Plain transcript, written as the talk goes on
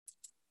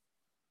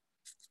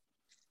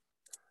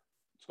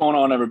What's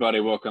going on, everybody?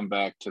 Welcome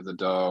back to the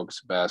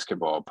Dogs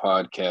Basketball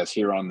Podcast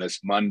here on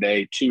this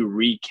Monday to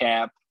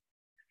recap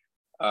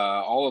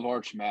all of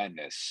Arch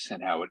Madness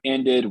and how it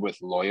ended with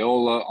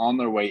Loyola on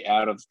their way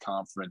out of the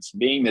conference,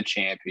 being the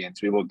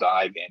champions. We will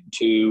dive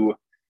into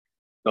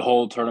the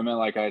whole tournament,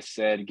 like I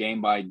said, game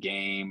by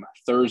game,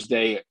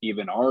 Thursday,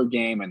 even our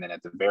game, and then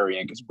at the very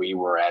end, because we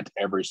were at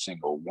every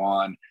single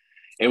one.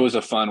 It was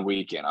a fun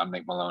weekend. I'm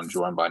Nick Malone,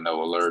 joined by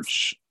Noah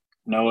Lurch.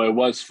 No, it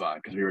was fun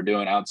because we were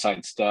doing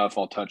outside stuff.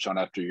 I'll touch on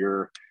after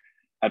you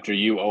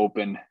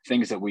open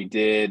things that we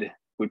did.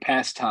 We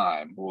passed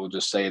time. We'll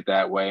just say it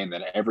that way. And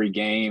then every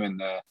game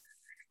and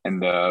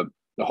the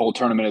whole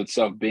tournament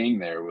itself being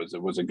there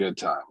was a good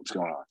time. What's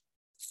going on?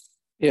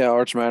 Yeah,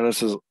 Arch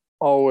Madness is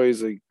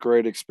always a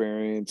great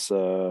experience.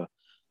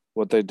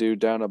 What they do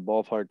down at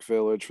Ballpark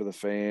Village for the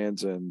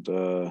fans and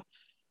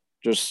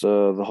just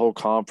the whole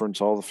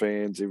conference, all the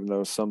fans, even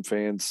though some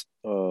fans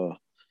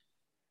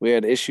we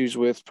had issues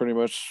with pretty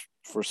much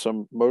for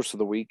most of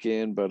the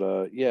weekend. But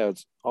yeah,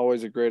 it's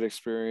always a great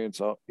experience,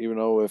 even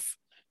though if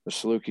the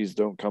Salukis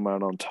don't come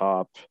out on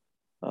top.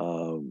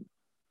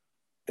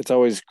 It's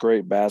always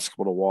great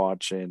basketball to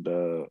watch, and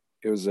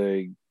it was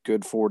a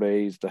good 4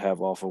 days to have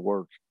off of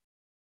work.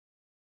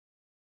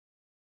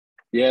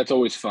 Yeah, it's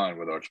always fun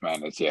with Arch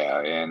Madness.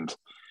 Yeah. And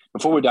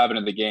before we dive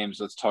into the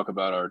games, let's talk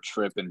about our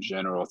trip in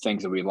general,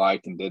 things that we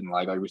liked and didn't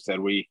like. Like we said,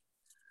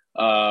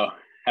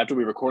 after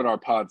we recorded our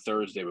pod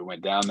Thursday, we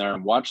went down there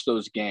and watched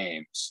those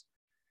games.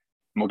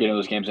 And we'll get into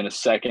those games in a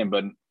second,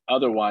 but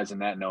otherwise, in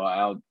that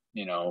note,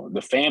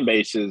 the fan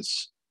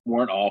bases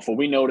weren't awful.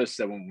 We noticed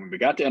that when we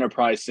got to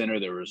Enterprise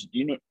Center, there was,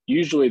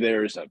 usually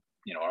there's an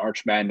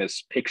Arch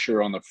Madness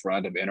picture on the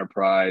front of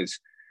Enterprise.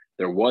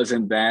 There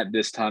wasn't that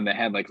this time. They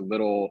had like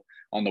little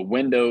on the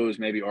windows,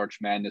 maybe Arch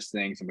Madness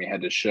things, and we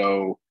had to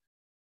show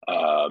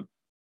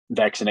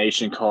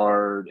vaccination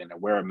card and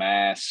wear a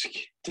mask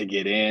to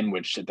get in,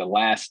 which at the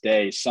last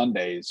day,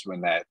 Sundays,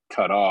 when that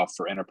cut off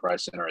for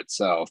Enterprise Center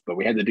itself. But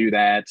we had to do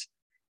that.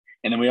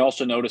 And then we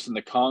also noticed in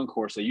the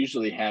concourse, they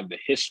usually have the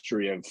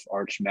history of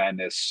Arch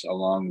Madness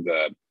along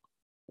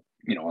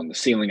on the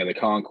ceiling of the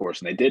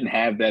concourse. And they didn't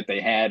have that. They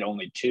had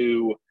only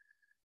two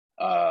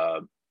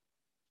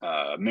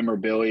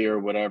memorabilia or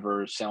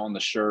whatever selling the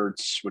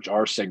shirts, which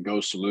ours said Go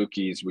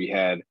Salukis. We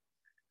had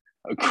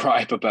a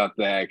gripe about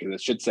that because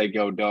it should say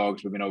Go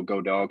Dogs, but we know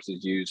Go Dogs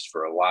is used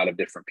for a lot of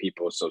different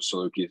people. So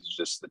Salukis is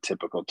just the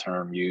typical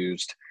term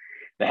used.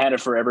 They had it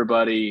for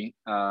everybody.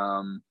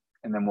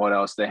 And then what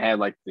else? They had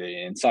like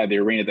inside the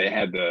arena, they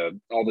had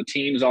all the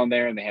teams on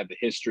there, and they had the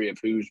history of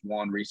who's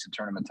won recent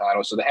tournament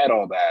titles. So they had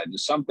all that.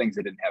 Just some things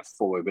they didn't have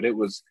fully, but it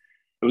was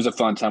a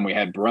fun time. We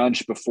had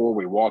brunch before.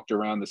 We walked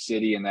around the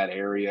city in that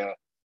area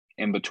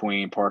in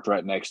between, parked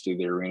right next to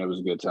the arena. It was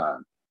a good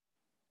time.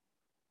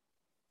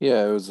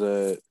 Yeah, it was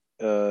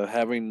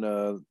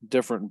having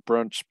different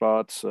brunch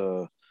spots.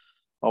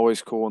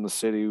 Always cool in the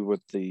city with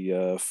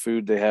the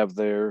food they have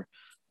there,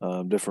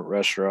 different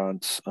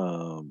restaurants.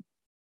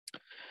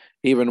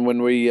 Even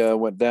when we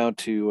went down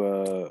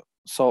to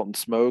Salt and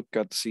Smoke,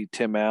 got to see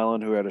Tim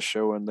Allen, who had a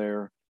show in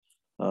there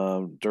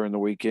during the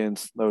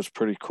weekends. That was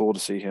pretty cool to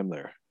see him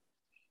there.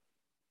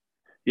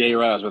 Yeah, you're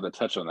right. I was about to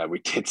touch on that. We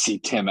did see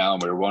Tim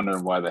Allen. We were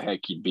wondering why the heck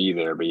he'd be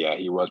there. But, yeah,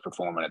 he was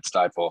performing at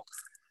Stifle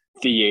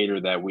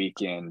Theater that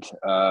weekend.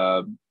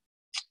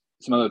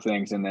 Some other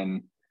things. And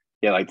then,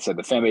 yeah, like I said,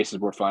 the fan bases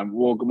were fine.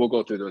 We'll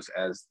go through those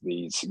as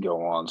these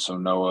go on. So,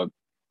 Noah,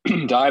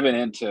 diving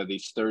into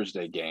these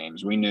Thursday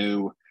games, we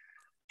knew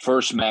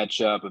first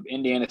matchup of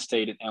Indiana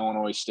State and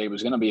Illinois State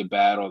was going to be a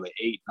battle,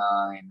 the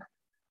 8-9.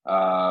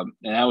 And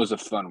that was a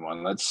fun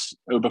one.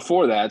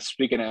 Before that,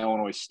 speaking of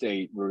Illinois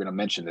State, we were going to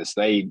mention this.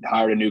 They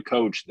hired a new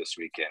coach this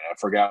weekend. I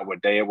forgot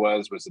what day it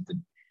was. Was it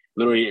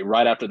literally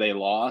right after they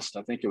lost?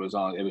 I think it was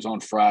on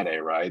Friday,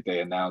 right? They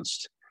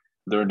announced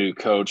their new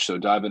coach. So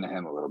dive into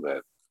him a little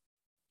bit.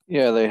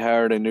 Yeah, they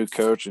hired a new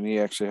coach, and he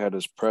actually had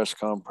his press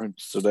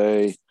conference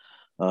today.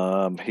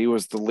 He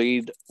was the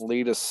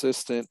lead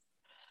assistant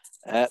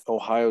at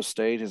Ohio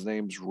State. His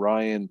name's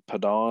Ryan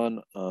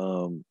Padon.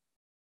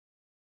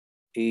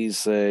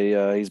 He's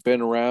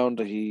been around.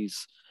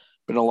 He's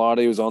been a lot.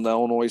 He was on the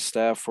Illinois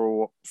staff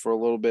for a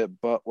little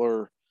bit.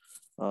 Butler.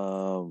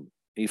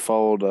 He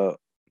followed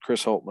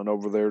Chris Holtman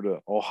over there to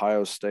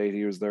Ohio State.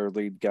 He was their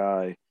lead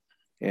guy,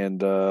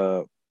 and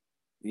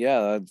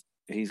yeah,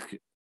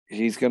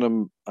 he's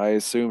gonna. I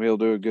assume he'll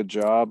do a good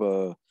job.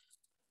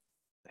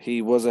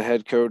 He was a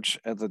head coach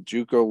at the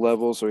JUCO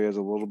level, so he has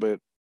a little bit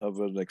of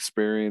an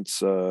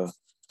experience at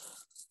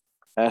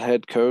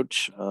head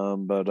coach.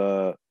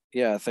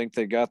 Yeah, I think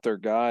they got their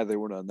guy. They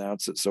wouldn't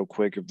announce it so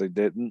quick if they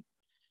didn't.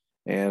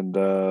 And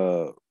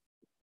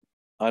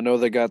I know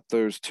they got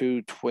those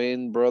two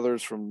twin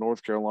brothers from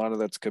North Carolina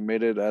that's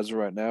committed. As of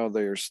right now,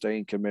 they are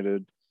staying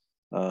committed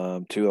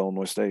to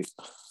Illinois State.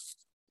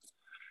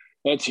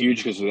 That's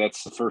huge because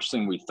that's the first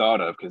thing we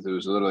thought of because it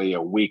was literally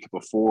a week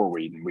before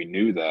we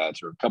knew that,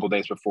 or a couple of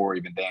days before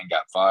even Dan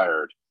got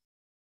fired.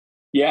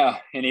 Yeah,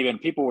 and even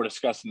people were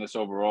discussing this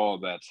overall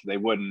that they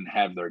wouldn't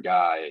have their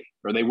guy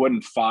or they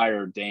wouldn't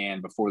fire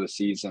Dan before the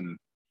season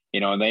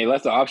And they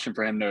left the option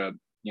for him to,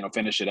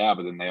 finish it out,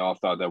 but then they all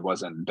thought that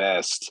wasn't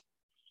best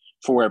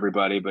for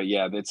everybody. But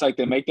yeah, it's like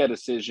they make that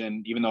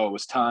decision, even though it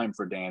was time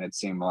for Dan, it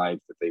seemed like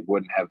that they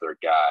wouldn't have their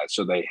guy.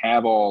 So they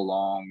have all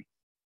along.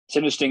 It's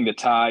interesting the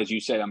ties you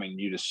said. I mean,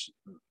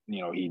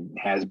 he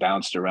has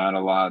bounced around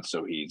a lot,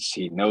 so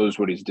he knows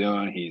what he's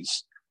doing.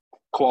 He's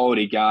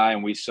quality guy,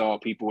 and we saw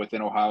people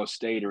within Ohio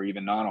State or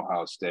even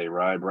non-Ohio State,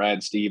 right?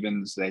 Brad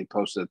Stevens, they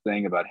posted a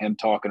thing about him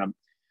talking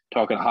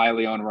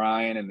highly on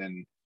Ryan, and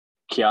then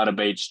Keanu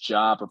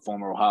Bates-Jop, a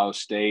former Ohio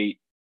State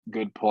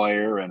good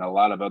player, and a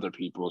lot of other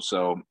people.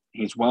 So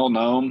he's well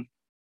known,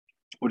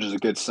 which is a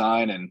good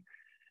sign. And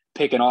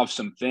picking off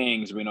some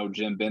things, we know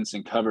Jim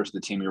Benson covers the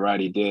team. You're right,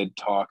 he did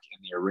talk in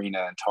the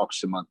arena and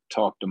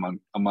talked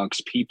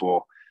amongst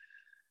people.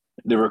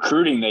 The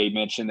recruiting, they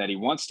mentioned that he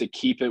wants to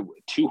keep it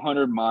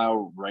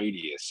 200-mile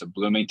radius of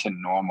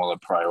Bloomington Normal a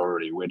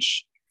priority,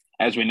 which,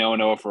 as we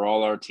know, for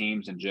all our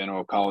teams in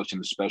general, college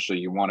teams especially,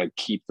 you want to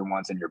keep the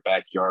ones in your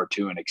backyard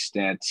to an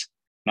extent,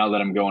 not let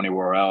them go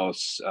anywhere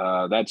else.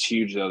 That's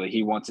huge, though, that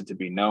he wants it to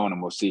be known,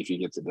 and we'll see if he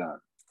gets it done.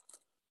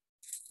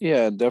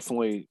 Yeah,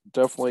 definitely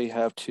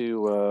have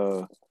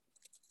to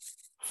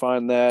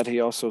find that. He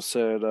also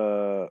said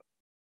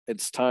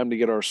it's time to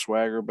get our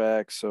swagger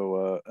back.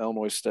 So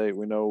Illinois State,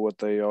 we know what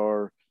they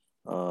are.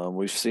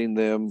 We've seen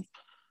them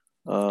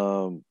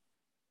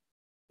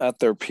at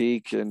their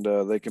peak, and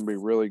they can be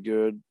really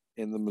good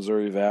in the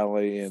Missouri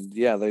Valley. And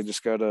yeah, they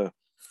just got to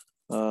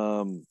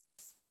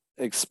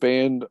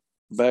expand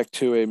back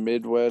to a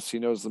Midwest. He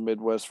knows the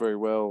Midwest very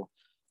well.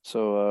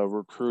 So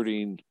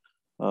recruiting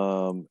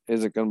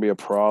isn't going to be a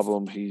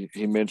problem. He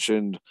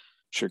mentioned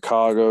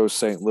Chicago,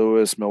 St.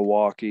 Louis,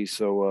 Milwaukee,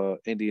 so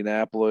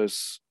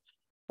Indianapolis.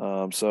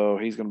 So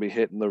he's going to be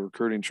hitting the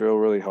recruiting trail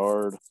really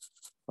hard.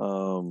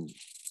 I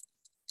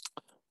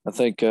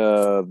think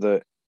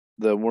the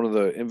one of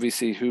the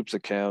MVC Hoops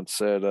accounts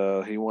said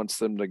he wants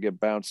them to get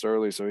bounced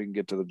early so he can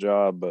get to the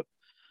job. But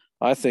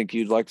I think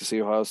you'd like to see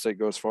Ohio State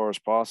go as far as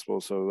possible,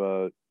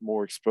 so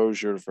more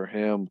exposure for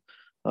him.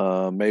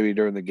 Maybe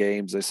during the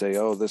games they say,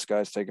 oh, this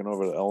guy's taking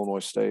over to Illinois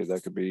State.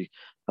 That could be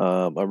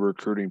a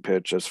recruiting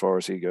pitch as far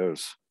as he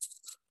goes.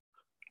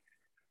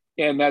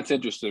 Yeah, and that's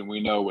interesting.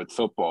 We know with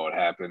football it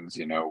happens,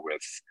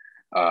 with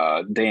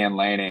Dan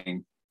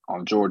Lanning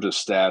on Georgia's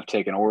staff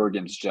taking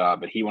Oregon's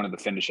job, but he wanted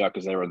to finish out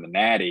because they were in the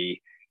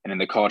Natty and in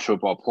the college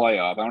football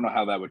playoff. I don't know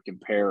how that would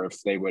compare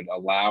if they would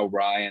allow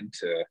Ryan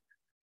to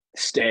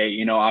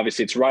stay.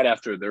 Obviously it's right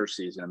after their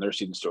season, and their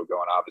season's still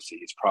going. Obviously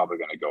he's probably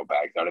going to go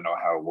back. I don't know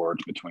how it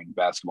works between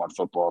basketball and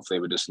football, if they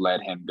would just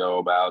let him go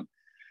about,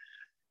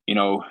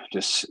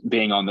 just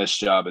being on this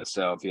job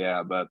itself.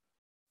 Yeah, but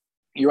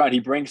you're right. He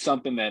brings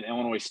something that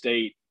Illinois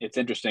State, it's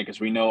interesting because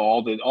we know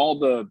all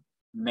the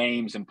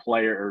names and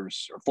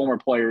players or former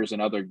players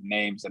and other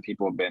names that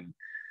people have been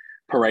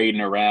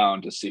parading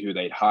around to see who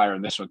they'd hire.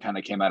 And this one kind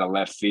of came out of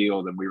left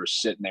field, and we were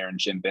sitting there and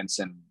Jim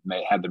Benson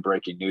had the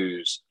breaking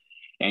news.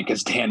 And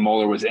because Dan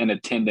Moeller was in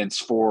attendance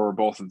for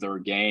both of their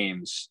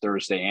games,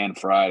 Thursday and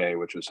Friday,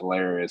 which was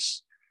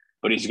hilarious.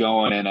 But he's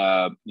going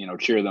and,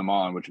 cheer them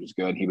on, which was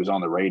good. He was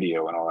on the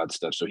radio and all that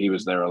stuff. So he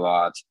was there a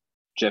lot.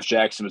 Jeff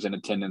Jackson was in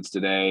attendance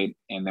today.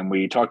 And then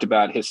we talked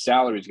about his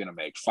salary he's going to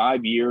make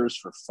 5 years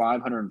for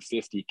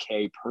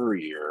 $550K per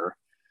year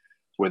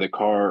with a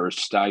car or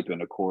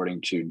stipend,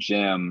 according to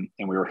Jim.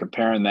 And we were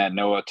comparing that,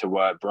 Noah, to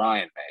what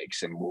Brian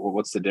makes. And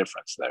what's the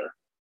difference there?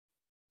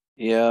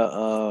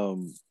 Yeah.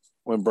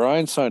 When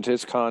Brian signed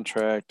his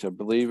contract, I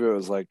believe it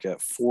was like at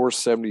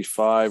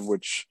 $475,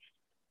 which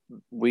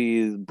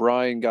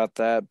Brian got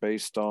that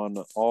based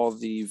on all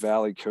the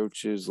Valley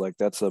coaches. Like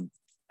that's a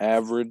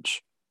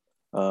average.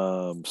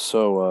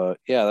 So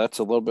that's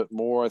a little bit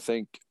more. I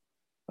think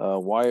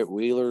Wyatt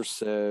Wheeler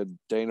said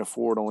Dana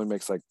Ford only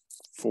makes like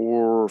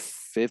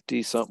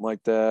 $450, something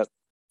like that.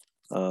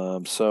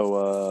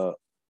 So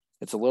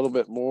it's a little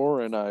bit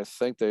more, and I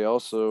think they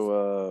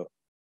also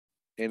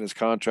in his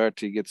contract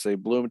he gets a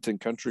Bloomington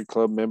Country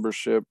Club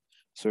membership,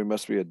 so he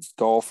must be a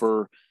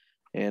golfer,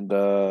 and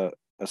a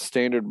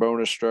standard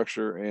bonus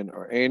structure and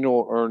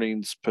annual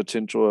earnings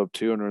potential of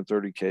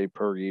 $230K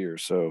per year.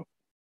 So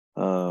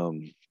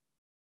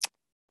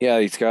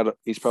he's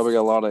probably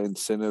got a lot of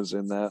incentives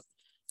in that,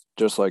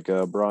 just like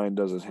Brian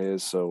does at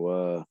his.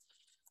 So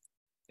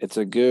it's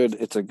a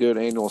good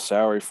annual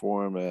salary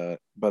for him.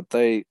 But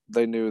they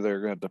knew they were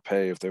going to have to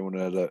pay if they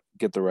wanted to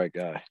get the right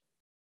guy.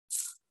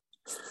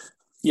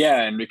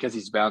 Yeah, and because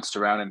he's bounced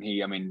around, and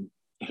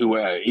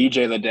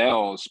EJ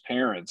Liddell's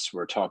parents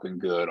were talking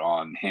good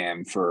on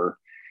him for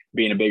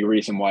being a big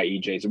reason why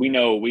EJ's.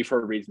 We've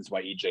heard reasons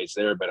why EJ's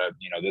there, but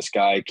this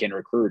guy can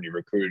recruit. He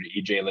recruited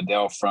EJ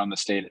Liddell from the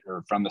state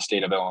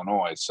of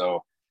Illinois,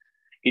 so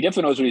he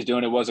definitely knows what he's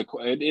doing.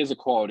 It is a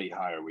quality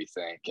hire, we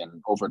think,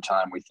 and over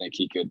time we think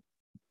he could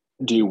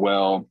do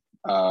well.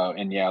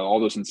 All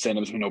those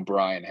incentives we know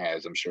Brian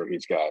has, I'm sure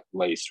he's got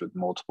laced with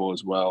multiple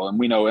as well. And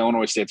we know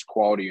Illinois State's a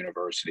quality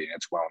university, and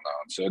it's well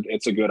known, so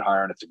it's a good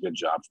hire and it's a good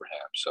job for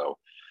him. So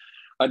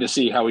to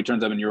see how he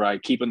turns up. And you're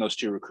right, keeping those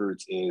two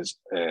recruits is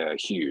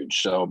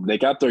huge. So they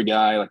got their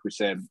guy, like we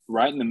said,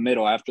 right in the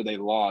middle after they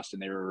lost,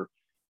 and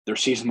their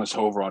season was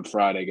over on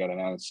Friday. Got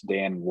announced.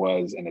 Dan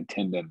was in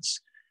attendance.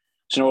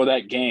 So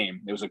that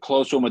game, it was a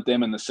close one with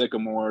them and the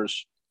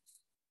Sycamores.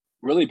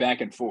 Really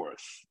back and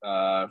forth.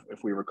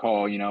 If we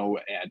recall,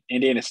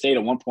 Indiana State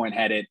at one point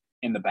had it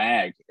in the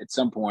bag at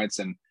some points,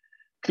 and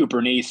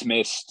Cooper Neese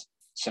missed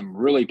some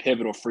really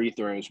pivotal free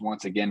throws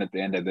once again at the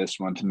end of this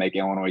one to make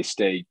Illinois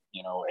State,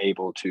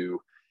 able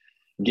to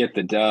get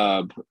the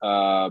dub.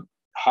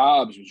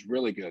 Hobbs was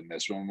really good in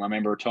this one. I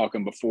remember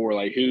talking before,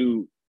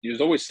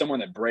 there's always someone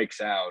that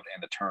breaks out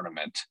in the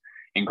tournament.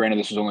 And granted,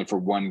 this was only for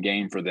one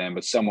game for them,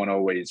 but someone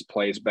always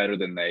plays better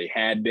than they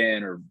had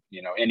been, or,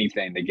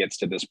 anything that gets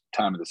to this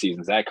time of the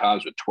season. Zach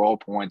Hobbs with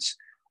 12 points,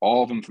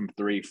 all of them from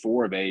 3,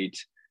 4 of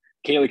 8.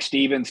 Caleb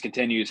Stevens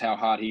continues how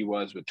hot he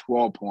was with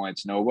 12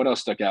 points. No, what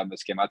else stuck out in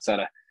this game?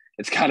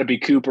 It's got to be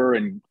Cooper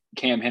and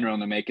Cam Henry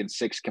on the making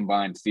 6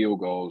 combined field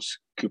goals.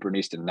 Cooper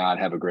needs to not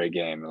have a great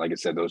game. Like I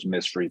said, those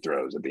missed free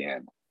throws at the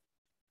end.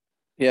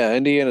 Yeah,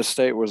 Indiana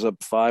State was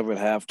up 5 at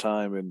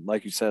halftime, and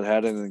like you said,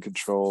 had it in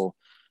control.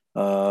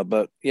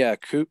 But yeah,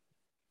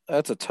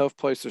 that's a tough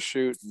place to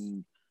shoot,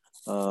 and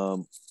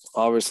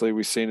obviously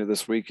we've seen it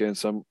this weekend.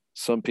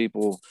 Some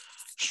people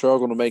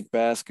struggle to make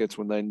baskets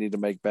when they need to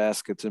make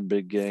baskets in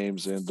big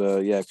games, and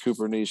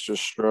Cooper Neese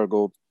just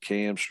struggled.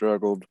 Cam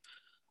struggled.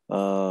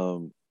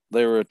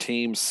 They were a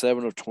team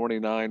 7 of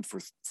 29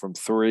 from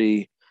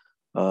 3.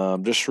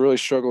 Just really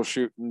struggled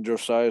shooting.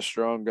 Josiah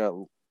Strong got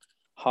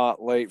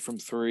hot late from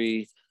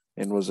 3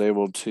 and was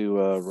able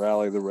to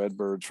rally the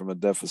Redbirds from a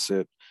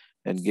deficit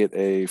and get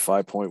a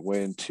 5-point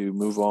win to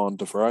move on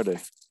to Friday.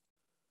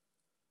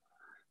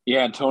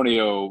 Yeah,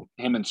 Antonio,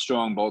 him and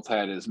Strong both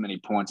had as many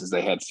points as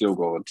they had field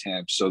goal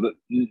attempts. So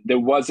it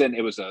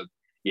was a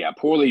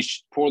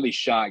poorly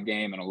shot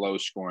game and a low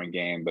scoring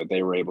game, but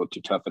they were able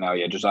to toughen out.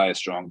 Yeah, Josiah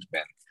Strong's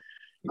been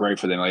great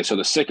for them. So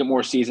the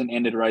Sycamore season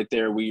ended right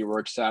there. We were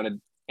excited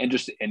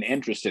and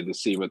interested to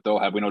see what they'll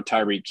have. We know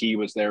Tyreek Key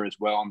was there as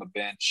well on the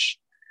bench,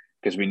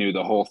 because we knew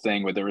the whole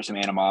thing where there was some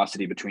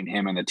animosity between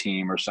him and the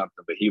team or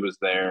something, but he was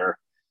there.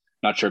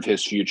 Not sure of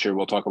his future.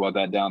 We'll talk about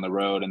that down the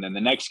road. And then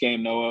the next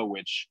game, Noah,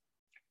 which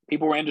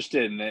people were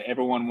interested in,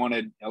 everyone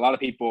wanted, a lot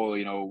of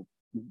people,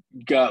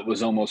 gut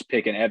was almost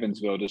picking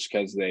Evansville just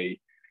because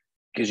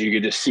you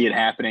could just see it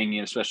happening,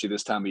 especially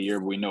this time of year.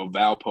 But we know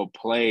Valpo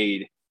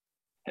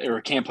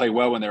can't play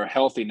well when they're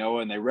healthy,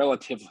 Noah, and they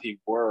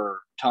relatively were.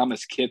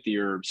 Thomas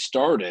Kithier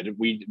started.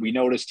 We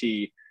noticed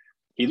he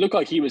looked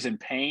like he was in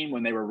pain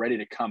when they were ready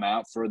to come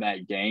out for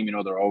that game.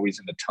 They're always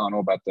in the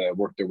tunnel about to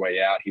work their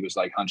way out. He was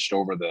like hunched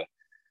over the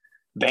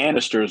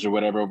banisters or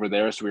whatever over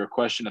there. So we were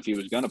questioning if he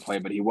was going to play,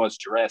 but he was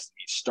dressed and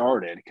he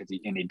started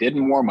he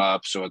didn't warm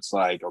up. So it's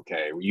like,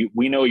 okay,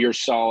 we know you're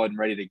solid and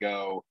ready to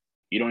go.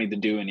 You don't need to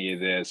do any of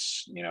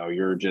this.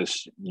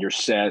 You're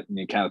set and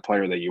the kind of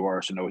player that you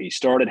are. So no, he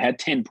started, had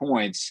 10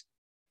 points.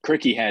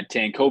 Cricky had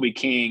 10. Kobe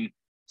King,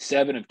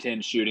 7 of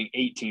 10 shooting,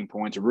 18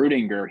 points.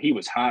 Rudinger, he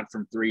was hot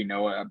from 3,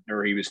 Noah,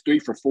 or he was 3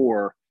 for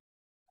 4.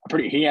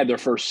 He had their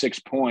first 6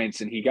 points,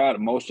 and he got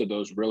most of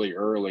those really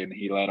early, and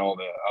he let all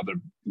the other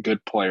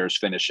good players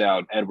finish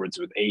out. Edwards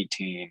with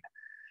 18.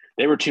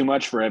 They were too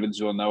much for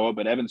Evansville, Noah,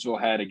 but Evansville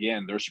had,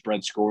 again, their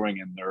spread scoring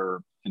in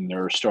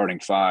their starting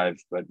 5,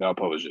 but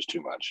Valpo was just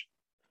too much.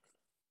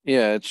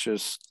 Yeah, it's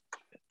just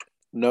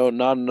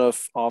not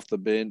enough off the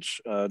bench.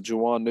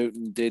 Juwan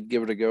Newton did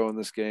give it a go in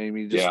this game.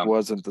 He just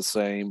wasn't the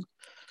same.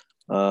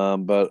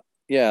 But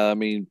yeah, I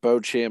mean,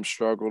 Beauchamp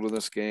struggled in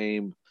this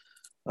game.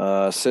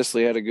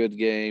 Sisley had a good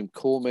game.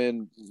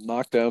 Coolman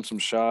knocked down some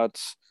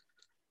shots.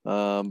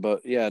 But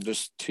yeah,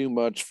 just too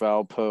much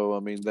Valpo. I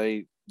mean,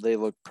 they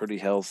look pretty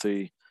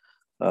healthy.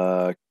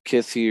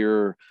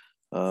 Kithier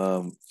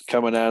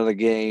coming out of the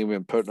game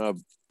and putting a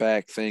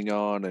back thing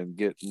on and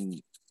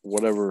getting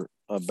whatever,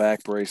 a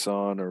back brace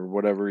on or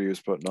whatever he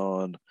was putting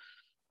on.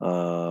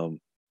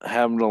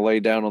 Having to lay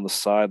down on the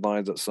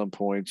sidelines at some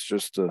points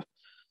just to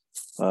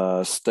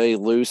stay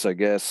loose, I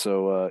guess.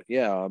 So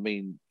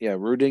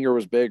Rudinger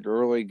was big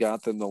early,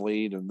 got them the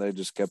lead, and they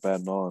just kept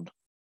adding on.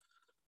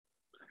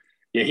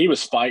 Yeah, he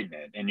was fighting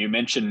it, and you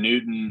mentioned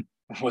Newton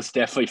was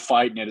definitely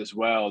fighting it as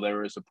well. There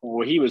was a point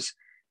where he was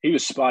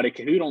spotted.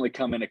 He would only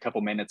come in a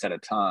couple minutes at a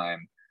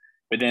time,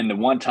 but then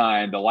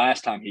the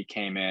last time he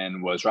came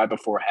in was right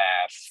before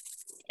half,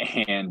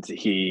 and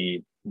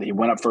he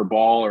went up for a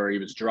ball, or he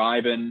was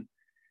driving,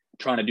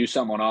 trying to do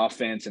something on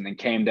offense, and then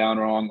came down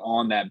wrong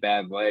on that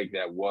bad leg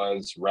that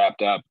was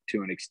wrapped up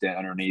to an extent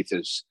underneath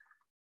his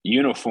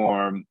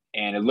uniform,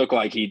 and it looked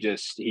like he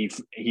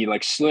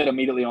like slid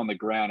immediately on the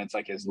ground. It's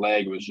like his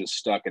leg was just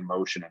stuck in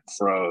motion and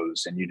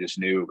froze, and you just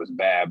knew it was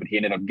bad. But he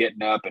ended up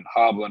getting up and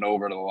hobbling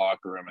over to the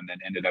locker room, and then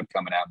ended up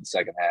coming out in the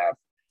second half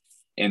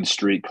in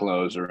street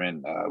clothes or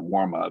in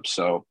warm up.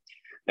 So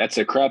that's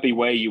a crappy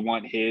way you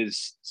want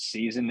his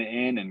season to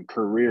end and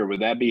career.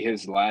 Would that be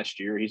his last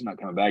year? He's not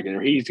coming back there.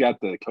 He's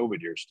got the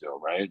COVID year still,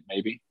 right?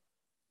 Maybe.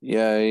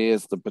 Yeah, he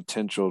has the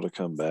potential to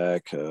come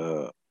back.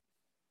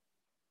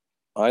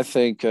 I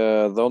think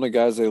the only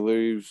guys they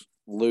lose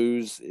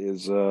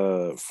is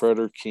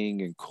Freder,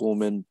 King, and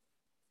Coolman.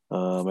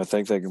 I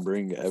think they can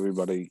bring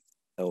everybody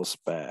else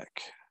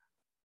back.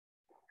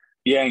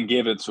 Yeah, and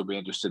Gibbons will be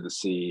interested to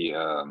see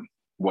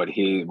what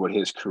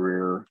his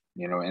career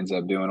ends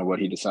up doing or what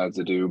he decides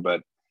to do.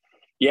 But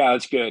yeah,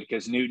 that's good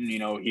because Newton,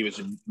 he was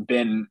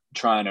been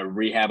trying to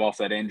rehab off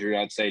that injury.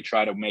 I'd say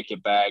try to make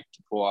it back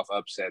to pull off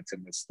upsets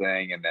in this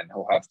thing, and then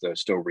he'll have to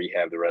still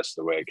rehab the rest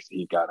of the way because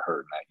he got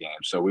hurt in that game.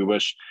 So we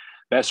wish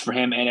best for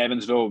him. And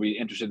Evansville will be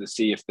interested to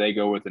see if they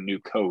go with a new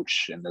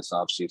coach in this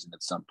offseason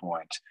at some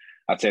point.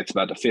 I'd say it's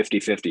about a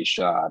 50-50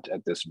 shot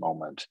at this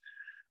moment.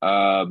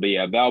 But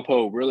yeah,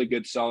 Valpo, really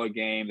good, solid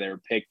game. They were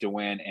picked to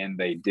win, and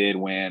they did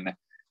win.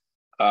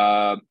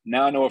 Now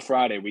I know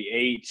Friday we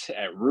ate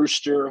at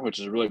Rooster, which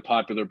is a really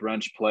popular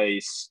brunch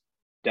place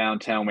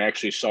downtown. We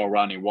actually saw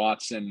Rodney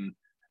Watson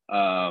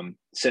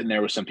sitting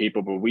there with some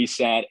people, but we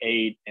sat,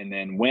 ate, and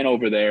then went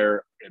over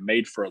there. It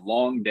made for a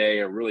long day,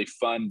 a really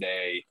fun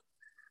day.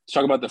 Let's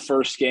talk about the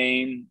first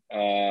game.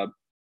 And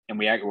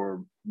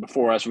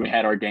before us, we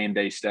had our game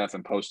day stuff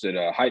and posted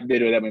a hype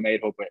video that we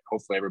made.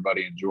 Hopefully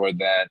everybody enjoyed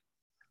that.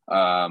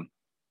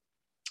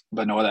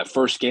 But no, that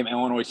first game,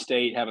 Illinois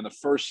State having the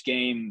first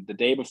game the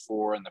day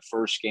before and the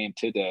first game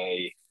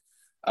today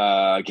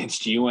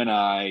against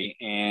UNI,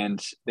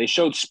 and they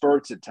showed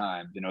spurts at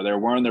times. They're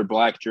wearing their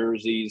black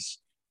jerseys.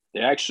 They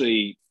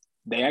actually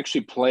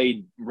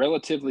played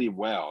relatively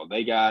well.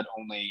 They got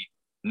only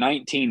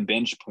 19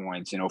 bench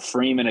points.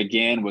 Freeman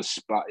again was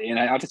and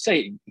I have to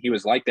say he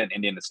was like that in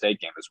Indiana State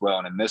game as well.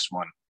 And in this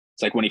one,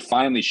 it's like when he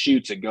finally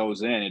shoots, it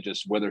goes in. It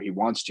just whether he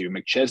wants to.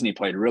 McChesney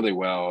played really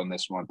well in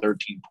this one,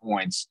 13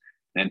 points.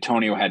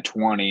 Antonio had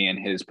 20 in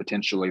his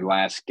potentially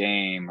last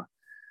game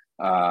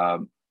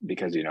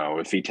because,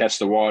 if he tests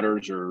the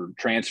waters or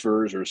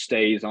transfers or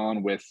stays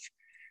on with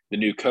the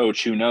new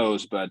coach, who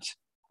knows? But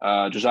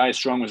Josiah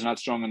Strong was not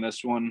strong in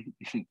this one.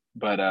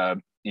 But,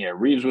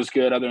 Reeves was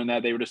good. Other than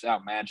that, they were just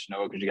outmatched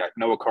Noah because you got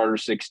Noah Carter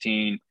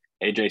 16,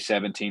 AJ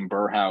 17,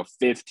 Burhow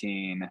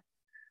 15.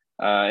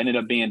 Ended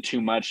up being too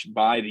much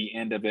by the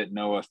end of it.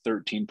 Noah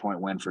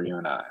 13-point win for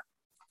UNI.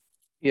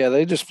 Yeah,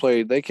 they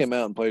came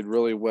out and played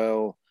really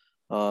well.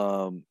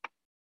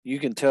 You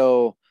can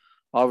tell,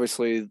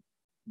 obviously,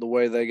 the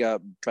way they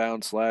got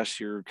bounced last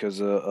year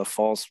because of a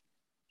false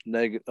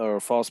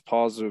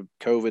positive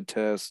COVID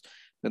test.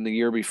 And the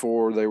year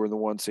before, they were the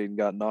one seed and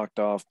got knocked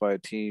off by a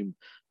team.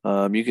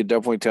 You could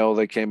definitely tell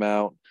they came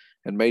out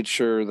and made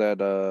sure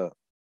that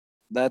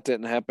that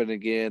didn't happen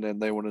again, and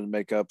they wanted to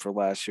make up for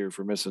last year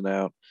for missing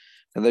out.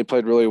 And they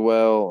played really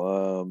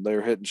well. They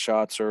were hitting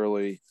shots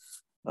early,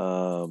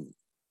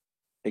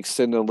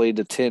 extended the lead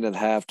to 10 at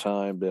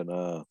halftime,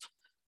 and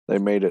they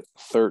made it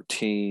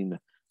 13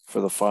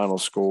 for the final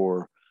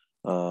score.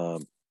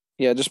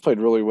 Just played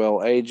really well.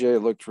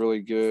 AJ looked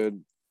really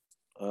good.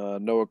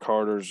 Noah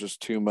Carter's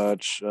just too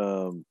much.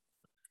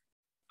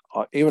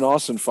 Even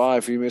Austin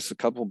Five, he missed a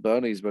couple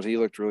bunnies, but he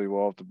looked really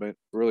well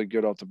really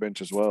good off the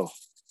bench as well.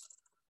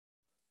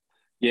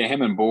 Yeah,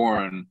 him and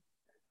Bowen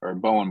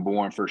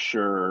Bourne for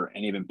sure,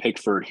 and even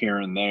Pickford here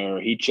and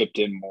there. He chipped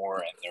in more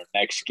in their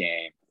next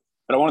game.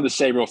 But I wanted to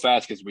say real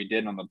fast because we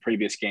did on the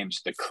previous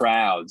games, the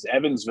crowds.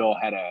 Evansville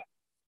had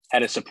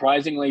a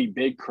surprisingly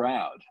big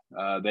crowd.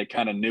 They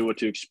kind of knew what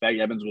to expect.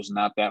 Evans was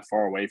not that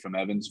far away from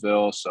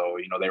Evansville, so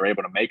they were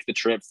able to make the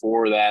trip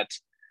for that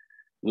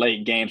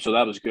late game. So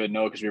that was good.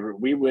 No, because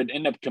we would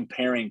end up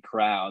comparing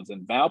crowds,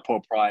 and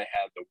Valpo probably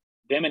had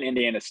them and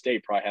Indiana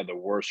State probably had the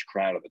worst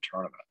crowd of the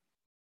tournament.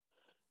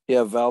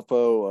 Yeah,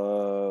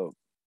 Valpo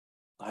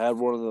had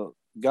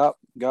got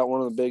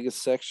one of the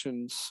biggest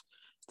sections.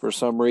 For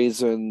some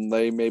reason,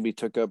 they maybe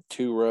took up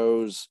 2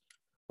 rows.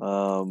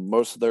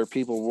 Most of their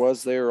people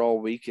was there all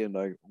weekend.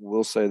 I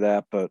will say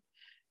that, but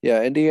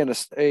yeah, Indiana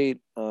State,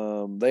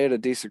 they had a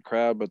decent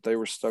crowd, but they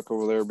were stuck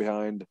over there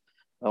behind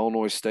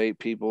Illinois State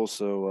people.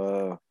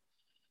 So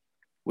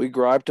we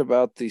griped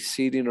about the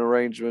seating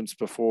arrangements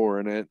before,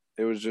 and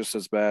it was just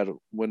as bad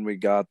when we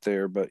got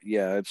there. But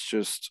yeah, it's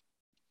just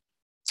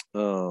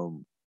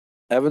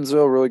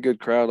Evansville, really good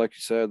crowd, like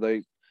you said.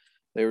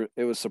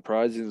 It was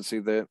surprising to see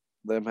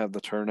them have the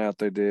turnout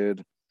they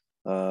did.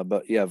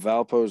 But yeah,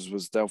 Valpo's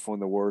was definitely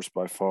the worst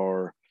by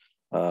far,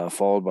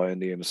 followed by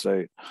Indiana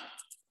State.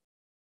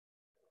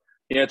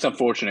 Yeah, it's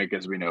unfortunate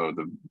because we know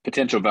the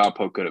potential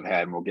Valpo could have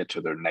had, and we'll get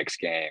to their next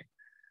game.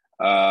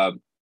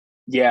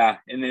 Yeah,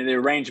 and the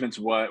arrangements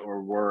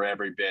were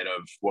every bit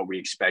of what we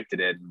expected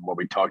it and what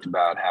we talked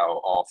about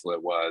how awful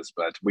it was.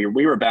 But we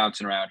were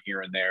bouncing around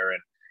here and there,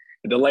 and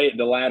the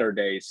latter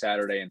days,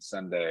 Saturday and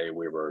Sunday,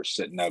 we were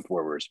sitting up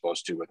where we were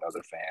supposed to with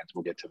other fans.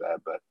 We'll get to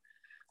that, but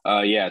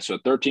yeah, so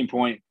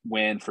 13-point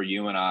win for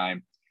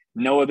UNI.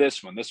 Noah,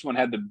 this one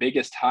had the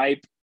biggest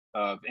hype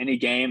of any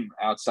game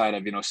outside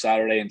of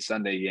Saturday and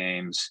Sunday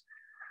games.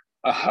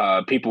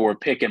 People were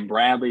picking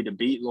Bradley to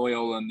beat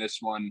Loyola in this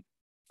one,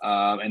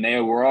 and they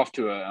were off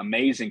to an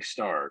amazing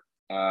start.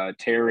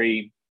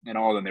 Terry and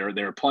all of them,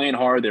 they were playing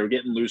hard. They were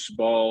getting loose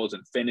balls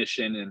and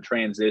finishing and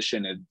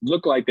transition. It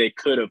looked like they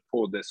could have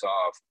pulled this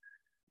off.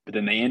 but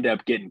then they end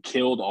up getting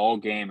killed all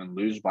game and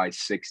lose by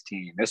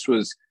 16. This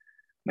was,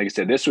 like I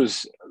said, this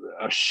was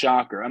a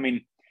shocker. I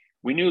mean,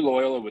 we knew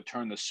Loyola would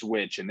turn the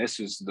switch, and this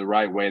is the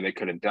right way they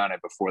could have done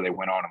it before they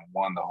went on and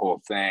won the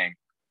whole thing.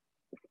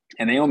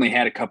 And they only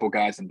had a couple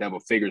guys in double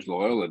figures,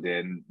 Loyola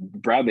did. And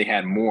Bradley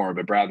had more,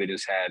 but Bradley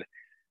just had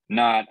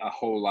not a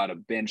whole lot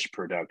of bench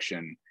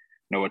production.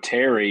 Noah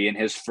Terry in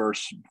his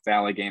first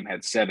Valley game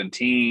had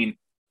 17.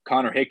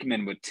 Connor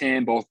Hickman with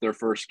 10, both their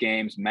first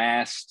games.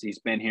 Mast, he's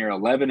been here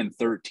 11 and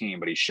 13,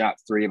 but he shot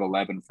 3 of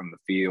 11 from the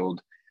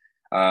field.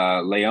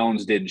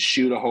 Leones didn't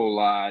shoot a whole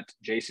lot.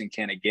 Jason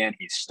Kent, again,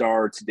 he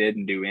starts,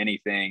 didn't do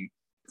anything.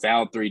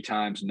 Fouled 3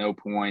 times, no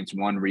points,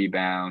 1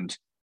 rebound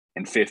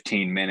in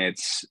 15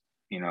 minutes.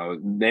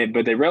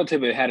 But they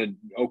relatively had an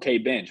okay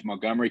bench.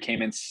 Montgomery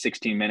came in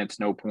 16 minutes,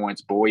 no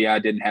points.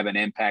 Boya didn't have an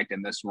impact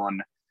in this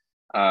one.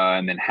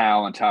 And then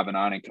Hal and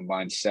Tavananen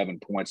combined 7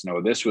 points.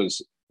 No, this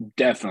was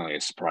definitely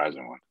a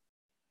surprising one.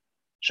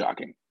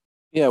 Shocking.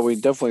 Yeah, we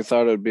definitely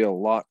thought it would be a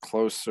lot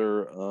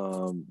closer.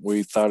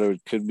 We thought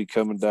it could be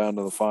coming down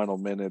to the final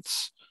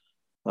minutes.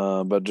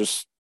 But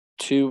just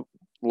 2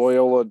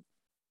 Loyola.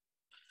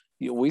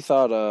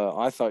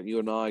 I thought you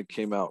and I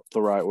came out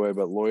the right way,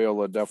 but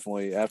Loyola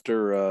definitely,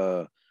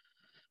 after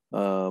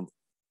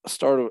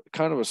started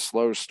kind of a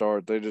slow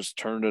start, they just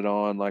turned it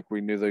on like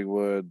we knew they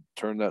would,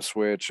 turn that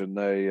switch, and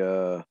they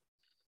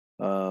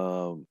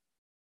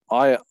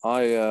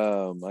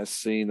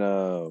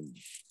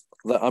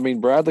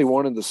Bradley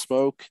wanted the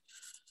smoke,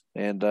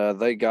 and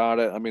they got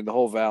it. I mean, the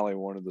whole Valley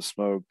wanted the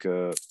smoke.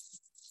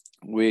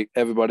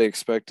 Everybody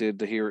expected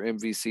to hear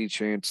MVC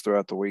chants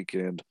throughout the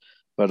weekend,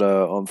 but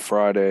on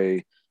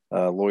Friday,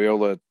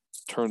 Loyola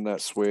turned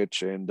that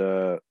switch, and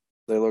they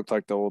looked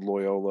like the old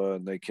Loyola,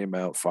 and they came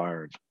out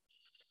firing.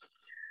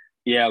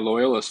 Yeah,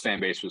 Loyola's fan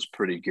base was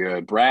pretty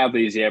good.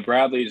 Bradley's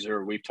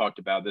we've talked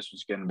about, this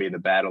was going to be the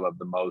battle of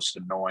the most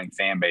annoying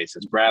fan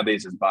bases.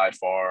 Bradley's is by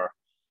far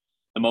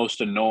the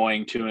most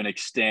annoying to an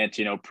extent,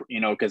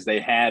 because they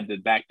had the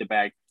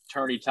back-to-back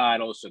tourney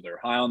titles, so they're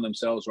high on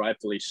themselves,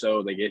 rightfully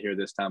so. They get here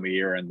this time of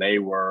year, and they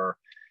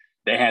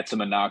had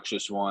some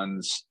obnoxious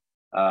ones,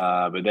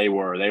 but they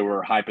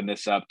were hyping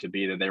this up to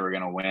be that they were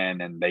going to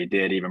win, and they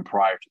did even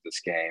prior to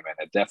this game, and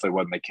it definitely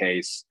wasn't the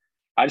case.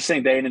 I just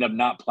think they ended up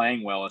not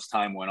playing well as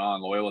time went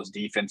on. Loyola's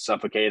defense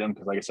suffocated them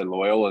because, like I said,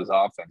 Loyola's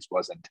offense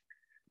wasn't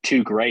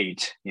too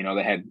great. They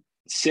had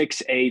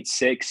 6, 8,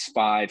 6,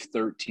 5,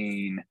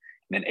 13, and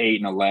then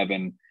 8 and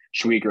 11.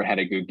 Schwieger had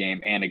a good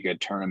game and a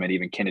good tournament.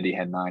 Even Kennedy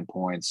had 9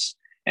 points.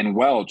 And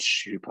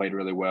Welch, who played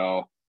really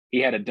well, he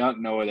had a dunk,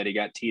 Noah, that he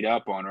got teed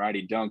up on, right?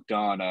 He dunked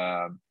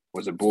on,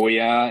 was it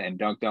Boya, and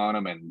dunked on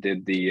him and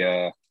did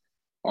the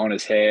on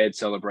his head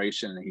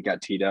celebration, and he got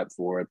teed up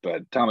for it.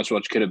 But Thomas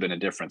Welch could have been a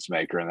difference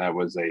maker, and that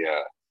was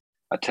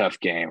a tough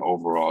game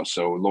overall.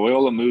 So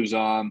Loyola moves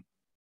on.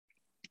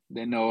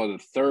 Then the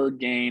third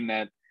game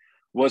that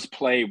was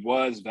played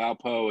was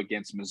Valpo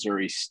against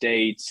Missouri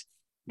State.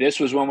 This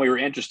was one we were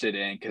interested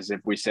in because if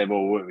we said,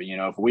 well,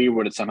 if we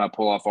were to somehow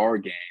pull off our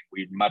game,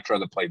 we'd much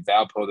rather play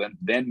Valpo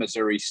than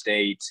Missouri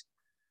State.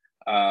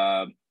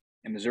 And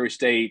Missouri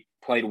State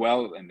played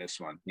well in this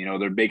one.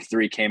 Their big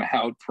 3 came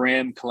out,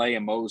 Prim, Clay,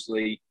 and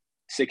Mosley,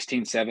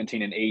 16,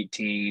 17, and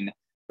 18,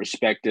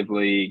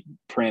 respectively.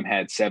 Prim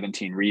had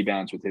 17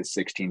 rebounds with his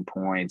 16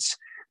 points.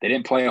 They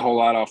didn't play a whole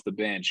lot off the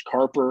bench.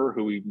 Carper,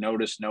 who we've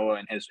noticed,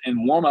 Noah,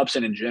 in warm-ups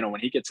and in general,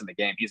 when he gets in the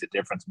game, he's a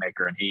difference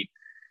maker, and he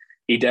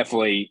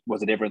definitely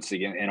was a difference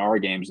in our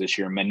games this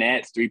year.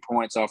 Manette, 3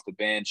 points off the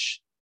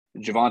bench.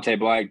 Javante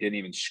Black didn't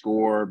even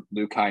score.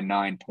 Lukai,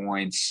 9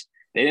 points.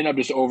 They ended up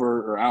just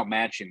over or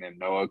outmatching them,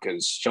 Noah,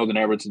 because Sheldon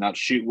Edwards did not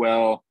shoot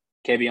well.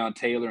 Kevion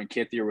Taylor and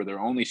Kithier were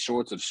their only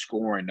sorts of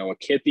scoring. Noah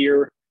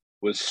Kithier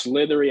was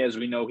slithery as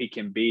we know he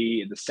can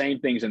be. The same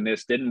things in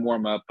this, didn't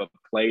warm up, but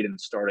played and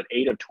started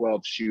 8 of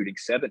 12 shooting,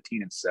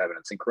 17 and 7.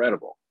 It's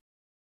incredible.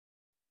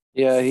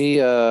 Yeah,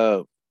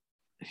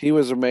 he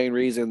was the main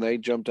reason they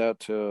jumped out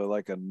to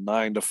like a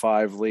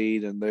 9-5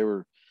 lead, and they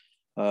were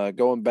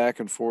going back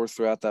and forth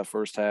throughout that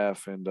first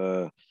half. And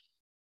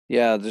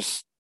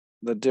just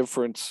the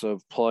difference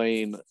of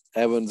playing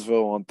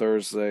Evansville on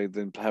Thursday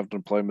than having to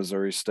play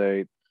Missouri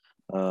State.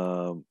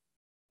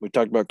 We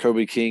talked about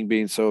Kobe King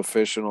being so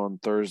efficient on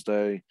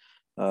Thursday.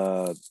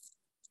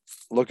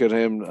 Look at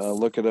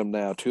him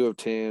now, 2 of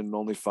 10,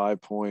 only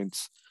 5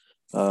 points.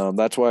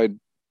 That's why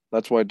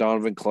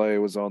Donovan Clay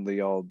was on the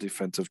all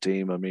defensive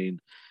team. I mean,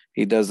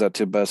 he does that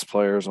to best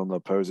players on the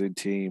opposing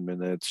team,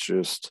 and it's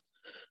just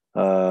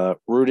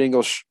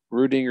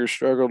Rudinger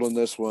struggled in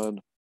this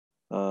one.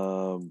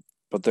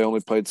 But they only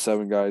played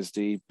 7 guys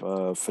deep.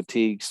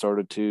 Fatigue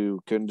started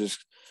couldn't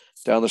just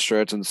down the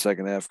stretch in the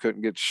second half,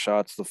 couldn't get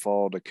shots to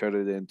fall to cut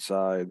it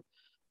inside.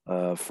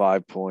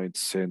 5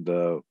 points and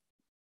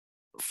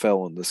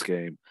fell in this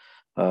game.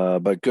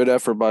 But good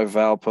effort by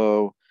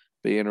Valpo.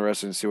 Be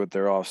interesting to see what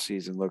their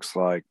offseason looks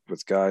like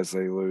with guys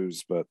they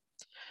lose. But,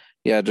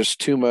 yeah, just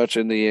too much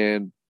in the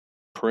end.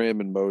 Prim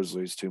and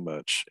Mosley's too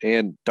much.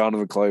 And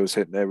Donovan Clay was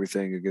hitting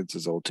everything against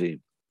his old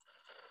team.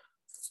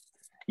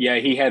 Yeah,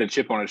 he had a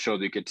chip on his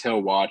shoulder. You could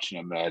tell watching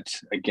him that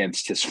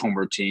against his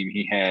former team.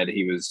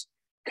 He was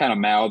kind of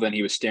mouthing.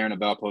 He was staring at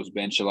Valpo's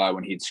bench a lot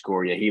when he'd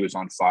score. Yeah, he was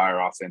on fire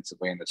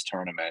offensively in this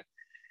tournament.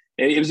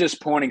 It was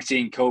disappointing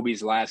seeing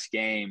Kobe's last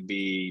game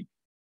be.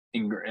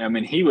 I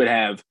mean, he would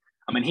have.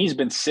 I mean, he's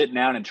been sitting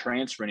out and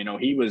transferring. You know,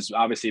 he was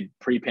obviously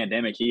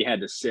pre-pandemic. He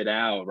had to sit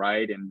out,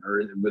 right? And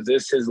or was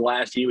this his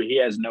last? He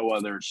has no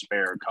other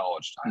spare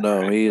college time.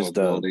 No, Right? he is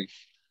done.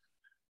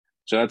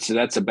 So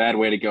that's a bad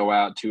way to go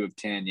out. 2 of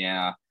 10,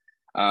 yeah.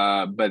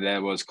 But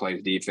that was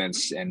Clay's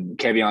defense. And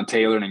Kevion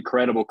Taylor, an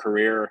incredible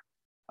career,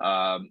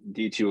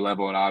 D2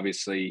 level, and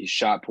obviously he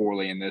shot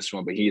poorly in this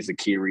one, but he's the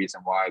key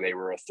reason why they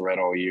were a threat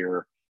all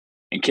year.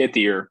 And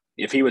Kithier,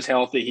 if he was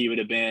healthy, he would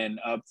have been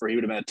a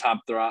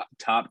top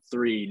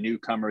three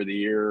newcomer of the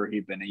year.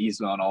 He'd been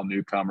easily on all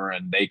newcomer,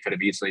 and they could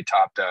have easily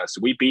topped us.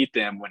 We beat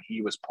them when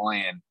he was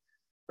playing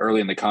early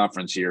in the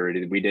conference year.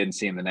 We didn't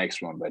see him the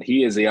next one, but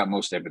he is the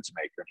utmost difference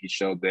maker. He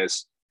showed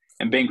this.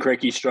 And Ben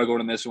Krikke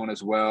struggled in this one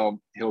as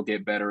well. He'll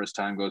get better as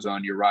time goes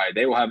on. You're right.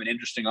 They will have an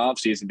interesting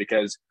offseason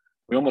because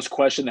we almost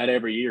question that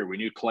every year. We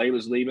knew Clay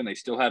was leaving. They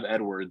still have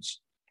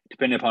Edwards,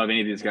 depending upon if any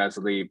of these guys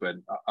leave. But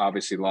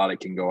obviously, Lotta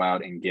can go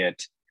out and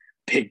get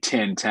Big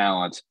Ten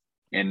talent.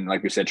 And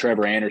like we said,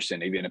 Trevor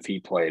Anderson, even if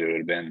he played, it would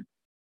have been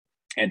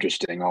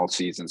interesting all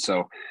season.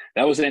 So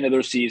that was the end of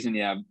their season.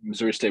 Yeah,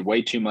 Missouri State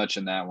way too much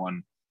in that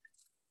one.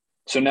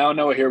 So now,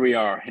 Noah, here we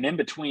are. And in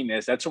between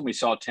this, that's when we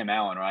saw Tim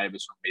Allen, right? It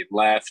was when we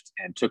left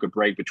and took a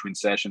break between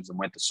sessions and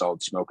went to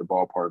Salt Smoke at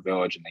Ballpark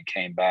Village and then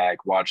came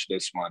back, watched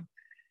this one,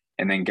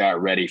 and then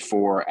got ready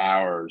 4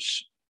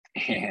 hours.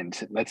 And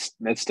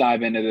let's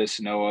dive into this,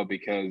 Noah,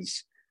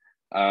 because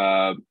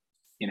obviously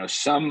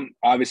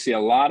a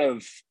lot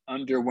of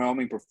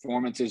underwhelming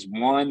performances.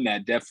 One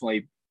that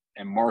definitely,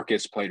 and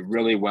Marcus played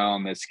really well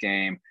in this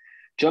game.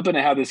 Jump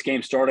into how this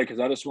game started, because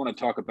I just want to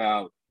talk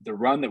about the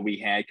run that we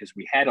had, because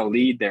we had a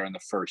lead there in the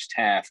first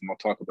half, and we'll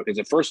talk about, because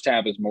the first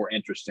half is more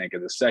interesting,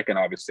 because the second,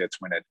 obviously, that's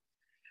when it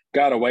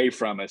got away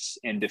from us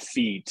in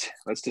defeat.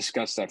 Let's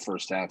discuss that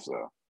first half,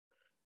 though.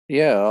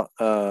 Yeah,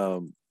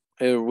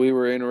 we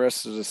were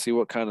interested to see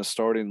what kind of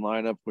starting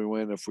lineup we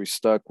went if we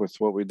stuck with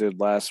what we did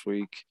last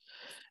week,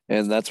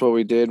 and that's what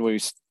we did. We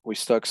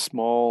stuck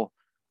small.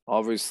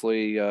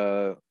 Obviously,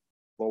 the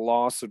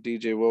loss of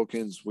DJ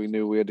Wilkins, we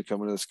knew we had to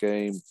come into this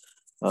game.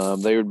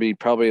 They would be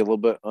probably a little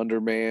bit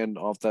undermanned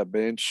off that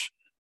bench.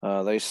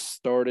 They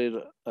started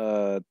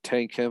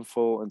Tank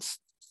Hemphill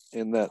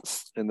in that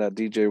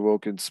DJ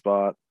Wilkins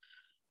spot.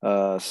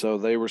 So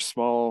they were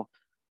small.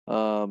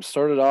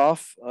 Started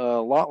off a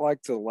lot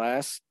like the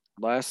last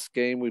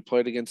game we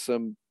played against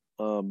them.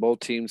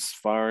 Both teams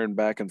firing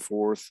back and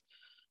forth.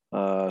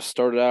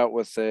 Started out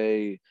with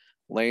a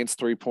Lance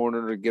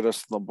 3-pointer to get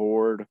us on the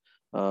board.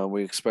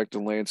 We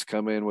expected Lance to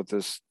come in with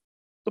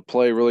the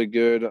play really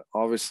good,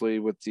 obviously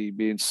with the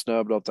being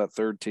snubbed off that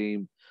third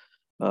team.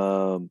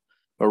 But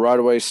right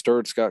away,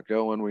 Sturts got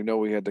going. We know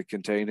we had to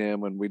contain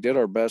him, and we did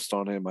our best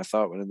on him, I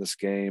thought, in this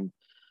game.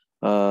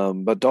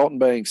 But Dalton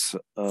Banks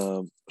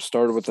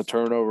started with the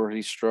turnover.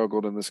 He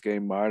struggled in this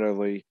game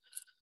mightily.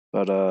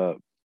 But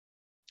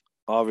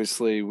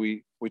obviously,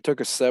 we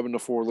took a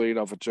 7-4 lead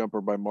off a jumper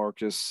by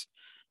Marcus.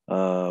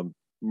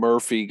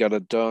 Murphy got a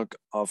dunk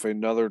off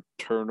another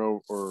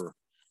turnover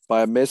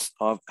by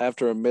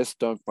after a missed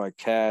dunk by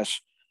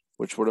Cash,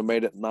 which would have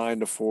made it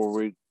 9-4.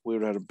 We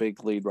would have had a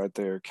big lead right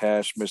there.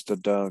 Cash missed a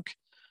dunk.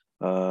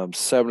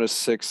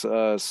 7-6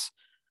 us.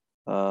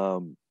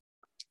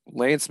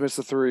 Lance missed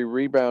a 3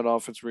 rebound,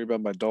 offensive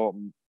rebound by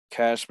Dalton.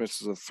 Cash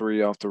misses a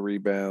 3 off the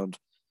rebound.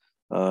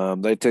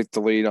 They take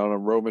the lead on a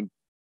Roman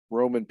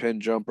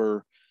pin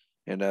jumper,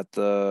 and at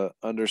the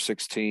under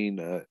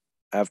 16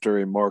 after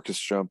a Marcus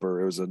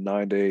jumper, it was a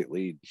 9-8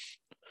 lead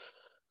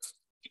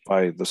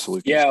by the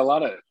Salukis. Yeah,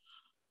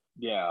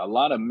 a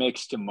lot of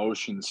mixed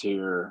emotions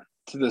here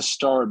to the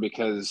start,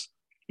 because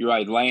you're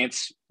right,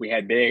 Lance, we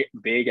had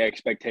big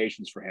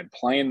expectations for him,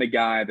 playing the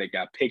guy that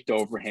got picked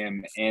over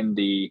him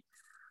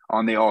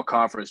on the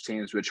all-conference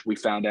teams, which we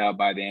found out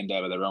by the end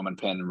of it, the Roman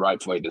Penn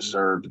rightfully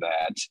deserved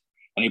that.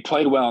 And he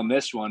played well in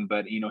this one,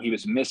 but, he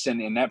was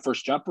missing, and that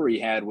first jumper he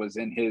had was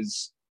in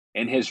his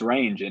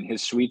range, in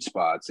his sweet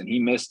spots, and he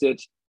missed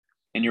it.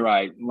 And you're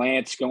right,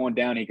 Lance going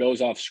down, he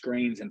goes off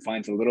screens and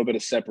finds a little bit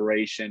of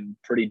separation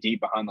pretty deep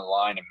behind the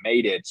line and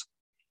made it.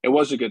 It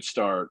was a good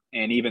start.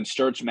 And even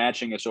Sturts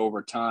matching us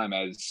over time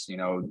as,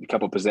 a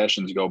couple of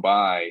possessions go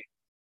by.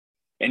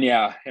 And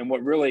yeah, and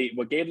what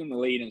gave them the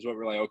lead is what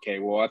really, okay,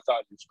 well, I thought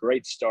it was a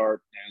great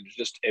start, and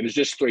it was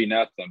just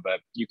 3-0,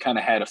 but you kind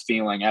of had a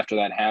feeling after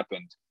that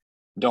happened.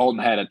 Dalton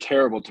had a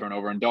terrible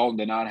turnover, and Dalton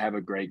did not have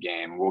a great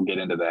game. We'll get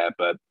into that,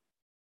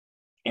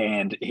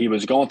 and he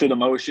was going through the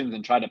motions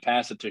and tried to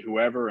pass it to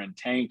whoever, and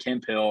Tank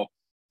Hemphill,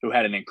 who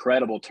had an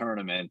incredible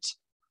tournament,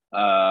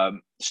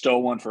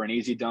 stole one for an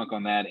easy dunk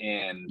on that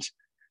end.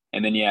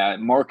 And then, yeah,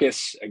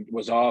 Marcus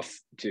was off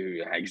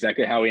to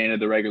exactly how he ended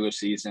the regular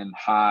season,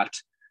 hot.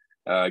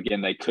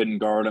 Again, they couldn't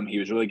guard him. He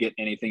was really getting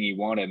anything he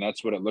wanted, and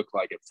that's what it looked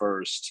like at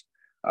first.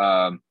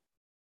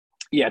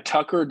 Yeah,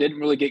 Tucker didn't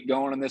really get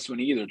going on this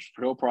one either.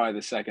 Until probably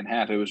the second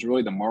half. It was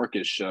really the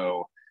Marcus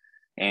show.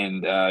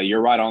 And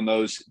you're right on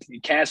those.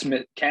 Cash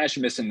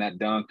missing that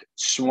dunk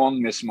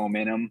swung this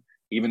momentum,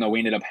 even though we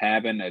ended up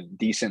having a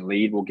decent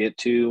lead we'll get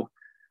to.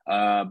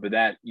 But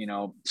that,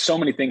 so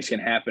many things can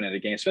happen in a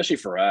game, especially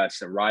for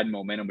us. A riding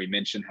momentum, we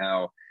mentioned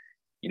how,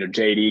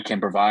 JD can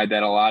provide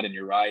that a lot. And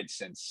you're right,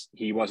 since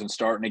he wasn't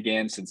starting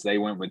again, since they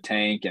went with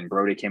Tank and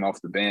Brody came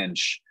off the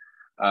bench.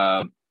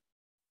 But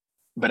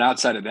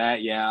outside of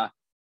that, yeah,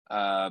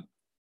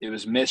 it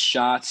was missed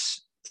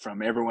shots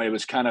from everyone.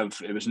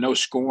 It was no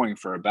scoring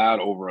for about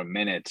over a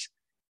minute.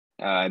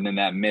 And then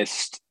that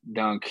missed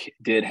dunk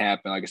did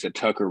happen. Like I said,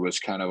 Tucker was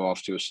kind of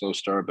off to a slow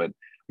start,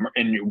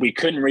 and we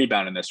couldn't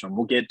rebound in this one.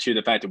 We'll get to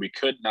the fact that we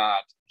could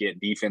not get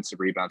defensive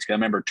rebounds. Because I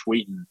remember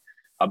tweeting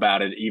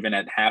about it even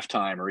at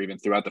halftime or even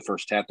throughout the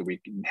first half that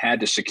we had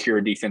to secure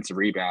defensive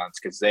rebounds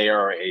because they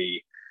are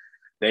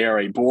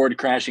a board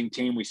crashing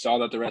team. We saw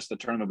that the rest of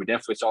the tournament. We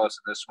definitely saw this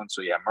in this one.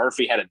 So yeah,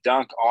 Murphy had a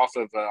dunk off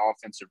of an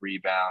offensive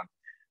rebound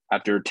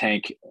after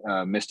Tank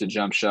missed a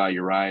jump shot.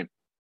 You're right.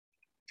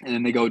 And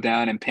then they go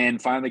down, and Penn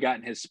finally got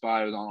in his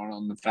spot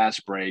on the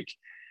fast break.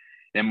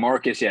 Then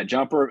Marcus,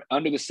 jumper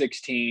under the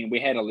 16.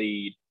 We had a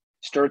lead.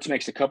 Sturts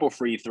makes a couple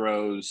free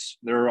throws.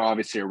 They're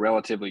obviously a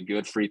relatively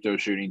good free throw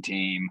shooting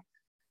team.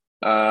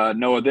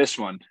 Noah, this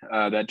one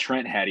that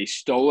Trent had, he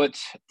stole it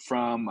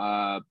from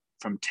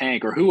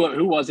Tank, or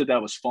who was it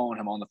that was following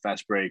him on the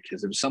fast break?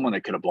 Because it was someone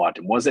that could have blocked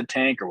him. Was it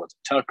Tank or was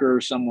it Tucker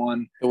or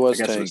someone? It was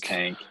I guess Tank. It was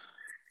Tank.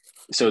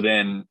 So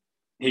then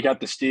he got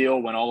the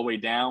steal, went all the way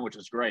down, which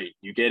was great.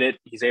 You get it.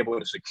 He's able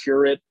to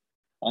secure it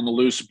on the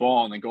loose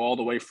ball and then go all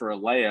the way for a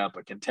layup,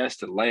 a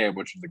contested layup,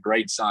 which is a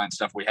great sign,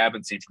 stuff we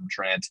haven't seen from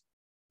Trent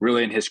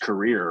really in his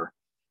career.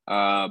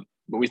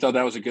 But we thought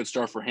that was a good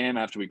start for him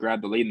after we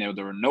grabbed the lead. And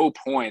there were no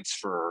points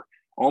for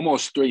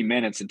almost 3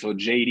 minutes until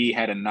JD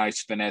had a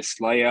nice finesse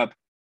layup,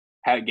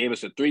 gave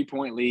us a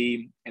 3-point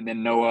lead. And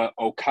then Noah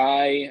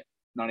Okai,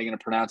 not even going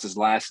to pronounce his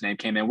last name,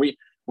 came in.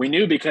 We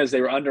knew because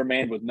they were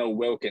undermanned with no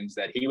Wilkins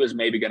that he was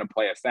maybe going to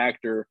play a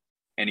factor,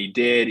 and he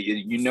did.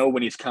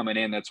 When he's coming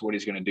in, that's what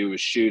he's going to do is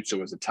shoot. So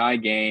it was a tie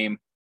game.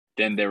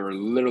 Then there were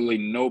literally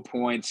no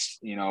points,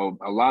 a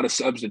lot of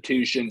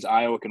substitutions.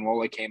 Iowa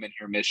Kanwola came in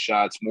here, missed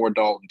shots, more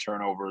Dalton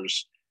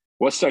turnovers.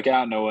 What stuck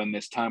out, Noah, in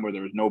this time where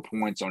there was no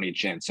points on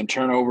each end? Some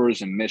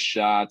turnovers and missed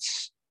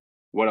shots.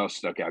 What else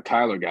stuck out?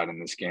 Kyler got in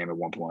this game at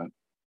one point.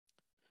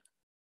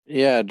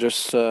 Yeah,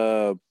 just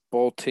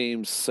both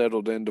teams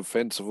settled in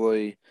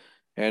defensively.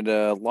 And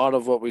a lot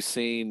of what we've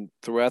seen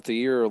throughout the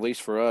year, at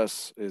least for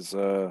us, is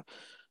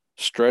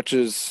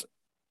stretches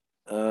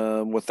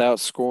without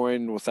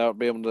scoring, without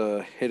being able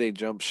to hit a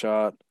jump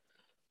shot.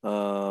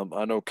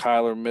 I know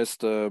Kyler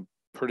missed a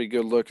pretty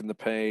good look in the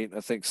paint.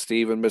 I think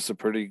Steven missed a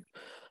pretty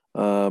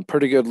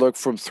good look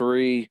from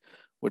three,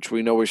 which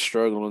we know we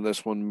struggled in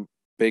this one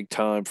big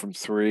time from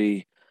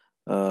three.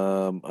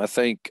 I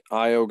think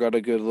Io got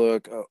a good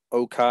look.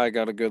 Okai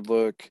got a good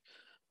look.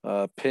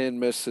 Penn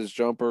missed his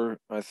jumper,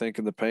 I think,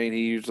 in the paint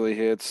he usually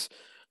hits.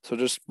 So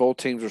just both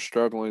teams are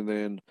struggling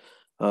then.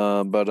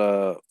 But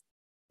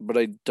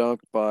a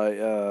dunk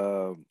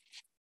by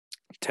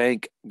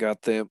Tank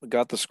got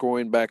the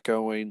scoring back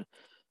going.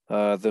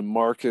 Then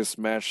Marcus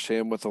matched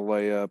him with a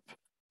layup.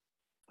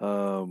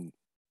 Then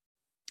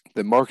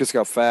Marcus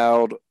got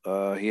fouled.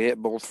 He hit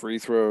both free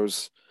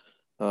throws.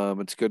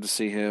 It's good to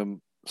see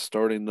him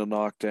starting to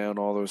knock down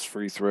all those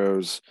free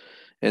throws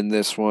in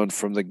this one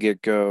from the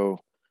get-go.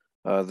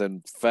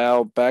 Then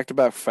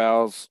back-to-back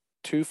fouls,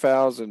 2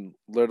 fouls in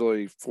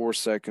literally 4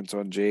 seconds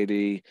on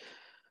JD.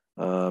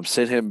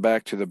 Sent him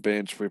back to the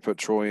bench. We put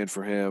Troy in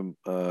for him.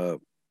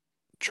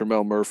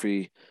 Tremel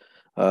Murphy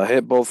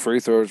hit both free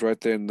throws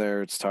right then and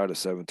there. It's tied at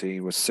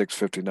 17 with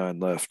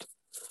 6:59 left.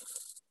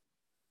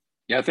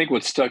 Yeah, I think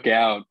what stuck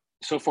out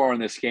so far in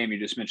this game, you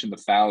just mentioned the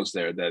fouls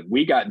there, that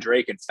we got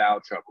Drake in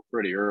foul trouble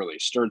pretty early.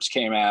 Sturts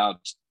came out.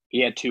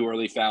 He had 2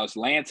 early fouls.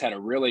 Lance had a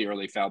really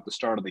early foul at the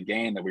start of the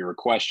game that we were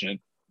questioning,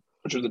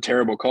 which was a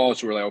terrible call.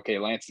 So we're like, okay,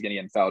 Lance is going to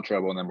get in foul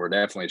trouble, and then we're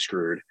definitely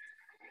screwed.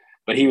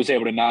 But he was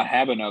able to not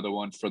have another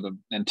one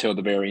until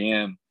the very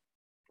end,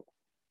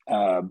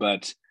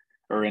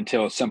 or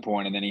until some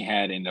point, and then he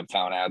ended up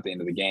fouling out at the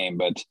end of the game.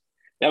 But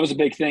that was a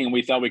big thing, and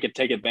we thought we could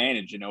take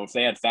advantage. If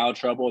they had foul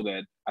trouble,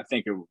 that I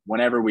think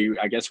whenever we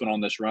went on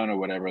this run or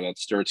whatever, that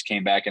Sturts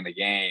came back in the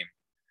game,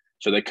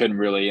 so they couldn't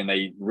really, and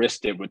they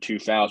risked it with 2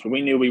 fouls. But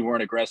we knew we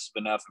weren't aggressive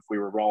enough if we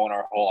were rolling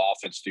our whole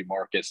offense through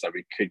Marcus that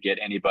we could get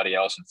anybody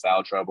else in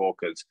foul trouble,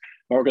 because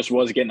Marcus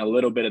was getting a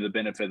little bit of the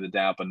benefit of the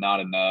doubt, but not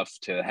enough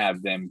to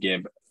have them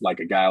give like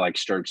a guy like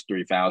Sturts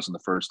 3 fouls in the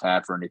first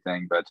half or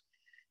anything. But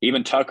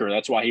even Tucker,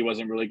 that's why he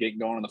wasn't really getting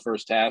going in the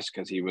first half,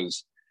 because he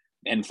was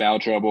in foul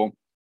trouble.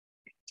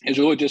 It's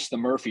really just the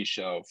Murphy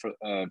show for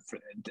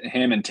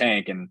him and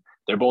Tank, and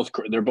they're both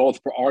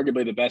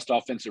arguably the best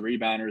offensive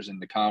rebounders in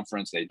the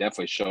conference. They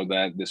definitely showed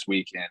that this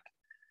weekend.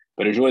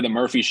 But it's really the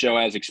Murphy show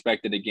as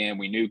expected again.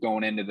 We knew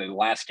going into the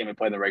last game we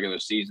played the regular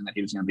season that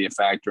he was going to be a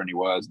factor, and he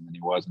was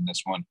in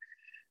this one.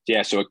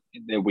 Yeah, so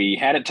we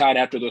had it tied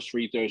after those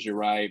free throws. You're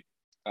right.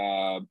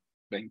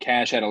 Then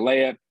Cash had a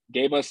layup,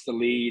 gave us the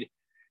lead.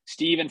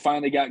 Steven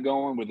finally got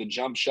going with a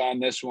jump shot in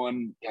this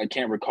one. I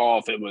can't recall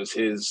if it was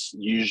his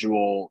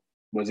usual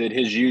 – was it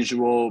his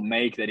usual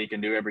make that he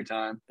can do every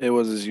time? It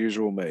was his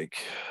usual make.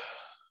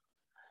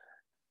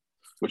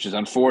 Which is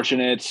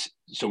unfortunate.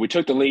 So we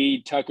took the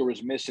lead. Tucker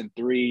was missing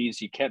threes.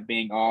 He kept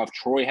being off.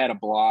 Troy had a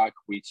block.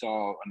 We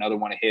saw another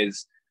one of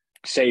his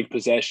save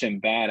possession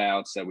bad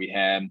outs that we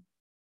had.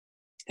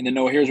 And then,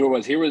 no, here's what it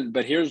was.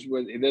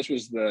 This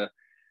was the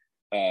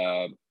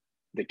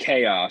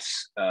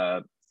chaos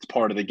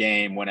part of the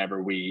game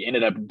whenever we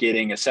ended up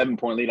getting a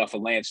 7-point lead off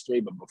of Lance 3.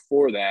 But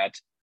before that,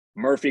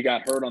 Murphy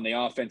got hurt on the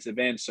offensive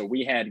end. So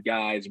we had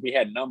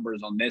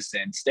numbers on this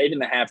end, stayed in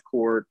the half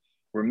court.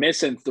 We're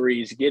missing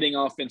threes, getting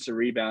offensive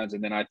rebounds,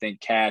 and then I think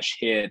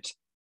Steven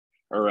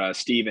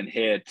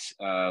hit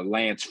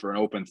Lance for an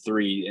open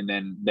three, and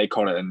then they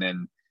called it, and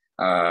then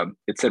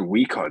it said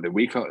we called it.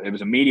 It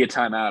was a media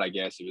timeout, I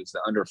guess. It was the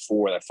under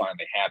 4 that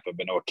finally happened,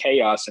 but no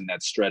chaos in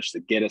that stretch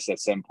to get us that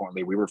 7-point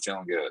lead. We were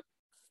feeling good.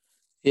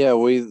 Yeah,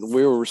 we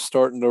were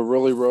starting to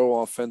really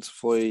roll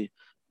offensively,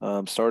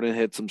 starting to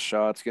hit some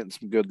shots, getting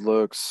some good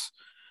looks,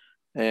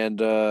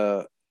 and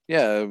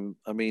yeah,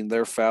 I mean,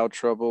 they're foul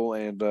trouble,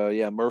 and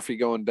Murphy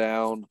going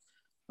down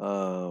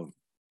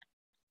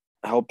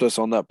helped us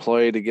on that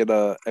play to get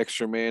a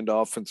extra man to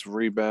offensive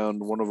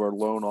rebound, one of our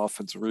lone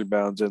offensive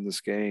rebounds in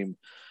this game.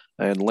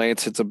 And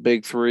Lance hits a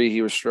big three.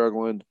 He was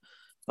struggling,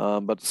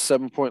 but the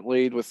 7-point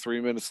lead with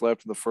 3 minutes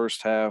left in the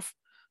first half,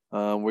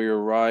 we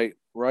were right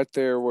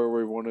there where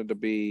we wanted to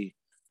be,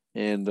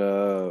 and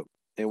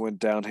it went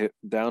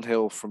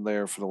downhill from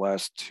there for the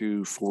last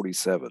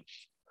 2:47.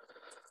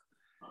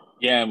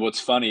 Yeah, and what's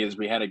funny is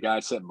we had a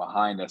guy sitting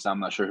behind us. I'm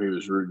not sure who he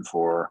was rooting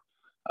for.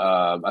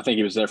 I think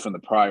he was there from the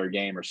prior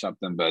game or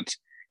something, but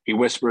he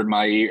whispered in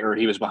my ear, or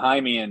he was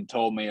behind me and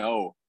told me,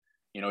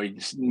 he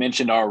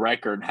mentioned our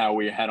record and how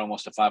we had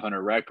almost a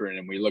 500 record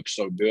and we looked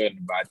so good.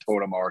 And I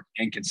told him our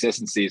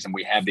inconsistencies and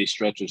we have these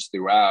stretches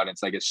throughout.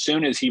 It's like as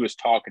soon as he was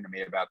talking to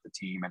me about the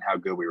team and how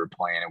good we were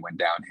playing, it went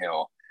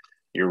downhill.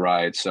 You're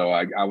right. So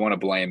I want to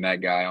blame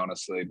that guy,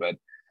 honestly. But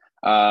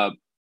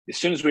as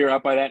soon as we were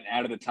up by that and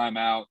out of the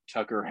timeout,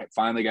 Tucker had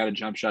finally got a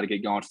jump shot to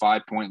get going,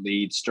 5-point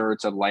lead.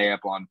 Sturt's a layup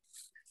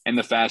in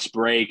the fast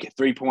break,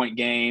 3-point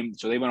game.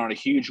 So they went on a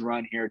huge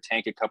run here,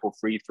 tank a couple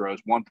free throws,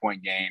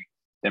 1-point game.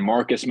 Then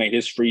Marcus made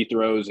his free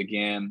throws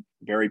again,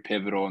 very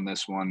pivotal in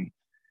this one.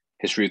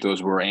 His free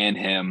throws were and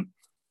him.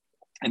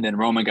 And then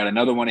Roman got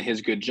another one of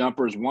his good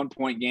jumpers,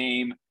 1-point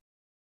game.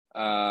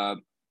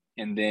 And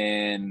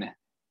then,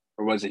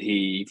 or was it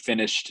he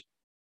finished?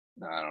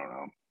 I don't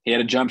know. He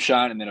had a jump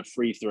shot and then a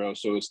free throw.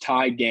 So it was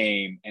tied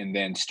game. And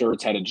then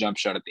Sturts had a jump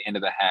shot at the end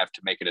of the half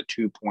to make it a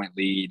 2-point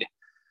lead.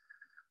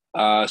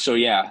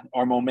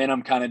 Our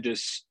momentum kind of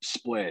just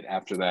split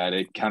after that.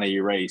 It kind of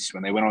erased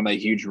when they went on that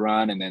huge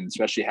run. And then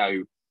especially how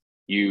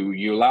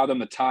you allow them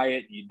to tie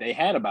it. They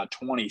had about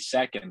 20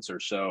 seconds or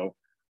so,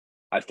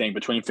 I think,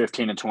 between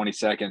 15 and 20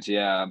 seconds.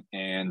 Yeah.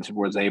 And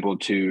was able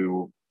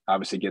to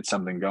obviously get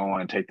something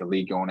going and take the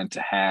lead going into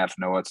half.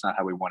 No, it's not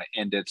how we want to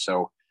end it.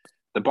 So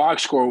the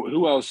box score,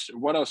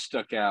 what else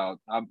stuck out?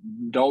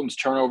 Dalton's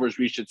turnovers,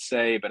 we should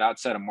say, but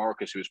outside of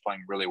Marcus, who was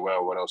playing really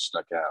well, what else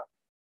stuck out?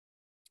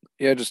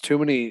 Yeah, just too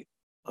many.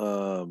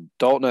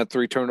 Dalton had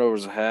 3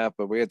 turnovers a half,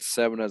 but we had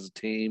 7 as a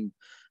team.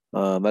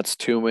 That's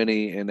too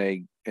many in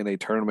a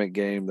tournament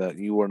game that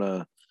you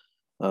want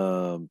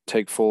to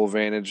take full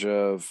advantage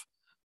of.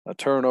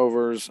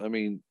 Turnovers. I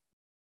mean,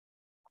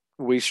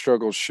 we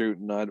struggled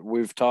shooting.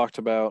 We've talked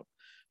about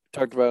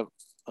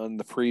on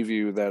the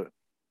preview that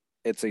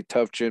it's a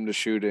tough gym to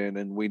shoot in,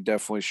 and we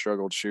definitely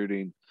struggled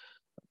shooting.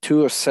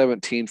 2 of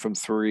 17 from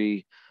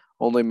 3.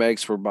 Only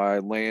makes were by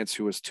Lance,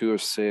 who was 2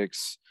 of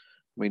 6.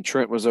 I mean,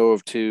 Trent was 0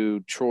 of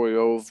 2, Troy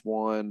 0 of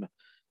 1,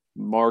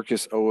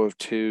 Marcus 0 of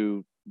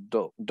 2,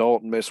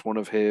 Dalton missed one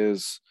of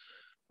his,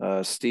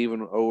 Steven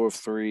 0 of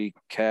 3,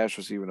 Cash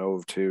was even 0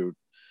 of 2.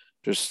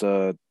 Just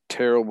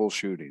terrible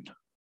shooting.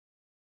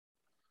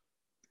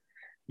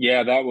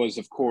 Yeah, that was,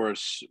 of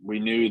course, we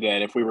knew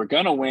that if we were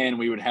going to win,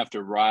 we would have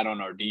to ride on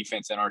our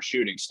defense and our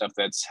shooting, stuff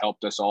that's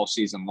helped us all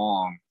season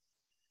long.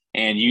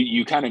 And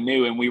you kind of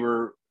knew, and we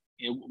weren't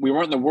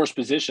in the worst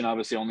position,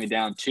 obviously, only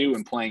down 2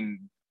 and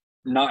playing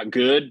not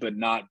good, but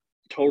not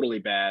totally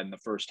bad in the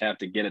first half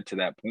to get it to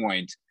that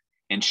point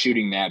and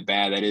shooting that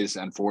bad. That is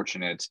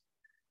unfortunate.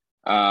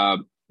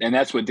 And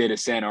that's what did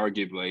us in,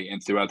 arguably,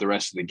 and throughout the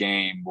rest of the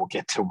game. We'll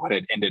get to what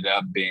it ended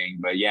up being.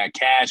 But, yeah,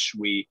 Cash,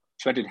 we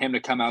expected him to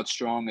come out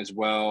strong as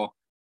well.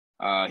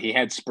 He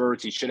had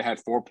spurts. He should have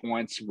had 4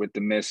 points with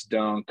the missed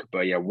dunk.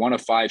 But, yeah, 1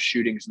 of 5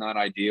 shooting is not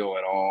ideal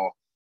at all.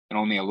 And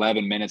only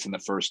 11 minutes in the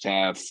first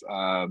half.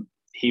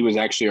 He was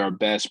actually our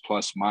best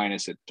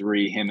plus-minus at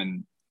 3. Him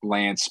and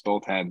Lance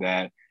both had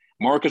that.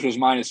 Marcus was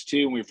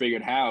 -2, and we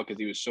figured how, because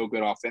he was so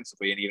good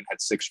offensively and even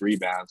had 6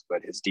 rebounds.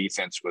 But his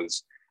defense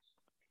was,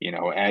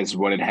 as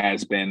what it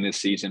has been this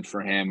season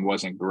for him,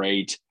 wasn't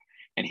great.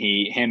 And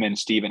him and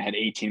Steven had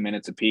 18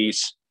 minutes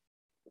apiece.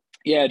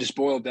 Yeah, it just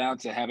boiled down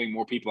to having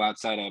more people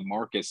outside of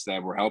Marcus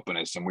that were helping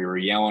us. And we were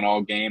yelling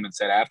all game and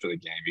said after the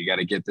game, you got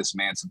to get this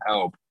man some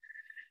help.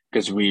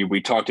 Because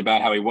we talked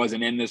about how he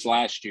wasn't in this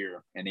last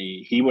year, and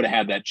he would have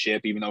had that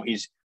chip, even though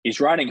he's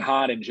riding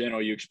hot in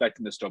general. You expect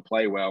him to still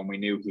play well, and we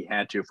knew he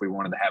had to if we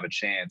wanted to have a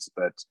chance.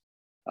 But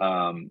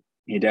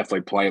he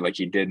definitely played like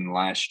he didn't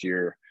last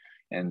year,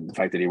 and the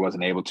fact that he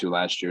wasn't able to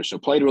last year, so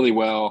played really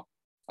well.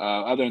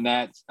 Other than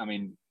that, I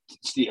mean,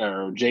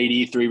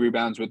 JD 3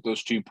 rebounds with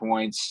those 2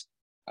 points.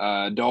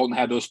 Dalton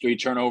had those 3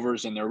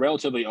 turnovers, and they're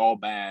relatively all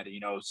bad.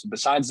 You know, so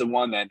besides the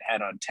one that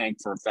had a tank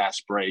for a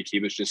fast break, he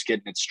was just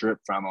getting it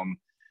stripped from him.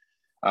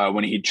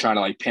 When he'd try to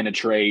like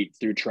penetrate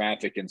through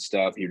traffic and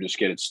stuff, he'd just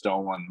get it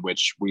stolen,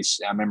 which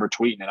I remember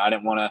tweeting it. I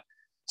didn't want to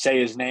say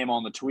his name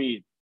on the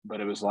tweet,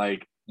 but it was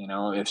like, you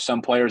know, if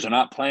some players are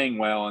not playing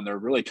well and they're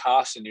really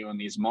costing you in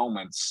these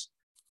moments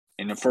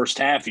in the first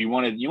half, you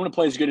want to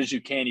play as good as you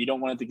can. You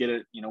don't want it to get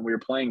it. You know, we were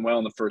playing well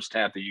in the first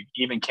half that you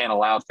even can't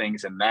allow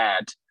things in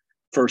that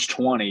first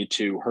 20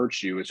 to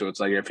hurt you. So it's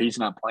like, if he's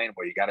not playing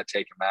well, you got to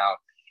take him out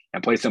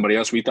and play somebody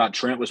else. We thought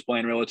Trent was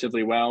playing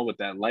relatively well with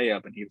that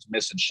layup, and he was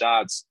missing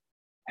shots.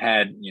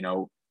 Had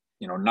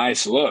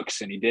nice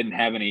looks, and he didn't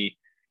have any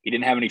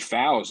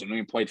fouls, and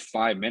we played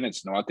 5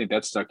 minutes. No, I think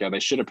that stuck out. They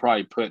should have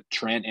probably put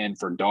Trent in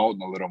for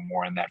Dalton a little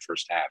more in that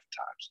first half at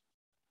times.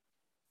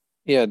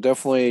 Yeah,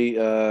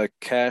 definitely.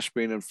 Cash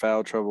being in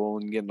foul trouble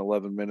and getting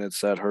 11 minutes,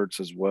 that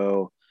hurts as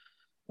well.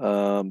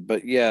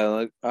 But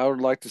yeah, I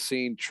would like to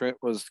see Trent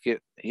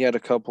he had a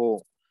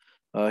couple.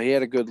 He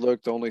had a good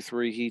look. The only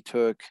 3 he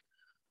took.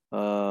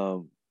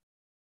 But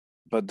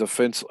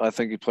defense, I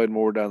think he played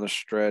more down the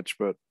stretch,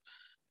 but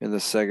in the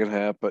second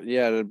half. But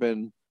yeah, it had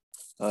been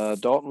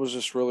Dalton was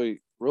just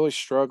really, really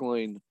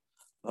struggling.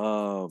 We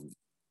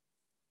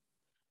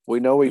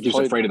know he He's just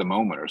played afraid of the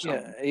moment or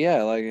something.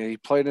 Yeah, like he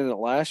played in it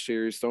last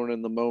year. He's thrown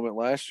in the moment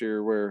last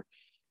year where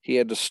he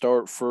had to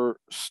start for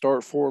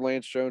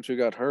Lance Jones, who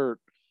got hurt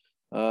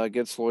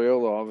against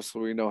Loyola.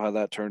 Obviously, we know how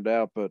that turned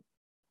out, but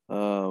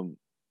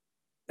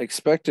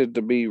expected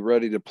to be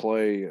ready to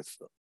play,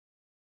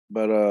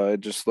 but it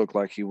just looked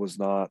like he was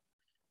not.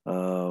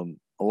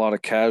 A lot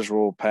of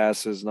casual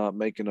passes, not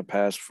making a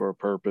pass for a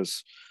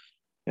purpose,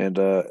 and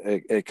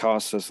it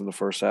cost us in the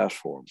first half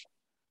for him.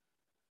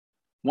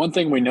 One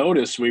thing we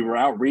noticed, we were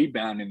out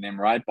rebounding them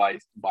right by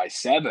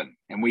 7,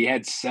 and we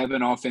had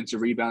 7 offensive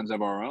rebounds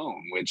of our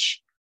own,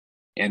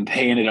 and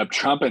they ended up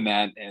trumping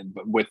that and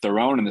with their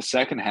own in the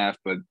second half.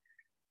 But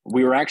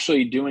we were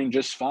actually doing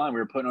just fine. We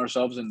were putting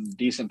ourselves in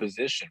decent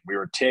position. We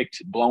were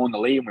ticked, blowing the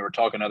lead, and we were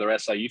talking to other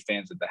SIU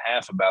fans at the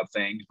half about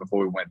things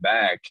before we went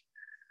back.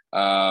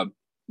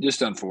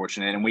 Just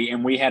unfortunate. And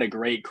we had a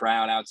great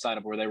crowd outside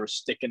of where they were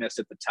sticking us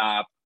at the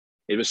top.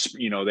 It was,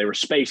 they were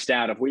spaced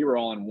out. If we were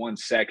all in one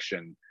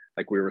section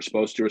like we were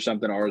supposed to or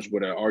something, ours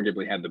would have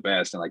arguably had the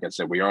best. And like I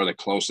said, we are the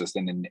closest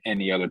in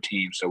any other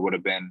team. So it would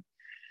have been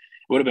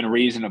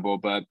reasonable.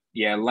 But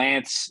yeah,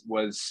 Lance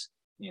was,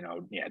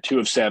 2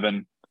 of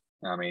 7.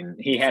 I mean,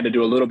 he had to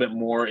do a little bit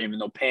more, even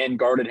though Penn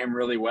guarded him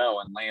really well.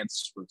 And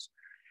Lance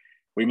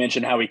we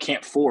mentioned how he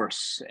can't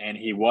force, and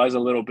he was a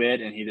little bit,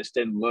 and he just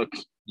didn't look,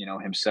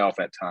 himself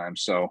at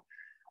times. So,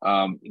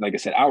 like I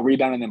said, out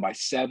rebounding them by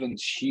 7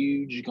 is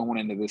huge going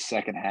into this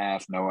second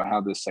half. Noah,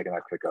 how this second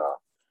half kick off?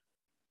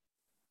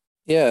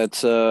 Yeah,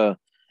 it's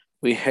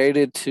we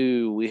hated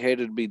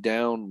to be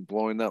down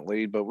blowing that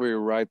lead, but we were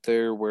right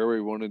there where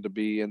we wanted to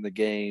be in the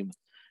game.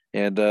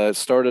 And it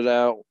started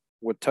out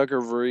with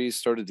Tucker Vrees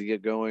started to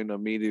get going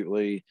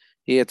immediately.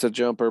 He hits a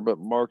jumper, but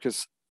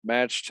Marcus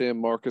matched him.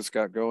 Marcus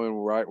got going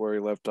right where he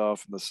left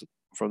off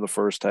from the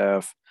first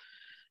half.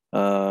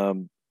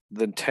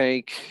 Then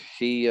Tank,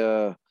 he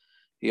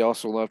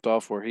also left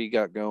off where he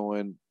got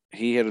going.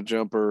 He hit a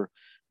jumper.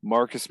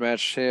 Marcus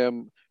matched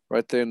him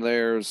right then.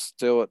 There's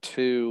still at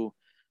 2.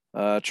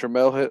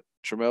 Trammell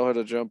hit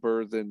a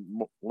jumper.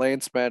 Then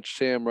Lance matched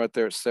him right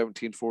there at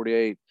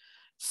 17:48.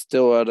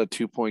 Still at a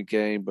 2-point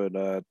game,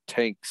 but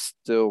Tank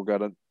still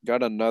got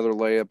another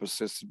layup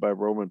assisted by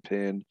Roman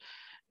Penn.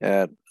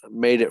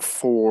 Made it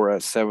 4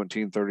 at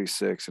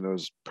 17:36, and it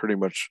was pretty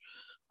much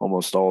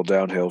almost all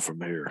downhill from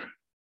here.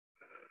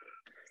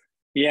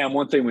 Yeah, and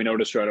one thing we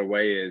noticed right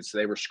away is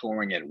they were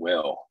scoring at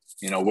will.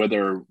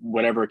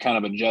 Whatever kind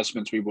of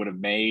adjustments we would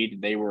have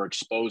made, they were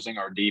exposing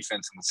our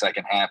defense in the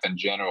second half in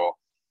general.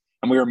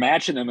 And we were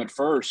matching them at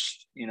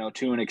first,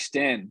 to an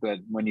extent, but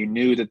when you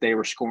knew that they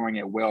were scoring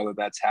at will,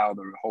 that's how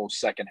the whole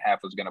second half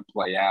was going to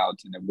play out.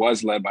 And it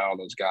was led by all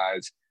those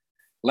guys.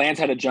 Lance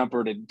had a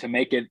jumper to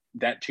make it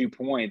that 2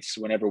 points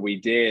whenever we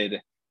did,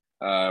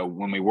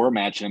 when we were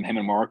matching him. Him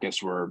and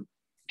Marcus were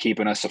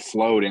keeping us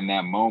afloat in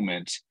that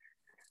moment.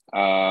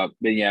 But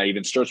yeah,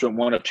 even Sturts went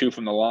 1 of 2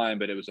 from the line,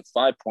 but it was a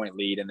 5-point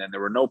lead. And then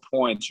there were no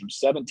points from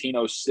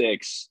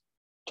 17:06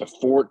 to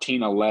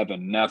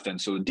 14:11, nothing.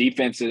 So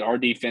our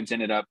defense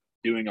ended up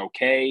doing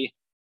okay.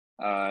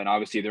 And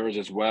obviously theirs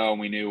as well. And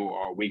we knew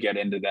we got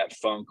into that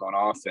funk on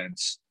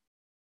offense.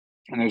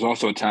 And there was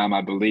also a time,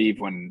 I believe,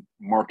 when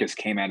Marcus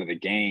came out of the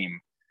game,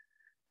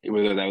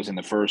 whether that was in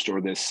the first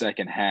or the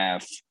second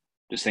half,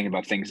 just thinking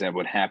about things that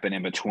would happen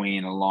in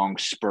between a long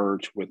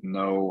spurt with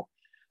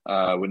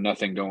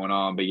nothing going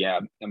on. But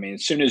yeah, I mean,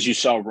 as soon as you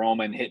saw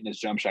Roman hitting his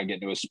jump shot,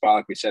 getting to a spot,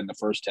 like we said in the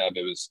first half,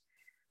 it was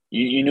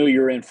you knew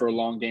you were in for a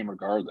long game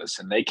regardless.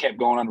 And they kept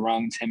going on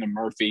runs. Him and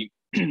Murphy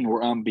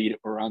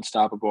were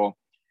unstoppable.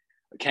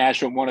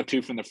 Cash went 1 of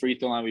 2 from the free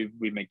throw line.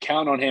 We've been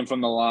counting on him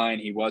from the line.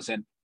 He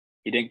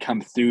didn't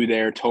come through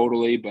there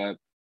totally, but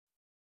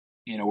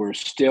we were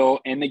still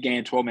in the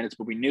game 12 minutes,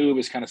 but we knew it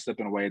was kind of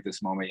slipping away at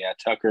this moment. Yeah,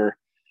 Tucker.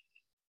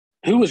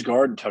 Who was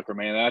guarding Tucker,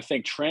 man? I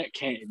think Trent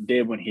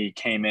did when he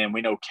came in.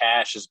 We know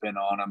Cash has been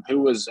on him.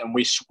 And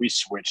we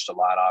switched a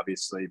lot,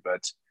 obviously,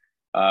 but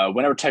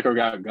whenever Tucker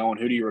got going,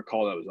 who do you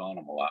recall that was on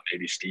him a lot?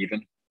 Maybe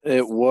Steven?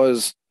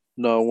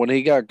 When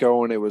he got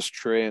going, it was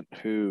Trent,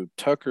 who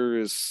Tucker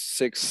is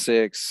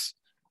 6'6".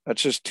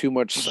 That's just too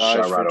much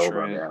size for Trent.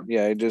 Over him,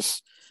 yeah,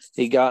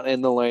 he got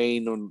in the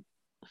lane. And,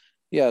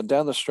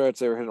 down the stretch,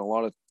 they were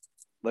hitting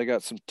they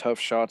got some tough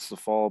shots to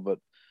fall, but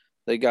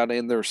they got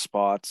in their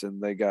spots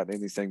and they got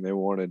anything they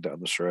wanted down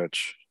the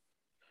stretch.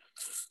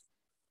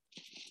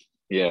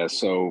 Yeah,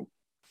 so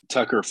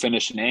Tucker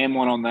finished an and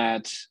one on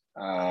that.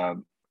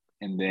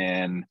 And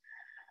then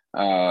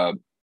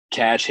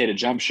Cash hit a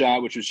jump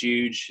shot, which was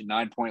huge.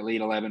 9-point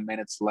lead, 11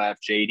 minutes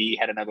left. JD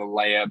had another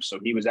layup, so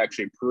he was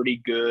actually pretty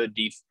good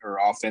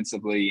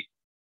offensively.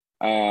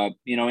 And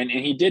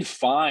he did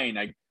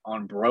fine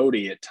on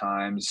Brody at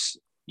times,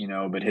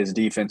 but his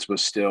defense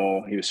was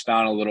he was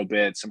fouled a little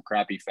bit, some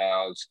crappy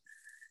fouls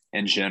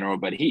in general,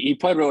 but he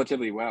played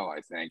relatively well, I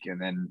think. And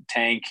then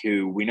Tank,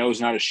 who we know is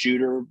not a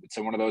shooter, it's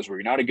one of those where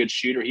you're not a good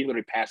shooter. He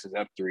literally passes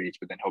up threes,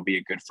 but then he'll be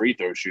a good free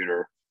throw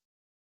shooter.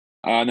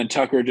 And then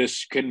Tucker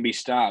just couldn't be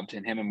stopped,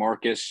 and him and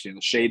Marcus,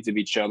 shades of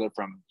each other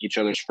from each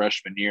other's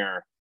freshman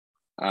year.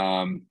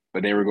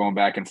 But they were going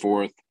back and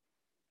forth.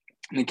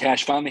 And then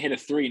Cash finally hit a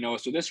three, Noah.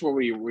 So this is where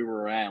we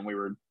were at, and we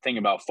were thinking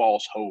about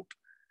false hope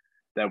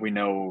that we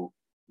know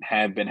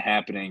had been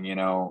happening,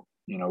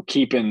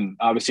 keeping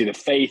obviously the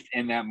faith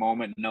in that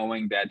moment,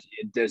 knowing that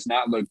it does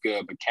not look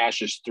good, but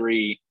Cash's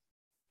three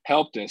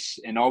helped us.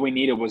 And all we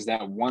needed was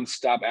that one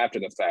stop after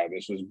the fact.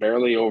 This was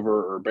barely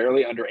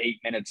under 8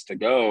 minutes to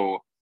go.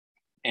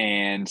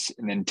 And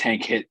then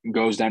Tank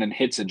goes down and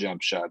hits a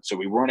jump shot. So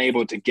we weren't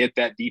able to get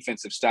that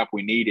defensive stop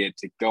we needed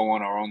to go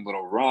on our own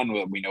little run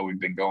that we know we've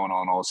been going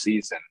on all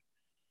season.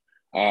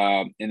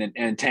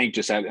 And Tank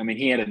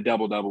he had a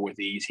double-double with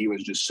ease. He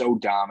was just so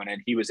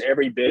dominant. He was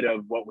every bit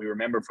of what we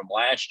remember from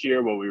last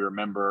year, what we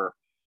remember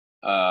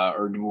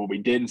or what we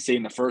didn't see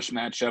in the first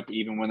matchup,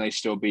 even when they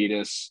still beat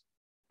us.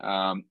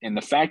 And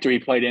the factor he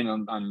played in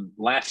on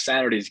last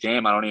Saturday's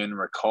game, I don't even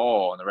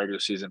recall in the regular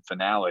season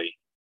finale,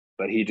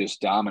 but he just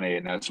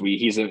dominated us.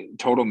 He's a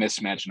total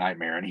mismatch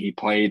nightmare, and he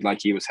played like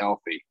he was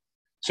healthy.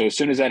 So as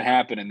soon as that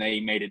happened and they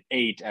made it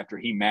 8 after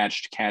he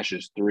matched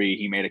Cash's 3,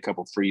 he made a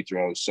couple free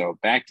throws. So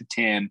back to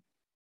 10.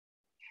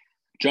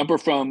 Jumper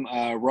from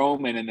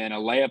Roman, and then a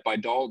layup by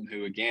Dalton,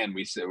 who, again,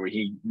 we said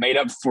he made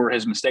up for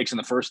his mistakes in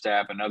the first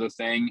half. Another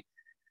thing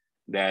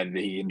that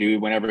he can do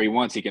whenever he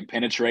wants, he can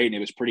penetrate, and it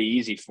was pretty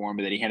easy for him.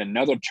 But then he had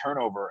another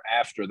turnover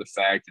after the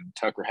fact, and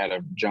Tucker had a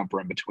jumper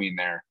in between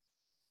there.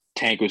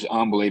 Tank was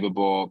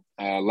unbelievable.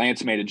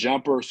 Lance made a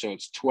jumper, so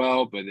it's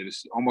 12, but it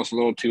was almost a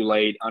little too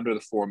late, under the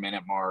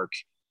 4-minute mark.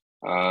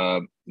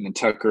 And then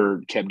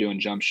Tucker kept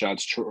doing jump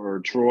shots.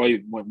 Troy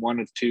went 1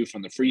 of 2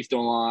 from the free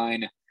throw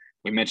line.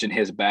 We mentioned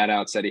his bat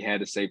outs that he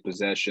had to save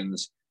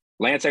possessions.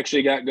 Lance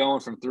actually got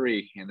going from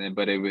 3,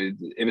 but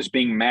it was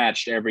being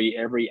matched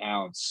every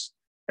ounce,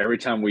 every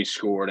time we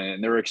scored,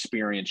 and their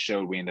experience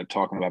showed. We ended up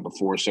talking about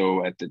before.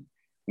 So at the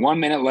 1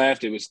 minute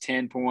left, it was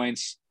 10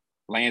 points.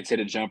 Lance hit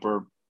a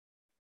jumper.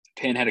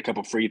 Penn had a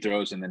couple free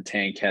throws, and then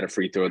Tank had a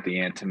free throw at the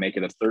end to make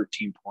it a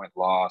 13-point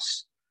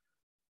loss.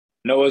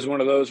 Noah's one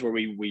of those where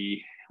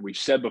we've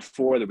said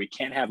before that we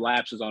can't have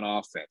lapses on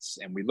offense,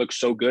 and we look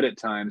so good at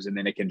times, and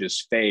then it can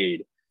just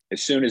fade.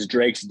 As soon as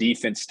Drake's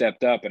defense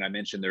stepped up, and I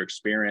mentioned their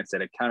experience,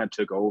 that it kind of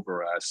took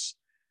over us,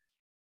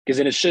 because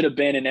then it should have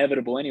been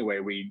inevitable anyway.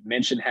 We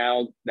mentioned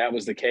how that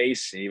was the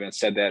case. I even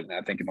said that,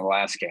 I think, in the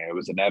last game. It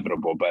was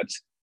inevitable, but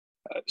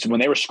so when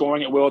they were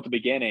scoring at will at the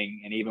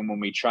beginning, and even when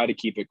we tried to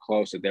keep it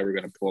close, that they were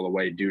going to pull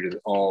away due to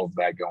all of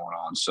that going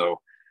on. So,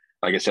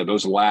 like I said,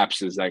 those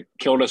lapses that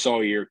killed us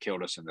all year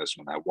killed us in this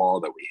one, that wall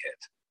that we hit.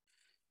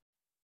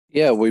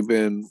 Yeah, we've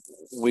been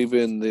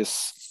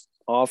this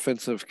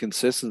offensive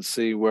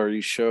consistency where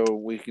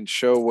we can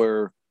show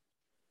where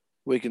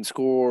we can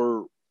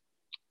score,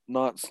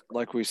 not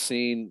like we've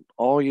seen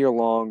all year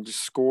long, just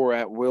score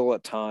at will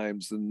at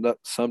times, and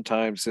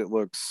sometimes it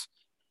looks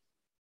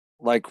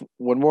like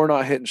when we're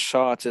not hitting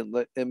shots, it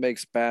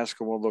makes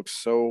basketball look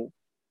so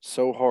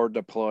hard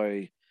to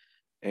play.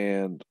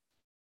 And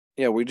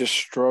yeah, we just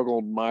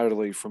struggled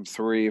mightily from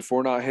 3. If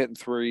we're not hitting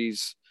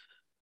threes,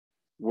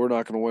 we're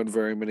not going to win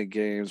very many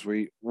games.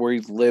 We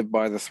live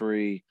by the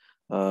 3.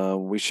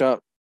 We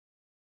shot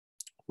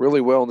really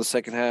well in the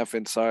second half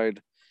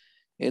inside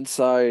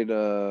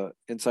the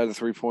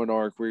 3-point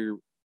arc.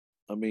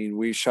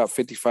 We shot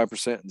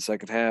 55% in the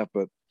second half,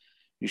 but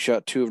You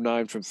shot 2 of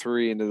 9 from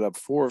three, ended up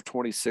 4 of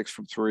 26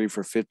 from three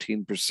for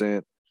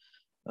 15%.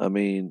 I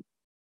mean,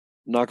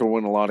 not going to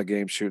win a lot of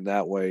games shooting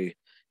that way.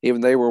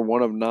 Even they were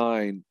 1 of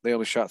 9. They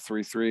only shot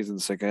 3 threes in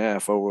the second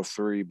half, 0 of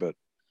 3. But,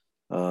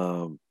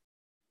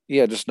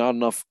 just not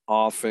enough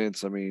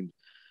offense. I mean,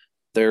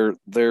 their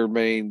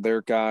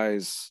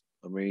guys,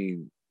 I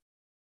mean,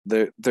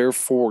 their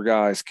 4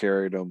 guys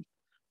carried them.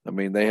 I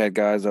mean, they had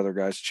other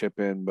guys chip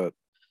in, but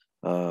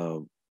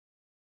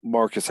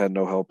Marcus had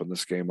no help in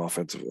this game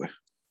offensively.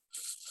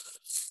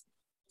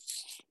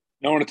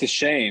 No, and it's a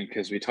shame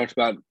because we talked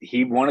about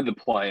he wanted to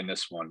play in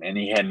this one, and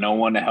he had no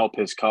one to help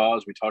his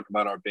cause. We talked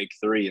about our big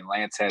 3, and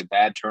Lance had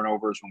bad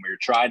turnovers when we were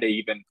trying to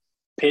even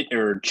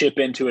chip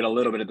into it a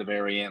little bit at the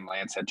very end.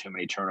 Lance had too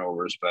many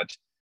turnovers, but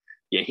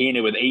yeah, he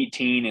ended with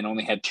 18 and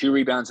only had 2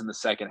 rebounds in the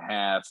second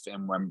half.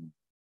 And when,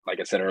 like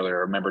I said earlier,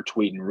 I remember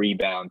tweeting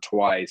rebound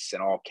twice in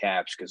all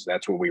caps because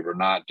that's what we were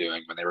not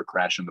doing when they were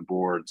crashing the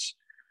boards.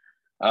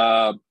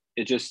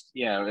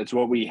 It's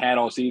what we had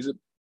all season.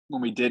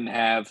 When we didn't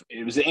have,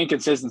 it was the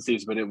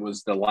inconsistencies, but it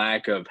was the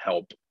lack of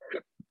help,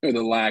 or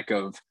the lack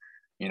of,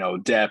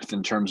 depth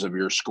in terms of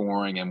your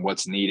scoring and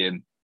what's needed.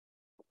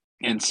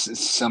 And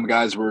some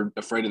guys were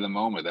afraid of the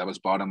moment. That was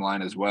bottom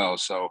line as well.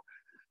 So,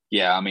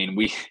 yeah, I mean,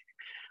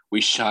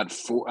 we shot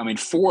 4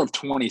 of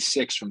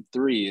 26 from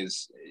 3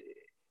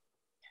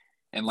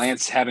 and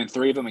Lance having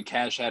 3 of them and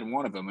Cash had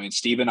 1 of them. I mean,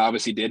 Steven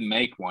obviously didn't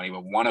make one. He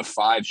was 1 of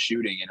 5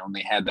 shooting and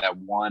only had that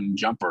 1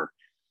 jumper.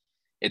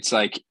 It's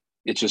like,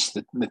 it's just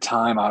the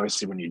time,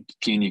 obviously, when you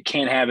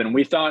can't have it. And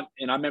we thought,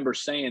 and I remember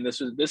saying this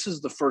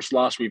is the first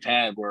loss we've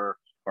had where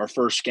our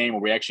first game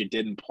where we actually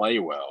didn't play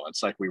well.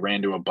 It's like we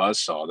ran to a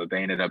buzzsaw that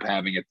they ended up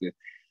having at the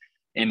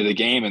end of the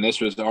game. And this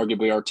was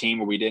arguably our team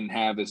where we didn't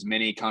have as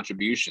many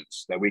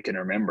contributions that we can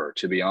remember,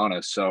 to be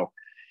honest. So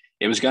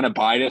it was going to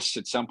bite us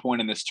at some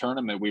point in this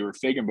tournament, we were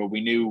figuring, but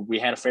we knew we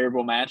had a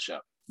favorable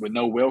matchup with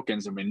no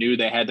Wilkins, and we knew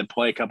they had to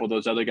play a couple of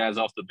those other guys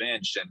off the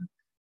bench. And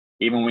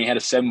even when we had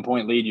a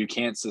 7-point lead, you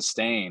can't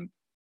sustain.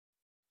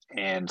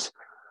 And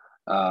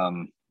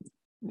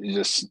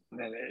just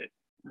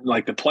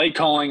like the play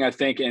calling, I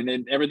think, and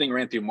then everything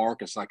ran through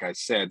Marcus, like I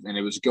said, and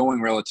it was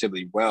going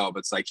relatively well. But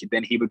it's like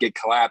then he would get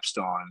collapsed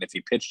on, and if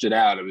he pitched it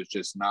out, it was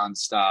just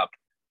nonstop,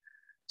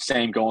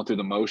 same going through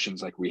the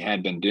motions like we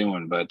had been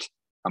doing. But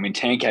I mean,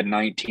 Tank had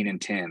 19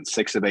 and 10,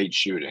 6 of 8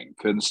 shooting,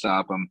 couldn't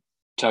stop him.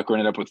 Tucker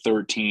ended up with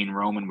 13,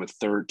 Roman with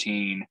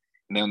 13.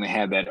 And they only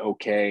had that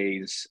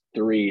OK's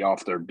 3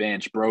 off their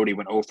bench. Brody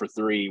went 0 for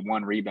 3,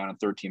 1 rebound in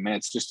 13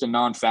 minutes. Just a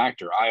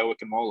non-factor. Iowa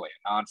Kamole,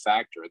 a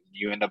non-factor.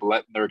 You end up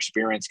letting their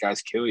experienced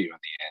guys kill you in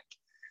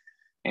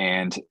the end.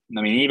 And,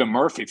 I mean, even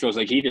Murphy feels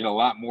like he did a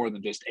lot more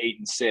than just 8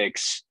 and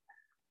 6.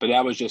 But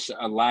that was just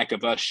a lack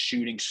of us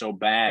shooting so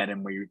bad.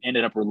 And we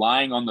ended up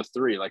relying on the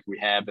 3 like we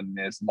have in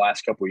this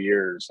last couple of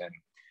years. And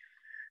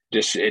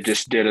it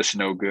just did us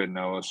no good,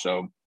 Noah.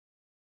 So,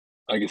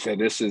 like I said,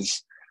 this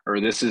is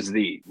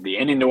the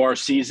ending to our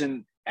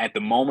season at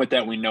the moment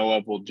that we know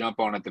of. We'll jump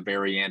on at the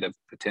very end of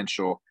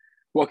potential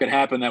what could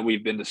happen that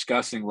we've been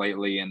discussing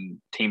lately and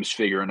teams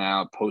figuring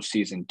out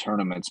postseason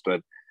tournaments.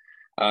 But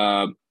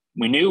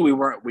we knew we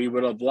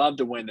would have loved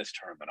to win this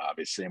tournament,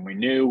 obviously. And we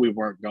knew we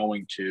weren't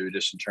going to,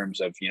 just in terms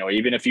of,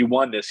 even if you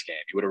won this game,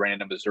 you would have ran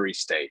into Missouri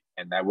State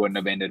and that wouldn't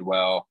have ended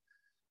well.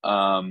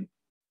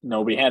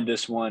 We had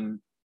this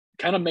one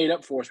kind of made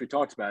up for us. We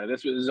talked about it.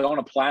 This was on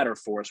a platter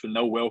for us with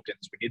no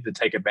Wilkins. We needed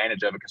to take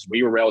advantage of it because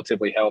we were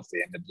relatively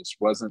healthy, and it just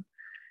wasn't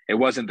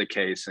the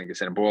case. Like I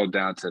said, it boiled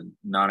down to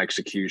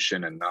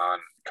non-execution and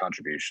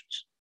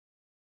non-contributions.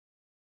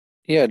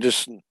 Yeah,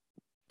 just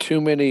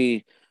too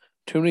many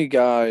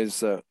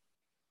guys that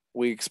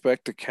we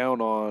expect to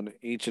count on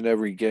each and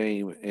every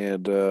game,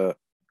 and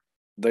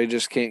they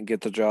just can't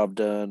get the job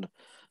done.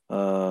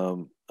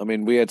 I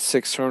mean, we had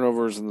 6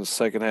 turnovers in the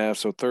second half,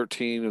 so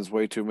 13 is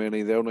way too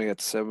many. They only had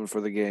 7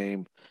 for the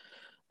game.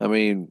 I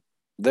mean,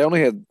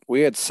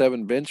 we had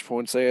 7 bench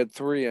points. They had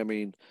 3. I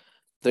mean,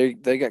 they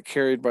got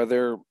carried by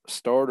their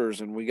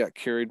starters, and we got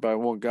carried by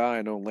one guy.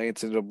 I know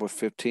Lance ended up with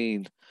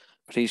 15,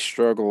 but he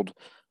struggled.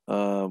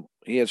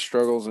 He had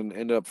struggles and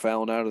ended up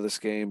fouling out of this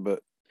game.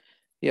 But,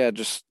 yeah,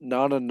 just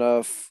not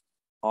enough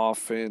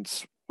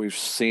offense. We've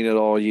seen it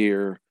all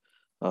year.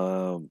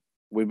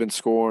 We've been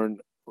scoring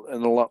 –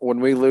 and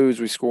when we lose,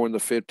 we score in the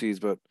 50s,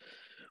 but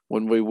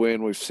when we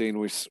win,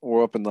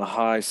 we're up in the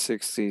high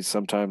 60s,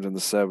 sometimes in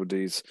the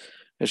 70s.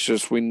 It's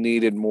just we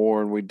needed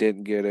more and we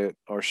didn't get it.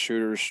 Our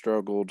shooters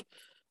struggled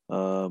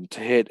to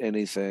hit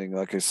anything.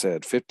 Like I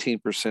said,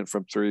 15%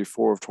 from 3,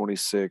 4 of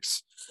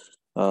 26.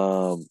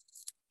 Not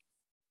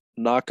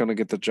going to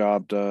get the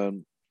job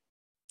done.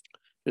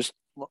 Just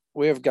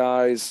we have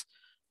guys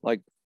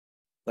like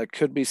that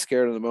could be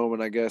scared in the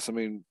moment, I guess. I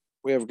mean,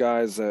 we have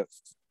guys that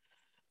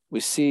we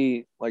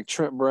see, like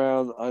Trent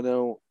Brown. I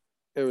know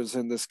it was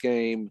in this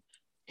game.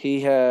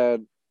 I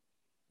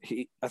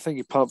think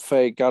he pump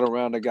fake, got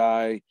around a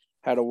guy,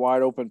 had a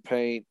wide open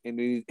paint, and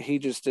he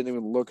just didn't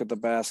even look at the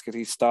basket.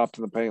 He stopped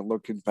in the paint,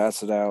 looked and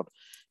passed it out.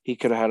 He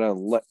could have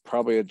had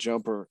probably a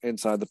jumper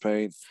inside the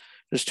paint.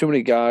 There's too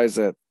many guys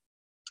that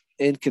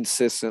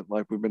inconsistent,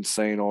 like we've been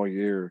saying all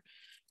year,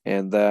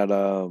 and that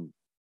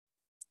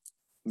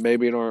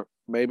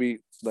maybe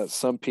that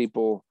some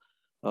people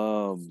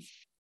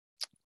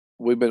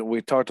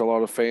we talked to a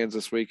lot of fans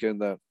this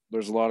weekend that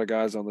there's a lot of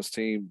guys on this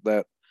team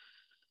that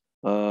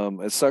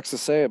it sucks to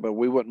say it, but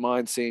we wouldn't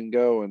mind seeing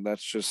go, and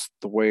that's just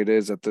the way it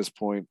is at this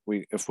point.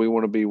 If we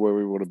want to be where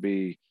we want to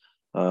be,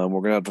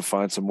 we're gonna have to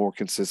find some more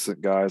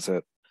consistent guys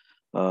that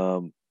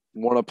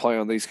want to play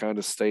on these kind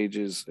of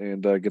stages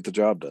and get the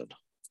job done.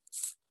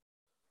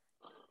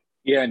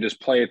 Yeah, and just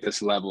play at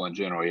this level in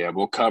general. Yeah,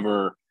 we'll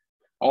cover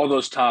all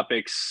those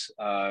topics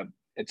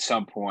at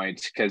some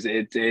point because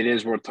it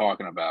is worth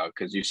talking about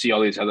because you see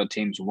all these other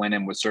teams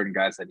winning with certain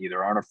guys that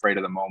either aren't afraid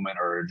of the moment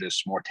or are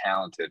just more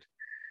talented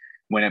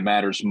when it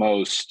matters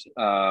most.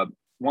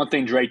 One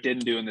thing Drake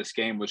didn't do in this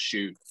game was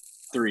shoot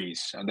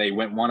threes, and they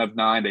went 1 of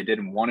 9. They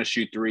didn't want to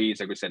shoot threes.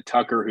 Like we said,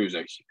 Tucker, who's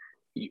a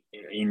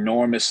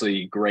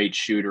enormously great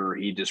shooter,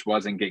 he just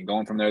wasn't getting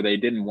going from there. They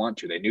didn't want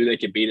to. They knew they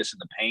could beat us in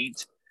the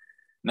paint.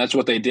 And that's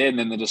what they did. And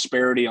then the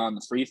disparity on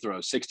the free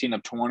throws, 16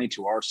 of 20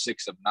 to our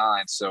 6 of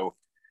 9. So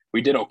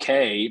we did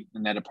okay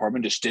in that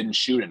department, just didn't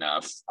shoot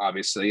enough,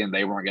 obviously, and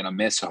they weren't going to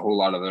miss a whole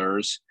lot of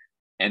theirs.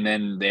 And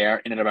then they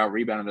ended up out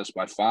rebounding us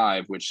by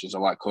 5, which is a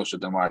lot closer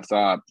than what I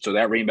thought. So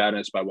that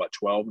rebounded us by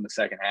 12 in the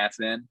second half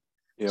then?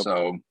 Yep.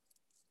 So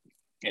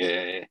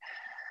it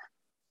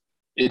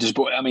just,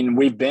 I mean,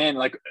 we've been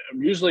like,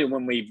 usually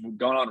when we've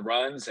gone on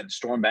runs and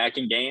stormed back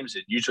in games,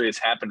 it usually has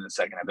happened in the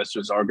second half. This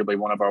was arguably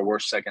one of our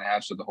worst second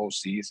halves of the whole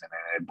season.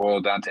 And it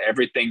boiled down to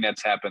everything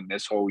that's happened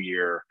this whole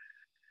year,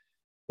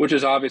 which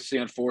is obviously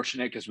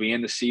unfortunate because we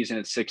end the season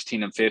at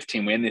 16 and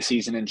 15. We end the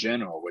season in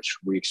general, which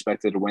we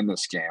expected to win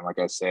this game, like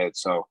I said.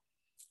 So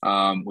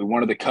we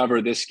wanted to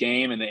cover this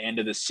game and the end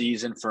of the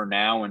season for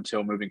now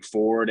until moving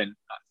forward. And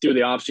through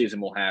the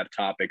offseason, we'll have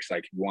topics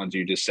like ones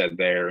you just said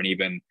there, and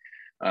even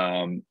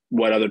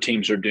what other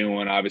teams are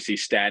doing, obviously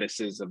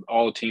statuses of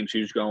all teams,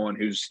 who's going,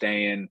 who's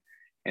staying,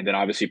 and then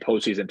obviously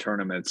postseason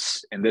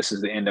tournaments. And this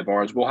is the end of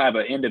ours. We'll have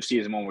an end of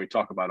season when we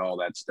talk about all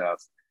that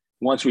stuff.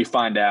 Once we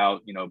find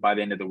out, by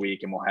the end of the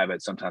week, and we'll have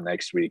it sometime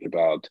next week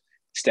about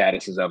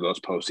statuses of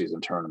those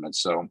postseason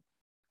tournaments. So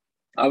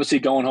obviously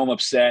going home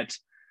upset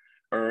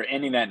or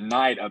ending that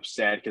night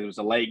upset because it was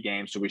a late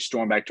game. So we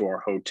stormed back to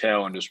our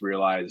hotel and just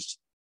realized,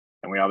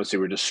 and we obviously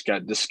were just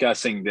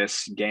discussing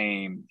this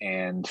game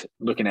and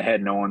looking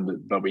ahead,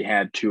 knowing but we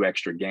had 2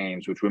 extra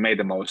games, which we made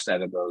the most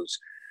out of those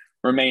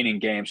remaining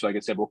games. So like I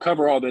said, we'll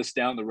cover all this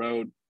down the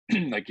road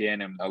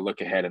again and I'll look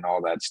ahead and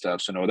all that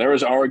stuff. So no, there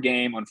was our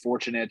game.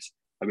 Unfortunate.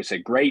 Like we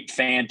said, great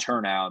fan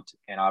turnout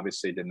and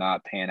obviously did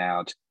not pan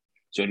out.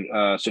 So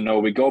no,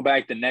 we go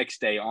back the next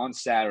day on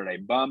Saturday,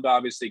 bummed,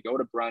 obviously, go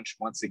to brunch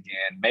once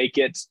again, make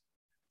it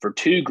for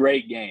 2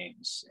 great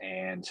games.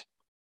 And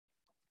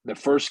the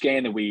first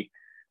game that we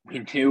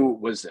knew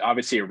was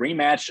obviously a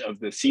rematch of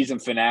the season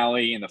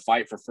finale and the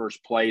fight for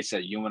first place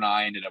that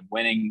UNI ended up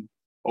winning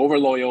over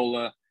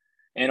Loyola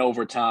in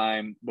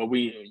overtime. But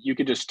you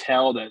could just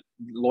tell that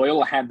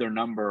Loyola had their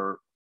number,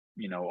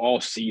 all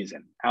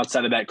season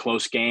outside of that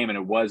close game. And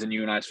it was in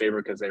UNI's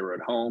favor because they were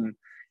at home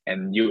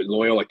and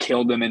Loyola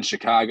killed them in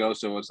Chicago.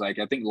 So it was like,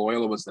 I think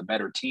Loyola was the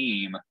better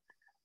team.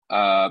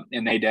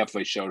 And they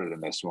definitely showed it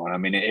in this one. I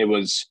mean, it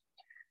was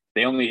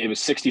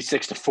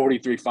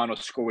 66-43 final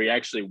score. We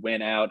actually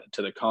went out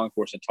to the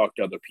concourse and talked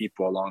to other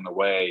people along the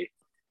way.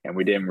 And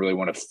we didn't really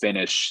want to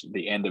finish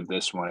the end of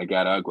this one. It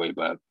got ugly,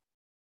 but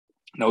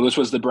no, this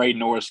was the Braden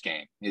Norris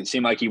game. It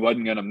seemed like he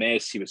wasn't going to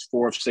miss. He was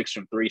 4 of 6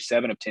 from 3,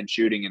 7 of 10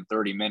 shooting in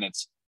 30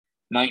 minutes,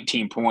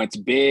 19 points,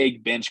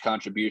 big bench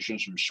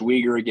contributions from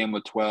Schwieger again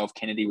with 12,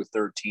 Kennedy with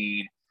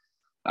 13,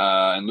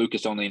 and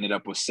Lucas only ended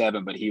up with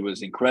 7, but he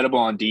was incredible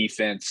on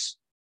defense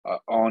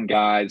on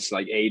guys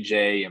like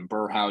AJ and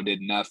Burhow did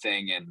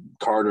nothing and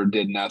Carter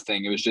did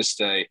nothing. It was just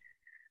I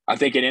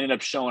think it ended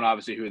up showing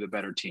obviously who the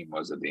better team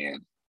was at the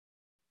end.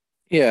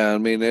 Yeah, I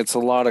mean, it's a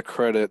lot of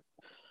credit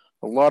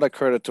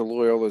to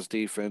Loyola's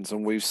defense,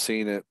 and we've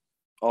seen it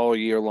all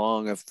year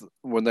long.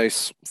 When they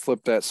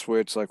flip that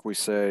switch, like we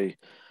say,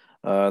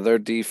 their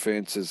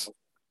defense is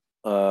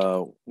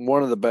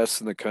one of the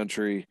best in the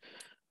country.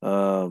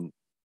 But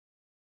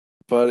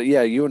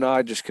yeah,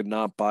 UNI just could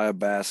not buy a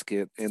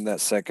basket in that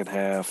second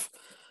half.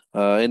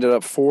 Ended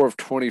up 4 of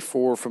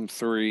 24 from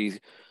 3,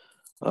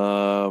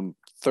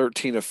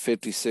 13 of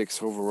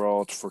 56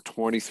 overall for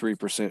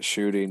 23%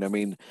 shooting. I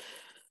mean,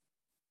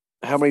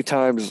 how many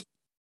times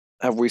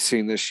have we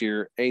seen this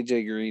year?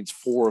 AJ Green's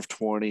 4 of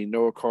 20,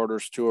 Noah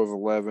Carter's 2 of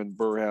 11,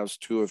 Burhouse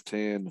 2 of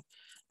 10.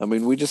 I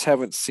mean, we just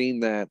haven't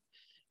seen that.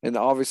 And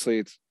obviously,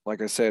 it's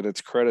like I said,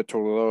 it's credit to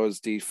Loyola's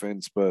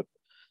defense, but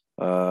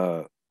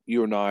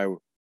UNI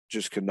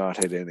just could not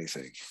hit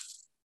anything.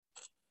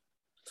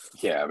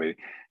 Yeah, I mean,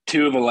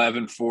 2 of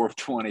 11, 4 of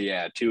 20,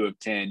 yeah, 2 of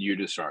 10, you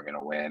just aren't going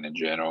to win in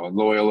general. And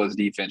Loyola's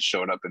defense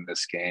showed up in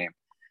this game.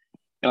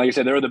 And like I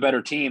said, they were the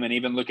better team. And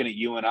even looking at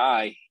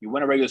UNI, you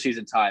win a regular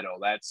season title.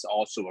 That's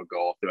also a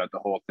goal throughout the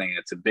whole thing.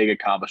 It's a big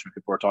accomplishment.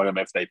 People are talking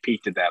about if they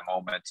peaked at that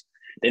moment.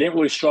 they didn't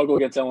really struggle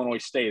against Illinois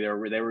State.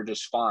 They were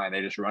just fine.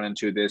 They just run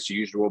into this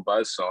usual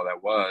buzzsaw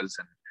that was.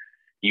 And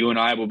you and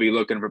I will be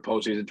looking for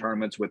postseason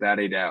tournaments without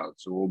a doubt.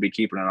 So we'll be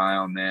keeping an eye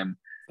on them.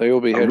 They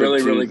will be headed really,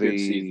 to really good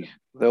season.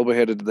 They'll be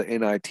headed to the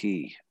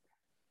NIT.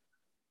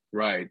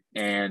 Right.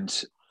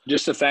 And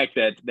just the fact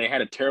that they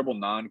had a terrible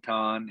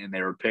non-con and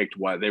they were picked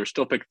they were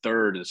still picked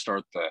third to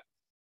start the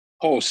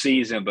whole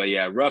season. But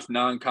yeah, rough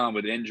non-con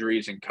with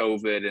injuries and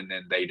COVID, and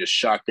then they just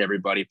shocked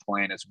everybody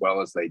playing as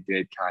well as they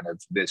did kind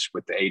of this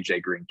with the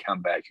AJ Green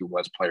comeback, who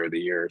was player of the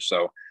year.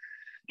 So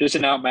just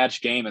an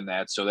outmatched game in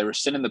that. So they were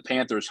sending the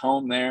Panthers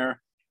home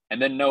there.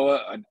 And then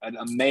Noah, an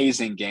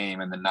amazing game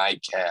in the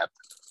nightcap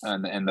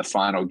and the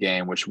final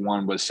game, which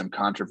won with some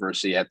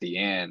controversy at the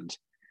end.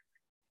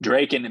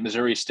 Drake and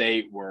Missouri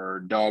State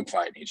were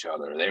dogfighting each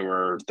other. They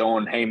were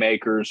throwing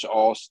haymakers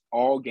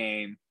all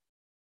game.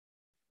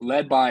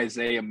 Led by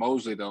Isaiah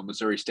Mosley, though,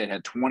 Missouri State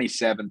had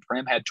 27.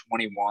 Prim had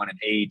 21 and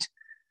 8.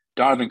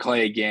 Donovan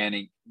Clay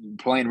again,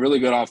 playing really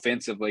good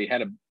offensively,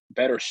 had a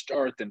better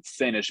start than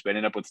finish, but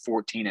ended up with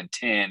 14 and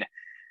 10.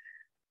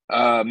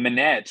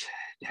 Manette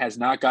has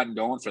not gotten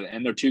going for them.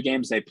 In their 2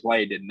 games they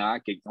played,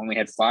 only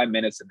had 5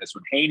 minutes in this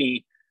one.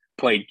 Haney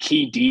played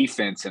key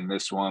defense in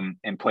this one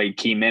and played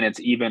key minutes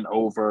even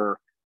over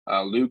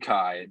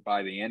Lukai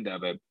by the end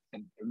of it.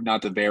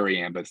 Not the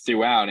very end, but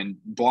throughout. And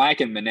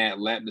Black and Manette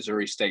let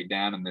Missouri State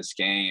down in this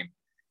game.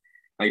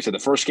 Like I said, the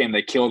first game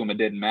they killed them, it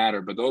didn't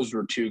matter, but those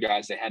were 2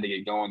 guys that had to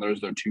get going.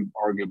 Those are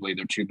arguably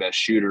their 2 best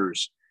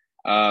shooters.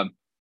 But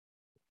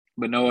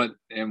Noah,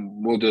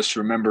 and we'll just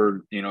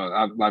remember,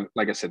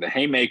 like I said, the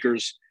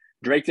haymakers.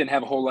 Drake didn't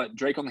have a whole lot.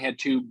 Drake only had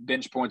 2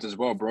 bench points as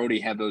well. Brody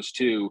had those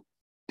 2.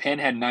 Penn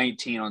had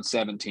 19 on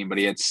 17, but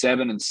he had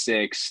 7 and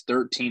 6,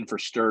 13 for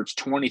Sturts,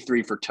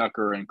 23 for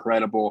Tucker.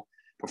 Incredible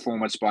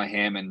performance by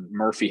him. And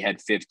Murphy had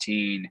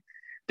 15.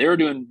 They were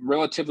doing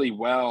relatively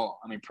well.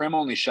 I mean, Prim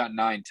only shot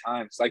 9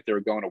 times. It's like they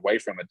were going away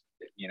from it,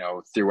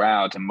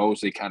 throughout. And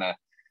Mosley kind of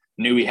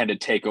knew he had to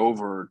take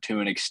over to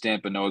an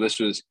extent. But no, this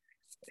was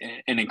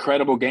an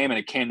incredible game, and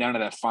it came down to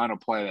that final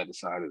play that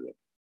decided it.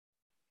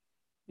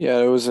 Yeah,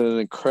 it was an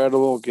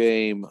incredible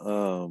game.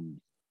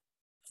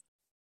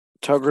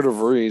 Tucker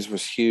DeVries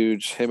was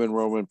huge. Him and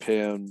Roman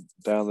Penn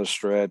down the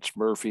stretch.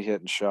 Murphy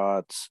hitting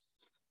shots.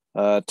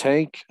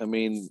 Tank, I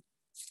mean,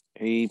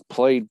 he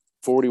played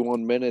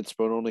 41 minutes,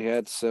 but only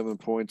had 7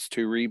 points,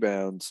 2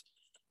 rebounds.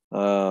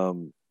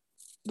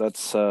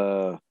 That's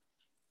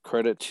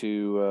credit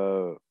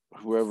to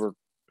whoever.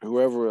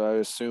 I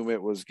assume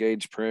it was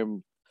Gage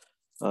Prim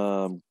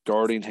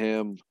guarding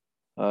him.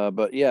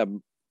 But yeah,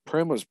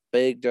 Prim was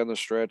big down the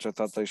stretch. I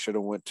thought they should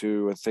have went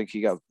to. I think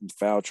he got in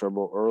foul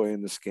trouble early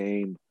in this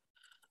game.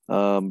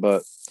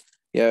 But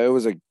yeah, it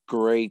was a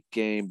great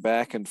game,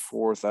 back and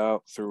forth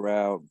out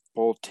throughout.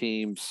 Both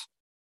teams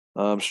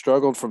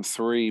struggled from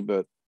 3,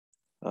 but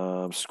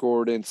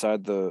scored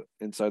inside the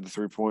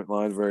 3-point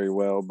line very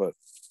well. But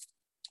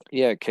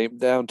yeah, it came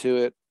down to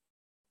it.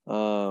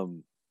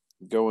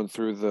 Going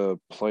through the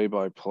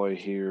play-by-play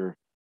here,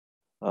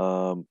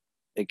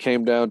 it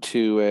came down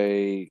to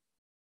a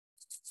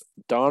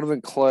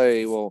Donovan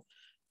Clay. Well,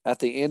 at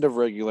the end of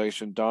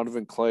regulation,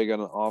 Donovan Clay got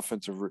an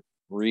offensive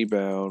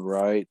rebound,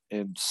 right,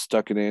 and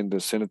stuck it in to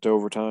send it to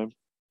overtime,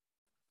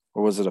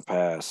 or was it a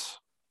pass?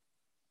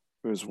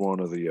 It was one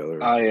or the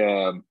other.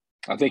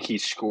 I think he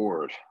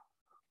scored.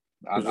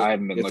 I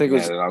haven't been looking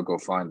at it. I'll go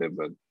find it,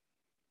 but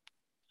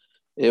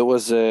it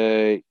was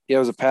a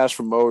pass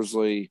from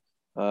Mosley.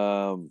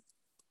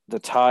 The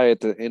tie at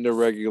the end of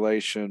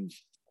regulation.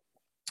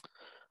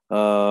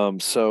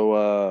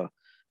 So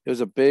it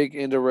was a big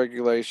end of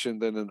regulation,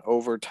 then an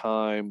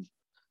overtime.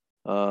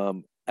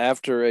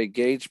 After a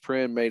Gage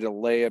Prin made a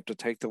layup to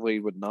take the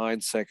lead with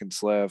 9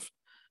 seconds left,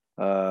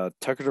 Tucker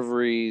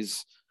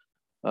DeVries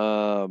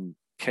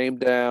came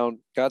down,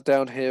 got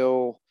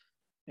downhill,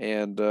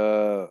 and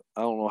I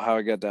don't know how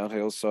he got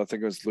downhill. So I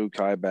think it was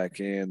Lukai back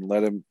in,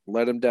 let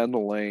him down the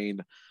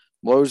lane.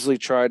 Mosley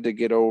tried to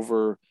get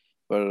over,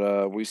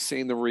 but we've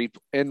seen the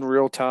in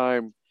real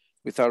time.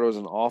 We thought it was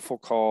an awful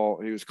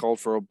call. He was called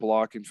for a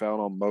blocking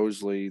foul on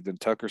Mosley. Then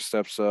Tucker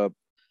steps up,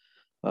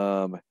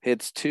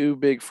 hits 2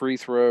 big free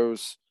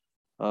throws.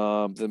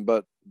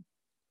 But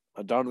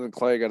Donovan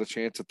Clay got a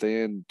chance at the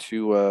end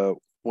to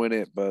win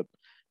it, but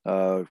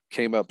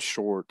came up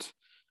short.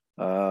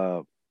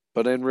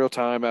 But in real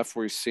time, after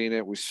we've seen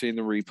it, we've seen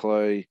the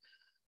replay.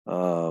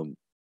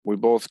 We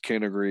both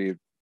can agree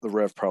the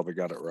ref probably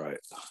got it right.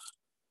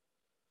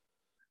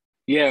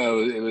 Yeah,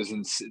 it was.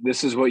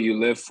 This is what you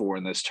live for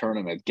in this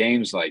tournament,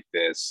 games like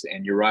this.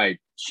 And you're right,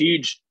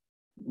 huge.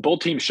 Both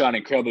teams shot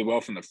incredibly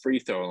well from the free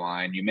throw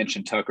line. You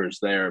mentioned Tucker's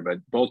there, but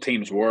both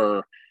teams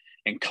were.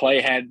 And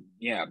Clay had,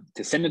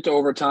 to send it to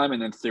overtime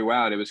and then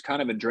throughout, it was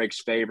kind of in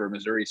Drake's favor.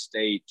 Missouri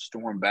State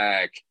stormed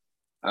back.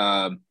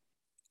 And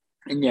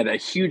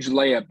that huge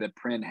layup that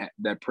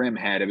Prim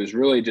had, it was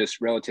really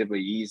just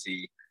relatively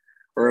easy.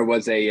 Or it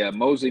was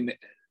Mosley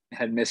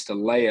had missed a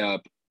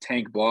layup.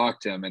 Tank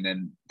blocked him, and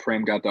then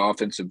Prim got the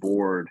offensive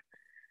board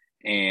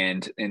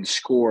and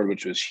scored,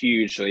 which was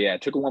huge. So, yeah,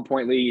 it took a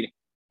 1-point lead.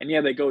 And yeah,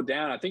 they go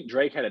down. I think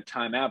Drake had a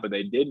timeout, but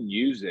they didn't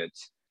use it.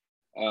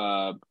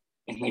 And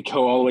they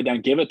go all the way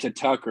down, give it to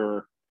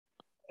Tucker.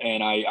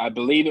 And I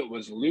believe it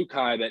was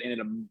Lukai that ended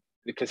up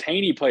because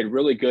Haney played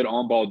really good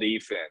on-ball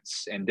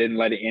defense and didn't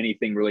let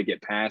anything really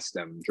get past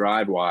them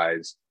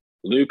drive-wise.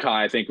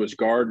 Lukai, I think, was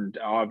guarding.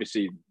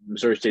 Obviously,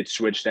 Missouri State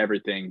switched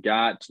everything,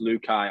 got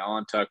Lukai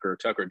on Tucker.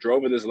 Tucker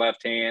drove with his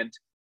left hand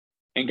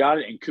and got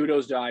it. And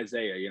kudos to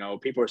Isaiah. You know,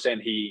 people are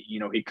saying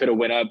he could have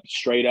went up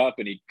straight up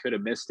and he could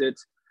have missed it,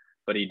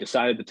 but he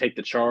decided to take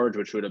the charge,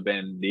 which would have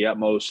been the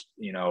utmost,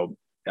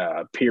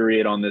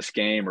 period on this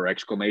game or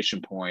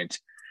exclamation point.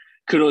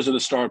 Kudos to the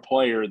star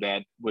player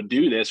that would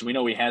do this. We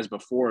know he has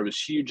before. It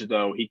was huge,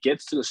 though. He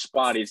gets to the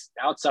spot. He's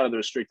outside of the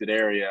restricted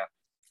area.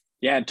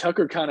 Yeah, and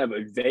Tucker kind of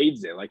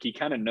evades it. Like he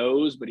kind of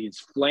knows, but he's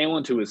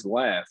flailing to his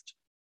left.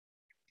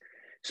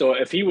 So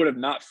if he would have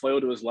not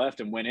flailed to his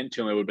left and went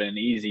into him, it would have been an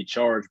easy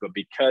charge. But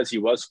because he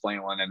was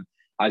flailing and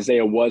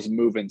Isaiah was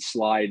moving,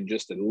 sliding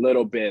just a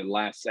little bit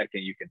last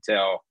second, you can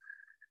tell.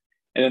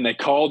 And then they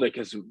called it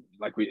because,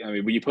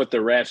 when you put the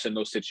refs in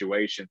those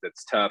situations,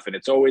 it's tough. And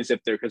it's always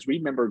because we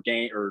remember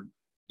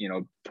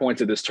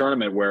points of this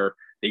tournament where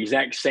the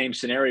exact same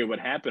scenario would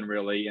happen,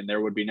 really, and there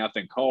would be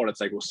nothing called.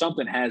 It's like, well,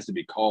 something has to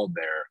be called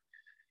there.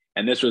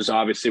 And this was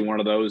obviously one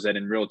of those that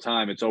in real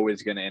time, it's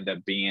always going to end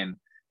up being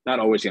not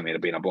always going to end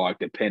up being a block,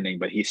 depending,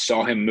 but he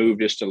saw him move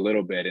just a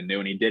little bit and knew,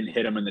 and he didn't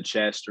hit him in the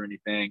chest or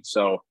anything.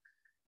 So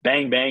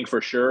bang, bang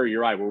for sure.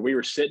 You're right. Where we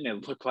were sitting,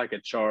 it looked like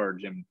a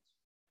charge. And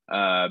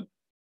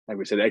like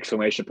we said, the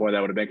exclamation point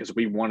that would have been because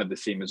we wanted to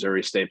see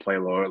Missouri State play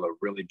Loyola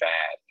really bad.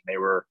 They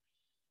were,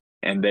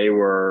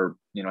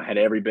 had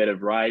every bit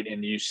of right.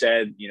 And you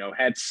said,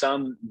 had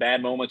some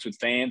bad moments with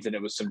fans, and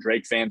it was some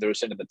Drake fans that were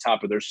sitting at the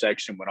top of their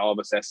section when all of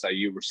us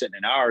SIU were sitting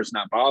in ours,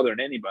 not bothering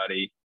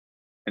anybody.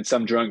 And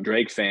some drunk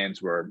Drake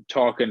fans were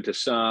talking to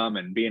some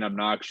and being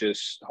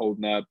obnoxious,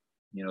 holding up,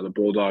 the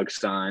Bulldog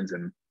signs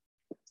and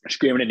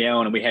screaming it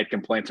down. And we had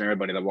complaints from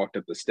everybody that walked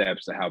up the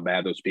steps to how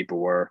bad those people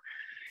were.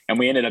 And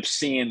we ended up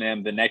seeing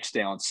them the next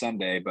day on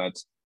Sunday. But,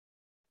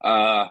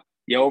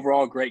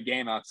 overall great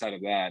game outside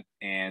of that.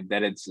 And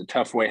that it's a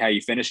tough way how you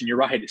finish. And you're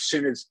right. As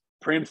soon as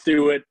Prim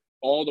threw it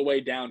all the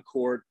way down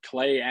court,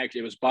 Clay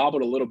it was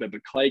bobbled a little bit,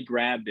 but Clay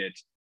grabbed it,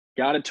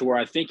 got it to where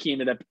I think he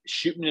ended up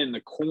shooting it in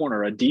the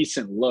corner, a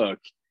decent look.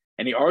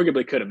 And he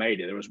arguably could have made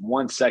it. There was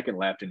 1 second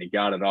left, and he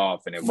got it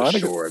off, and it was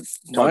short.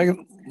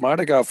 Might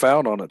have got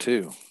fouled on it,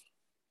 too.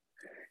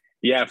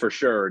 Yeah, for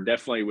sure.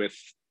 Definitely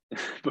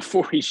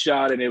before he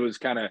shot it, it was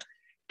kind of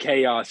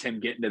chaos, him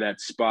getting to that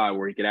spot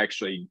where he could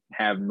actually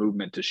have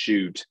movement to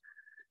shoot.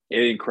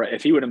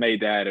 If he would have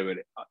made that, it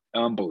would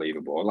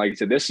unbelievable. Like I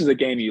said, this is a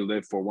game you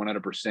live for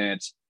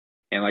 100%.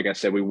 And like I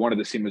said, we wanted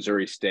to see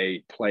Missouri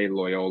State play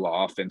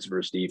Loyola offense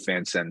versus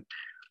defense. And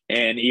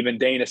even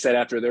Dana said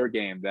after their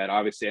game that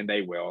obviously, and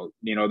they will,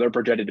 they're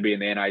projected to be in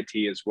the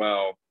NIT as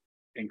well.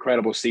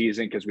 Incredible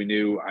season because we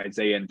knew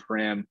Isaiah and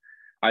Prim.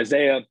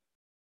 Isaiah,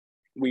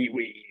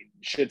 we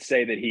should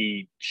say that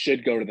he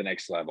should go to the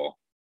next level,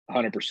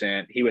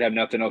 100%. He would have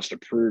nothing else to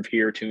prove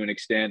here to an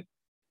extent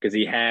because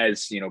he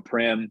has,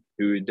 Prim,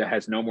 who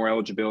has no more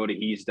eligibility.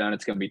 He's done.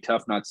 It's going to be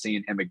tough not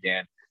seeing him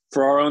again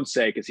for our own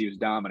sake because he was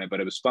dominant.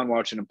 But it was fun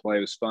watching him play.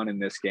 It was fun in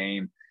this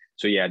game.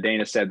 So, yeah,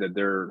 Dana said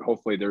that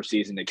hopefully their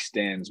season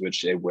extends,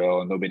 which it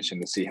will, and they'll be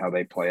interesting to see how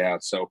they play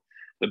out. So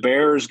the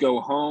Bears go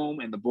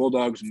home and the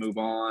Bulldogs move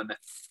on.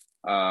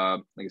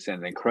 Like I said,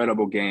 an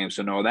incredible game.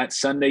 So, no, that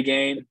Sunday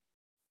game,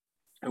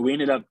 we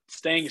ended up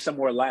staying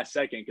somewhere last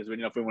second because we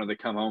didn't know if we wanted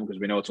to come home because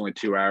we know it's only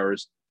 2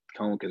 hours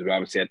home because we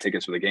obviously had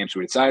tickets for the game. So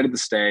we decided to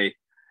stay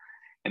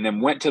and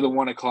then went to the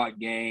 1 o'clock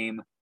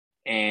game.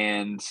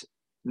 And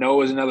no, it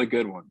was another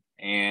good one.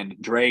 And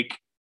Drake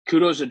 –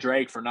 kudos to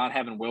Drake for not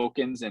having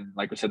Wilkins. And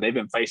like I said, they've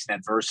been facing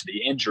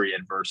injury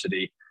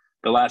adversity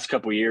the last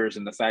couple of years.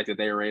 And the fact that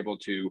they were able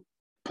to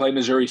play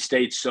Missouri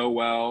State so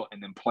well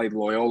and then play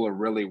Loyola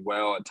really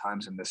well at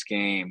times in this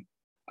game.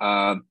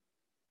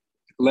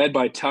 Led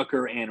by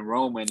Tucker and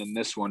Roman in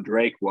this one,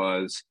 Drake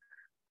was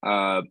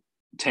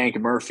Tank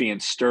Murphy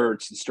and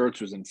Sturts. And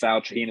Sturts was in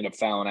foul. He ended up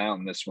fouling out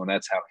in this one.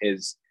 That's how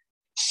his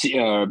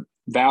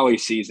Valley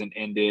season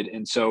ended.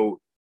 And so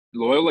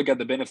Loyola got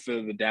the benefit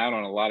of the doubt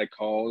on a lot of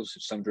calls.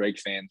 Some Drake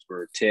fans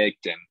were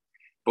ticked, and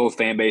both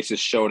fan bases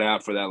showed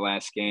out for that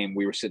last game.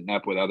 We were sitting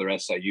up with other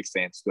SIU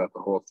fans throughout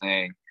the whole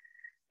thing.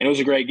 And it was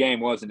a great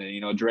game, wasn't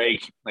it?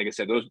 Drake, like I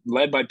said, those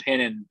led by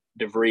Penn and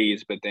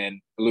DeVries, but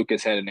then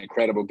Lucas had an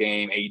incredible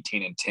game,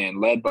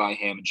 18-10, led by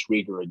him and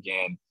Schwieger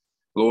again.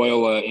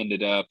 Loyola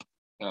ended up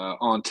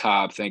on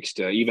top thanks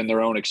to even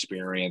their own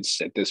experience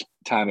at this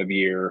time of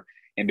year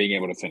and being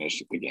able to finish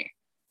the game.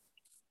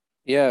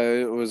 Yeah,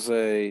 it was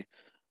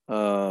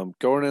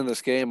going in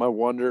this game, I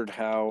wondered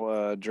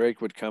how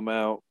Drake would come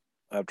out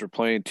after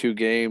playing 2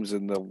 games,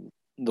 and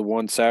the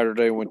one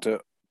Saturday went to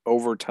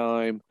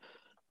overtime.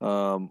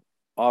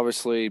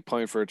 Obviously,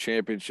 playing for a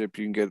championship,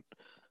 you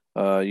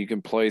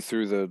can play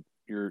through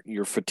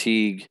your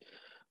fatigue.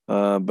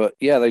 But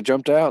yeah, they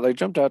jumped out. They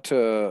jumped out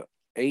to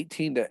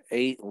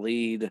 18-8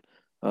 lead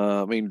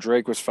I mean,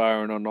 Drake was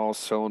firing on all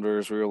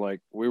cylinders.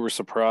 We were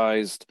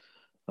surprised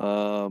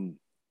that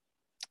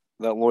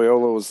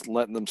Loyola was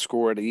letting them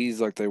score at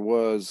ease like they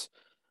was,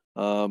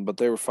 but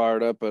they were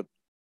fired up.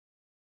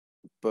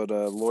 But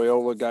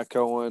Loyola got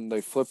going.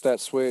 They flipped that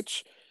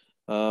switch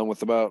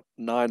with about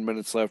 9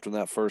 minutes left in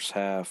that first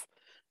half,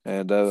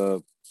 and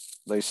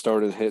they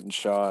started hitting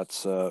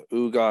shots.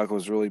 Ugok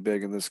was really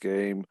big in this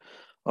game.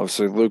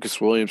 Obviously, Lucas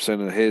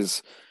Williamson and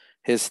his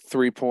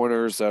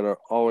 3-pointers that are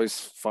always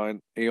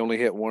fine. He only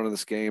hit one in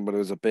this game, but it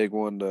was a big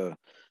one to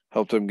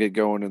help them get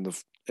going in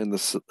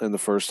the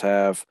first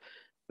half.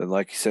 Then,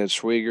 like you said,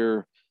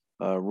 Schwieger,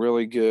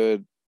 really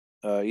good.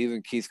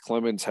 Even Keith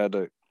Clemens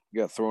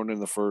got thrown in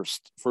the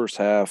first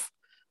half.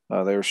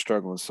 They were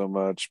struggling so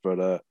much,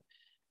 but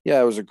yeah,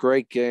 it was a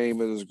great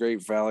game. It was a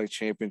great Valley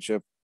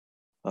Championship.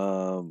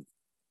 Yeah,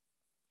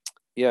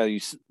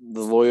 the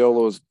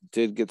Loyolas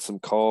did get some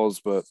calls,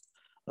 but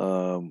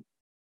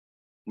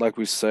like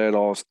we said,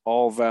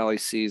 all Valley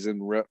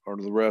season or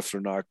the refs are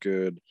not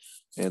good,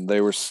 and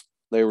they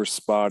were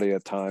spotty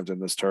at times in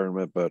this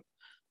tournament. But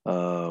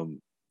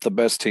the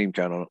best team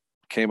kind of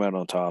came out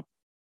on top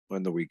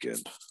in the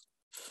weekend.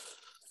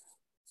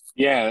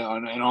 Yeah,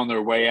 and on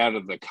their way out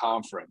of the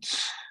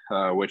conference,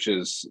 which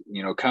is,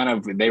 kind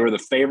of they were the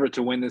favorite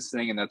to win this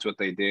thing, and that's what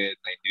they did.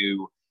 They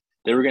knew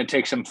they were going to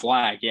take some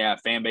flack. Yeah,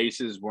 fan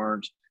bases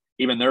weren't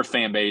even their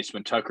fan base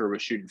when Tucker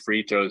was shooting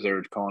free throws. They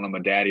were calling him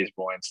a daddy's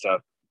boy and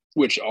stuff,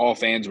 which all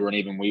fans were, and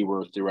even we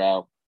were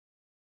throughout.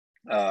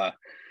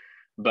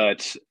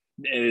 But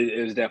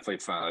it was definitely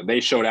fun. They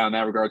showed out in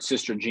that regard.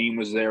 Sister Jean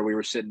was there. We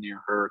were sitting near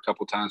her a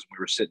couple of times when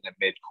we were sitting at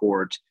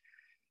midcourt.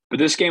 But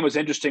this game was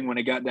interesting when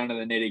it got down to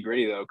the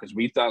nitty-gritty, though, because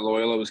we thought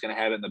Loyola was going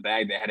to have it in the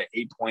bag. They had an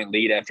 8-point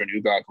lead after an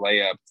Ugok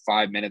layup,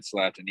 5 minutes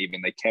left, and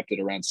even they kept it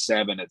around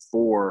 7 at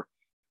 4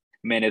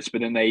 minutes.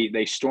 But then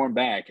they stormed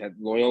back.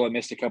 Loyola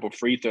missed a couple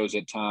free throws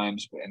at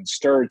times, and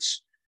Sturtz,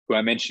 who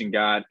I mentioned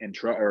got in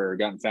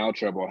foul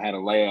trouble, had a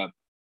layup.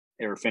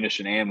 They were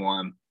finishing and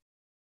one,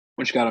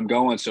 which got them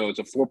going. So it's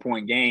a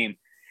 4-point game.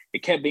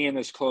 It kept being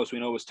this close. We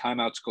know it was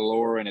timeouts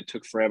galore, and it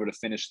took forever to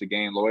finish the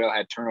game. Loyola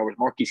had turnovers.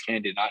 Marquise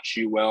Kennedy did not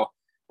shoot well.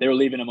 They were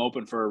leaving him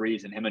open for a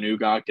reason. Him and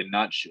Ugok did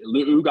not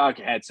Ugok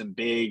had some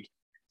big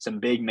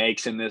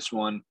makes in this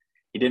one.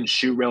 He didn't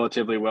shoot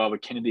relatively well,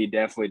 but Kennedy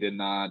definitely did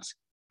not.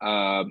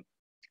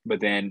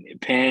 But then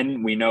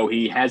Penn, we know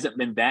he hasn't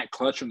been that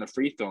clutch from the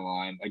free throw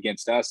line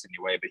against us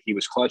anyway, but he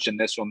was clutch in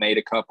this one, made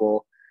a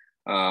couple.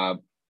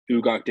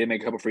 Ugok did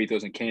make a couple free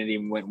throws, and Kennedy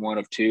went 1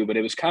 of 2. But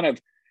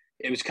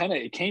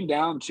it came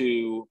down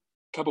to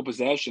a couple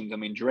possessions. I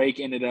mean, Drake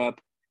ended up,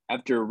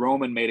 after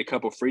Roman made a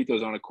couple free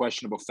throws on a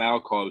questionable foul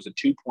call, it was a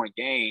 2-point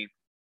game.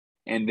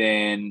 And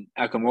then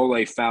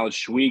Akamole fouled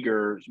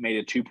Schwieger, made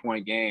a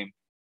 2-point game,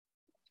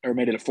 or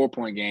made it a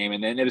 4-point game.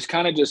 And then it was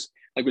kind of just,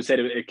 like we said,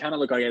 it kind of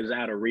looked like it was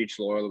out of reach.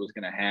 Loyola was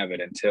going to have it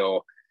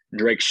until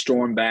Drake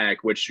stormed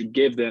back, which should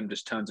give them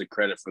just tons of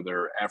credit for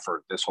their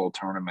effort this whole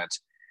tournament,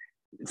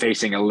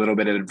 facing a little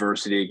bit of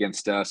adversity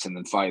against us and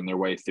then fighting their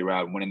way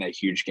throughout, winning that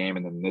huge game.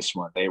 And then this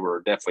one, they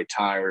were definitely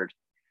tired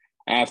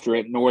after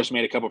it. Norris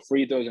made a couple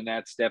free throws, and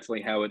that's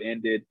definitely how it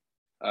ended.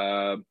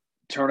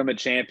 Tournament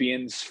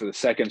champions for the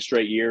second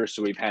straight year.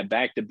 So we've had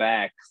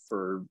back-to-back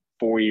for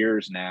 4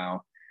 years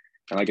now.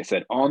 And like I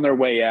said, on their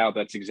way out,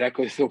 that's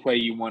exactly the way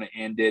you want to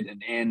end it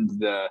and end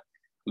the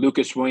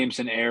Lucas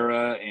Williamson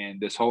era and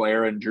this whole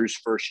era in Drew's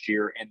first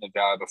year in the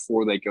Valley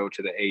before they go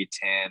to the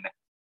A10,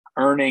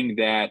 earning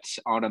that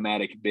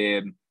automatic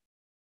bid.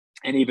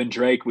 And even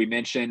Drake, we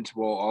mentioned,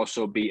 will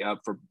also be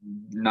up for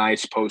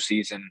nice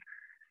postseason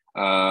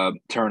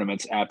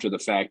tournaments after the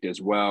fact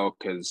as well,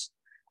 because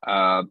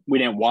we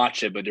didn't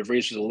watch it, but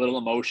DeVries was a little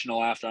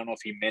emotional after. I don't know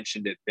if he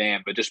mentioned it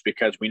then, but just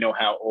because we know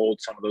how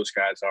old some of those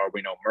guys are.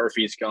 We know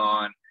Murphy's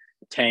gone,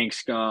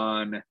 Tank's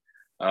gone.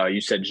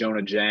 You said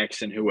Jonah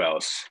Jackson. Who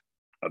else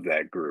of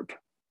that group?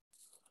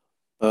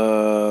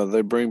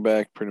 They bring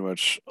back pretty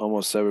much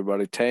almost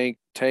everybody. Tank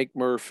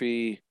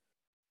Murphy,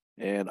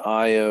 and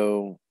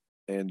Io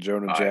and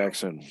Jonah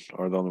Jackson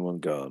are the only one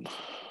gone.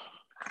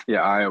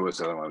 Yeah, Io was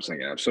the other one I was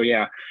thinking of. So,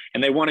 yeah,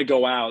 and they want to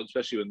go out,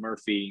 especially with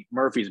Murphy.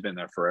 Murphy's been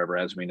there forever,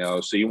 as we know.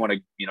 So you want to,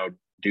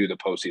 do the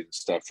postseason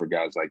stuff for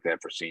guys like that,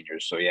 for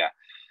seniors. So, yeah,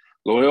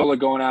 Loyola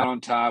going out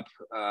on top,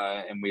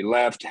 and we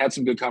had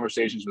some good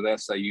conversations with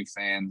SIU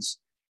fans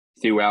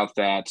throughout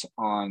that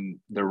on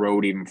the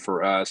road, even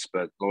for us.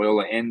 But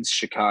Loyola ends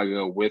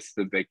Chicago with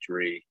the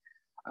victory.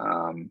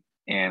 And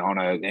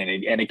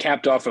it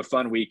capped off a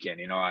fun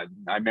weekend. I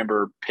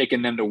remember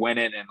picking them to win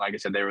it, and like I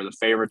said, they were the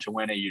favorite to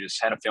win it. You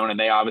just had a feeling, and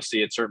they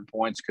obviously at certain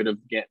points could have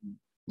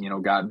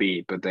got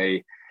beat, but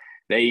they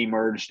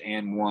emerged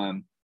and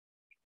won.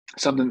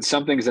 Some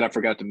things that I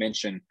forgot to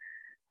mention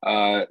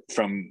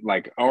from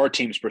like our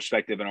team's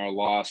perspective and our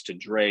loss to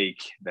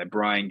Drake, that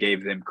Brian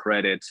gave them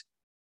credit.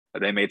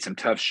 They made some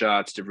tough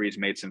shots. DeVries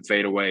made some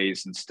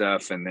fadeaways and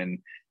stuff, and then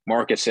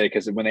Marcus said,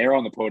 because when they were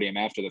on the podium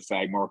after the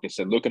fact, Marcus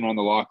said, looking on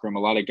the locker room, a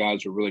lot of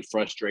guys were really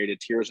frustrated,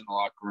 tears in the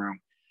locker room.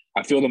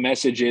 I feel the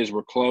message is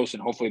we're close,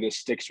 and hopefully this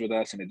sticks with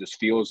us, and it just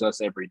fuels us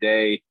every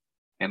day.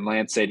 And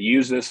Lance said,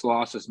 use this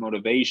loss as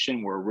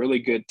motivation. We're a really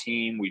good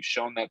team. We've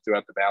shown that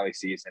throughout the Valley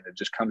season. It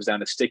just comes down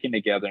to sticking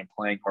together and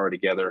playing hard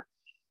together.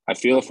 I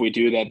feel if we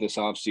do that this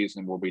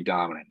offseason, we'll be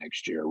dominant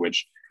next year,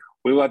 which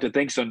we will have to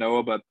think so,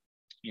 Noah. But,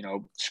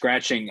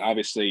 scratching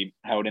obviously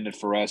how it ended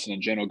for us and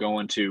in general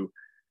going to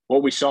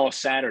what we saw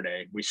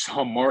Saturday. We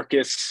saw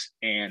Marcus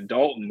and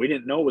Dalton. We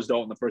didn't know it was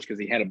Dalton the first because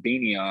he had a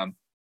beanie on.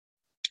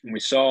 And we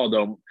saw,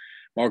 though,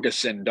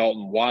 Marcus and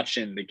Dalton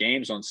watching the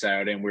games on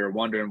Saturday, and we were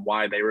wondering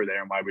why they were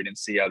there and why we didn't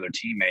see other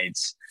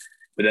teammates.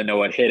 But then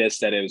Noah hit us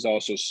that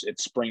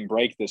it's spring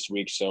break this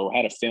week, so I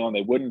had a feeling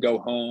they wouldn't go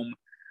home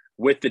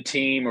with the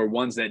team or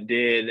ones that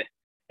did,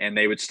 and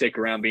they would stick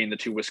around being the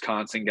two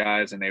Wisconsin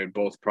guys, and they would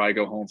both probably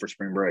go home for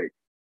spring break.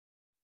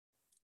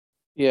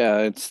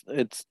 Yeah,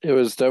 it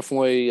was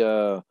definitely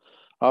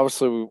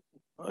obviously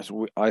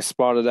I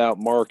spotted out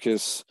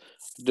Marcus,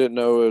 didn't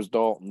know it was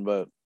Dalton,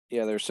 but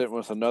yeah, they're sitting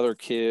with another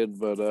kid,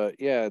 but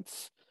yeah,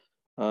 it's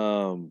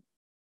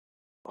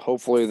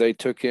hopefully they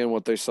took in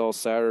what they saw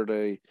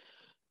Saturday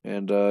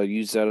and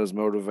used that as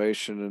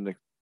motivation and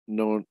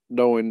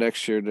knowing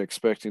next year and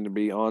expecting to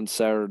be on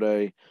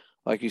Saturday.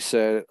 Like I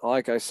said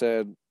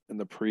in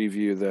the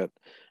preview, that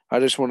I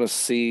just want to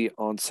see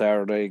on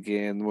Saturday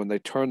again when they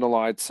turn the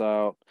lights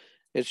out.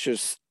 It's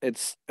just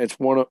it's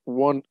one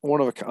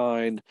of a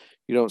kind.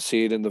 You don't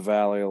see it in the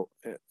Valley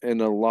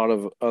in a lot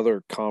of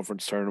other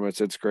conference tournaments.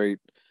 It's great.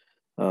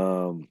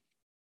 But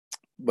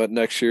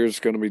next year is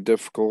going to be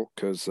difficult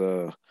because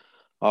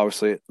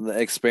obviously the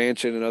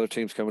expansion and other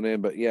teams coming in.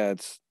 But yeah,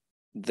 it's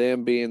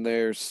them being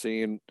there,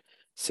 seeing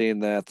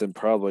that, then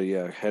probably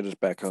head us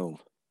back home.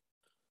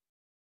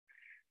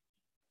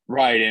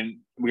 Right, and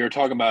we were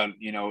talking about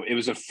it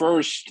was a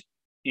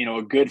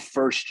good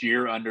first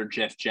year under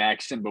Jeff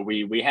Jackson, but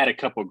we had a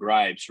couple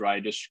gripes,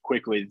 right? Just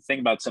quickly think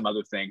about some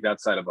other things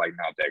outside of like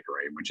not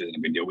decorating, which isn't a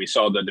big deal. We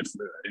saw the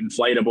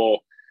inflatable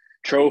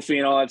trophy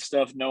and all that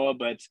stuff, Noah,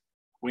 but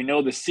we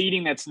know the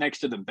seating that's next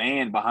to the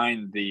band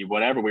behind the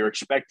whatever we were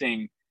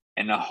expecting,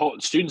 and the whole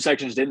student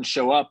sections didn't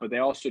show up, but they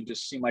also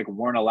just seemed like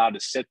weren't allowed to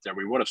sit there.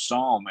 We would have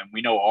saw them, and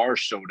we know ours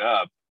showed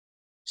up.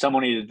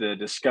 Someone needed to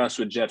discuss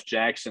with Jeff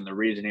Jackson the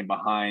reasoning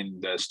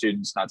behind the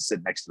students not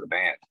sitting next to the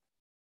band.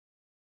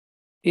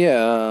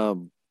 Yeah,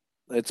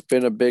 it's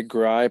been a big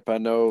gripe. I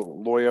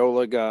know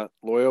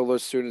Loyola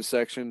student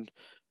section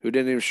who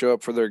didn't even show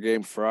up for their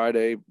game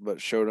Friday,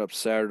 but showed up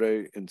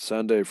Saturday and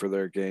Sunday for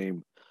their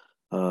game.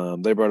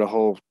 They brought a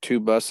whole two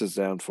buses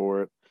down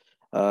for it.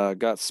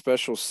 Got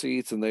special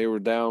seats, and they were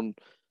down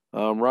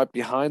right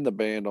behind the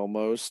band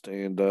almost.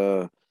 And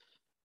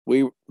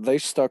they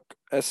stuck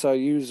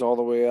SIU's all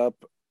the way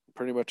up,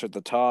 pretty much at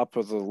the top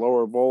of the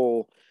lower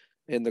bowl,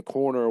 in the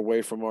corner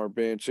away from our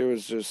bench.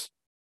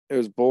 It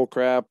was bull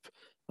crap.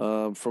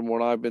 From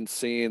what I've been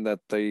seeing,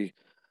 that they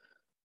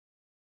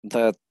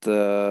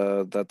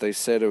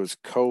said it was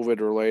COVID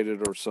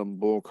related or some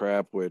bull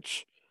crap,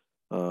 which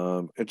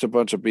it's a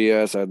bunch of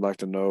BS. I'd like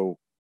to know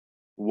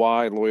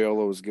why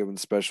Loyola was given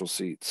special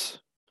seats.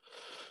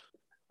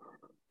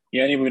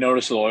 Yeah, and even we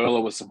noticed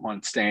Loyola was the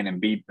one staying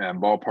in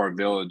Ballpark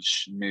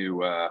Village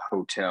new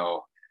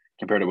hotel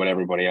compared to what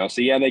everybody else.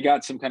 So yeah, they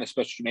got some kind of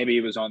special. Maybe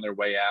it was on their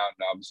way out,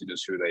 and obviously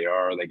just who they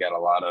are. They got a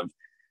lot of.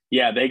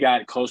 Yeah, they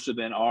got closer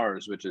than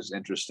ours, which is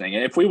interesting.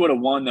 And if we would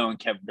have won though and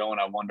kept going,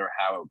 I wonder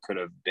how it could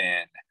have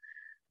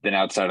been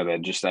outside of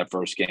that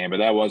first game. But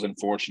that was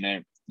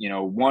unfortunate.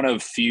 One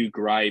of few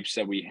gripes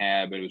that we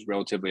had, but it was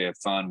relatively a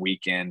fun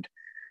weekend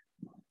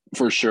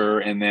for sure.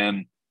 And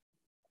then,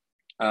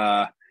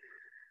 yeah,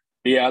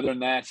 other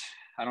than that,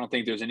 I don't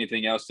think there's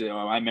anything else.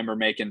 I remember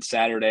making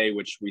Saturday,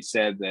 which we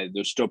said that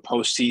there's still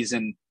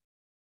postseason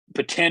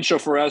potential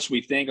for us.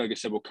 We think, like I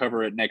said, we'll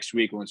cover it next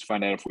week. Let's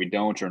find out if we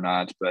don't or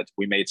not. But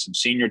we made some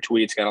senior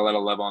tweets, got a lot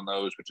of love on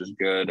those, which is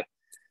good.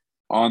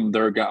 On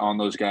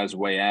those guys'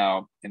 way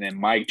out, and then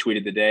Mike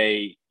tweeted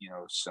today,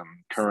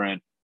 some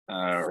current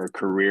or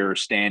career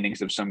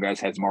standings of some guys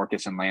has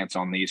Marcus and Lance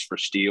on these for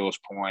steals,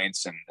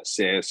 points, and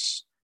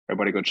assists.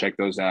 Everybody go check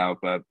those out.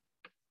 But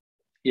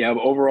yeah,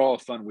 overall a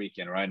fun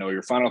weekend, right? I know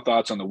your final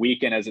thoughts on the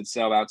weekend as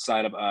itself,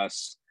 outside of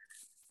us,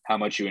 how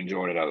much you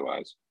enjoyed it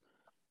otherwise.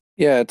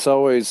 Yeah, it's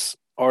always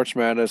Arch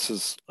Madness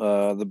is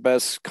the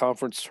best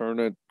conference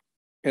tournament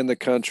in the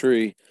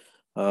country.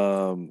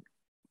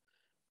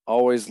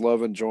 Always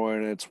love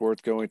enjoying it. It's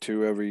worth going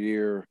to every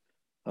year.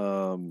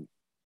 I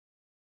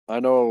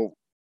know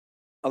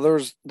there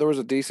was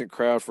a decent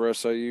crowd for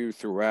SIU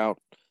throughout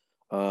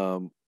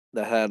that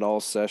had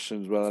all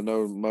sessions, but I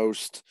know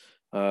most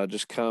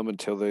just come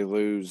until they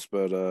lose.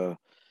 But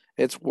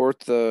it's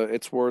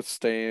worth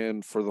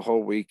staying for the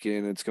whole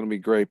weekend. It's going to be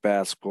great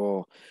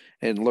basketball.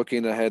 And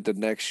looking ahead to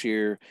next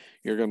year,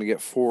 you're going to get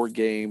 4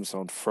 games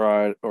on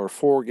Friday or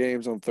 4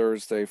 games on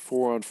Thursday,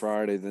 4 on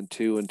Friday, then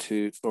 2 and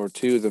 2 or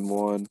 2 then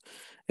 1.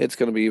 It's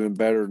going to be even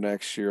better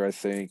next year, I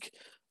think.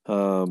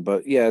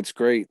 But yeah, it's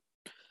great.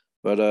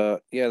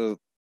 But yeah,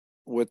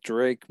 with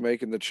Drake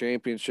making the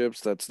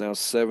championships, that's now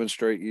 7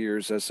 straight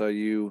years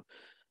SIU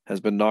has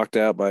been knocked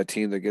out by a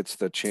team that gets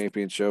the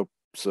championship.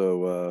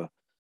 So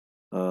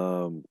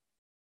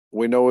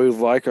we know we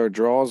like our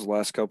draws the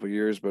last couple of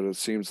years, but it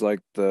seems like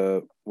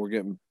we're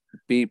getting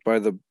beat by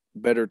the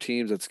better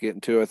teams that's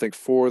getting to. I think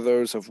 4 of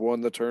those have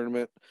won the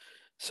tournament.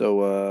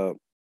 So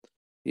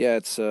yeah,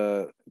 it's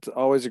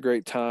always a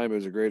great time. It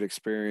was a great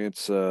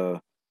experience.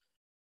 I'm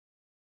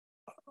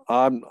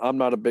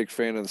not a big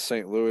fan of the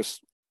St. Louis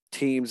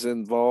teams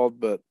involved,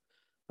 but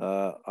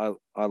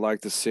I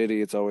like the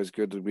city. It's always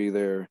good to be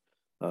there.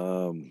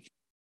 Um,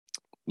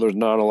 there's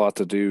not a lot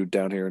to do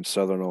down here in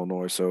Southern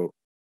Illinois, so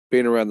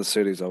being around the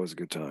city is always a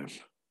good time.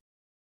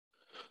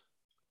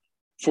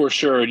 For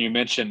sure. And you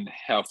mentioned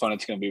how fun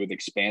it's going to be with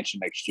expansion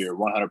next year,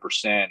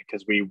 100%.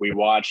 Because we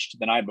watched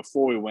the night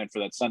before we went for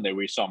that Sunday,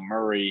 we saw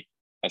Murray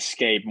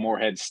escape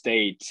Morehead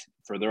State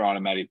for their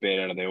automatic bid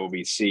out of the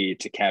OVC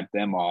to cap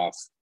them off,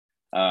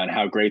 and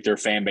how great their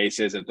fan base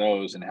is at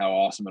those, and how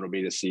awesome it'll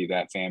be to see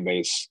that fan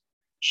base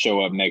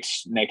show up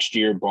next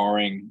year,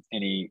 barring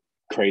any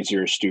crazy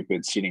or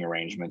stupid seating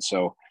arrangements.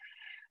 So,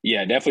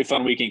 yeah, definitely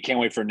fun weekend. Can't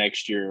wait for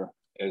next year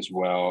as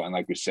well. And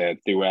like we said,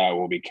 throughout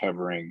we'll be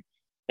covering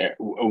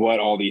what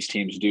all these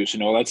teams do. So,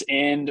 no, let's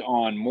end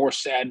on more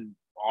sad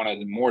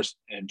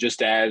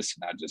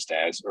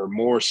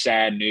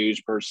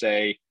news per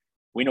se.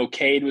 We know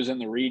Cade was in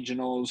the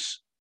regionals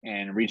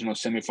and regional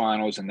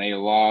semifinals, and they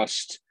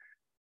lost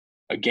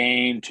a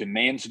game to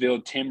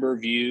Mansfield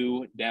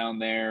Timberview down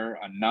there,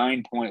 a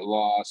 9-point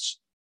loss.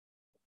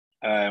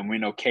 And we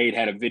know Cade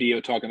had a video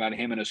talking about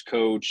him and his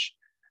coach,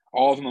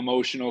 all of them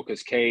emotional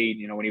because Cade,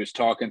 when he was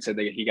talking, said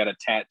that he got a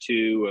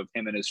tattoo of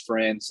him and his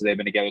friends. So they've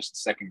been together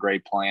since second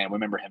grade playing. We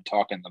remember him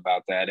talking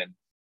about that. And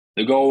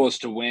the goal was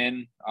to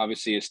win,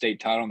 obviously, a state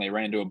title, and they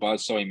ran into a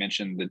buzzsaw. He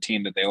mentioned the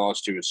team that they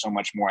lost to is so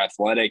much more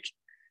athletic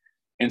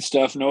and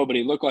stuff. No, but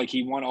he looked like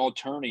he won all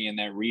tourney in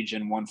that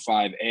Region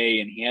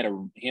 1-5A, and he had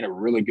a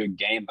really good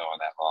game though in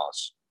that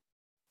loss.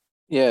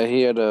 Yeah,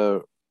 he had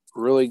a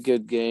really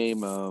good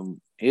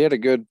game. He had a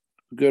good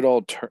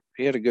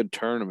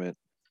tournament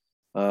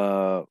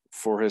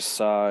for his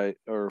side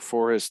or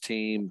for his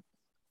team.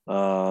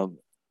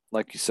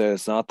 Like you said,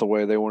 it's not the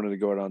way they wanted to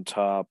go out on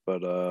top,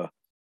 but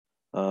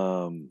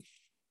a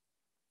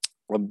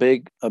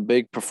big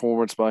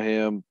performance by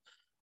him.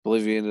 I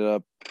believe he ended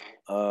up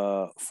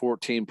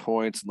 14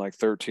 points and like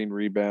 13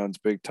 rebounds,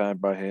 big time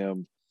by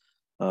him.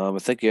 I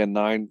think he had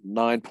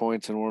nine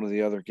points in one of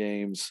the other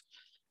games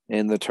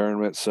in the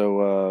tournament.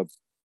 So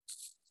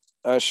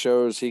that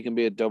shows he can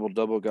be a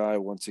double guy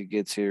once he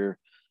gets here.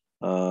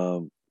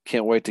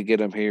 Can't wait to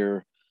get him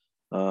here.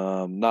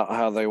 Not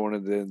how they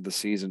wanted to end the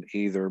season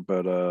either,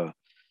 but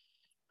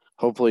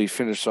hopefully he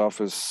finished off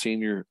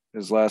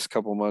his last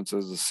couple months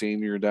as a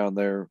senior down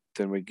there.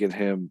 Then we get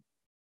him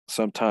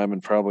sometime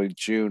in probably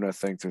June. I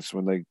think that's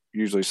when they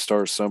usually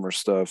start summer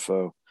stuff.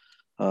 So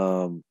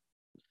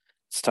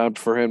it's time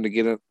for him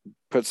to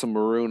put some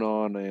maroon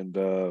on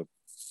and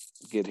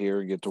get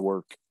here and get to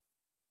work.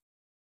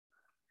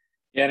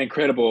 Yeah, an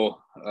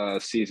incredible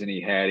season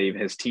he had.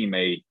 Even his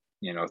teammate,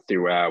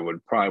 throughout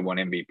would probably won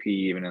MVP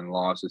even in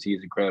losses.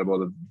 He's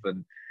incredible.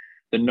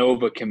 The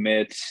Nova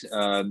commits,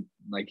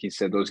 like you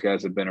said, those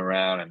guys have been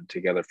around and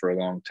together for a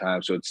long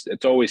time. So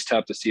it's always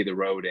tough to see the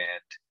road end.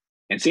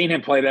 And seeing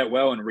him play that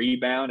well and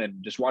rebound,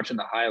 and just watching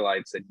the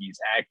highlights that he's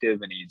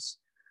active and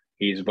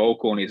he's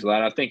vocal and he's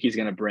loud, I think he's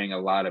going to bring a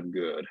lot of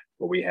good.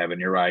 What we have,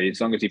 and you're right. As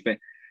long as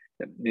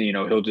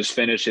he'll just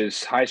finish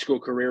his high school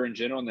career in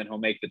general, and then he'll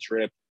make the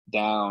trip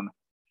down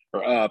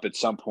or up at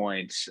some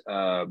point.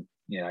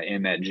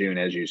 In that June,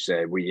 as you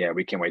said, we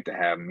can't wait to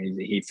have him.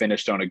 He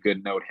finished on a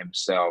good note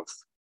himself.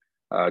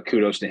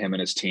 Kudos to him and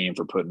his team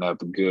for putting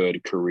up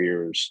good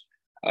careers.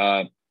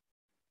 No,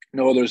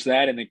 there's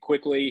that. And then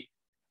quickly,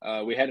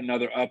 we had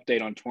another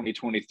update on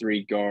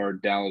 2023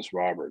 guard Dallas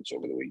Roberts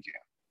over the weekend.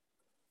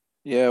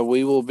 Yeah,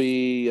 we will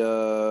be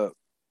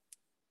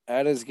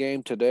at his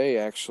game today,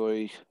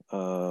 actually.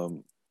 I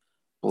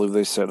believe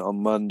they said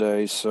on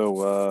Monday.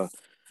 So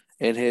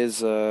in his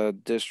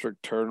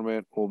district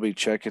tournament, we'll be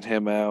checking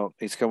him out.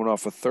 He's coming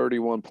off a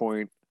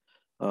 31-point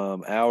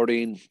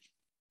outing.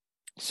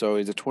 So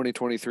he's a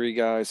 2023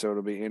 guy, so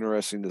it'll be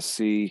interesting to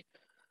see.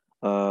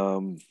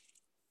 Be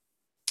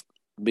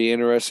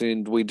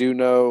interesting. We do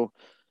know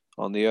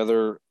on the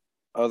other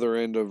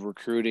end of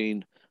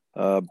recruiting,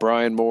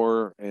 Brian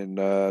Moore in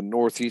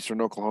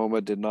northeastern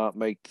Oklahoma did not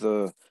make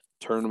the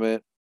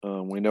tournament.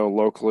 We know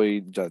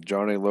locally that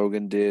Johnny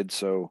Logan did,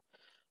 so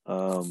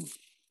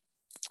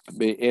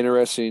be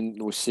interesting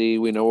to see.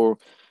 We know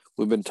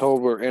we've been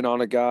told we're in on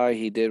a guy.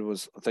 I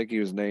think he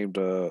was named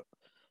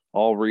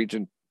all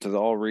region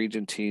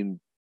team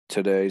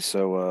today.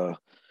 So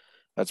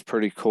that's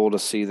pretty cool to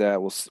see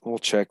that. We'll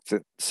check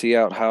see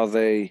how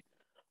they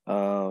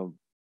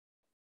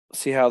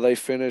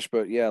finish.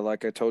 But yeah,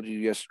 like I told you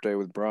yesterday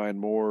with Brian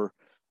Moore,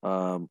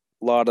 a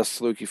lot of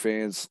Saluki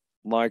fans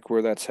like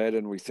where that's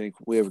headed. We think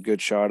we have a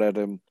good shot at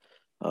him.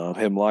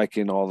 Him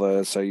liking all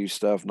the SIU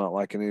stuff, not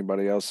liking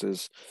anybody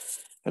else's.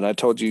 And I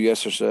told you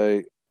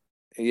yesterday,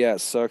 yeah,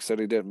 it sucks that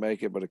he didn't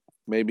make it, but it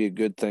may be a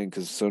good thing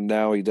because so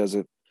now he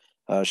doesn't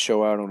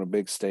show out on a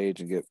big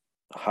stage and get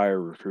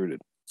higher recruited.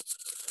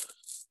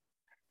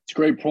 It's a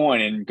great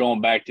point. And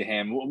going back to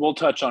him, we'll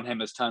touch on him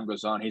as time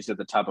goes on. He's at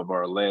the top of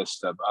our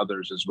list of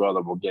others as well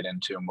that we'll get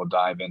into and we'll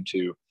dive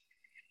into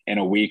in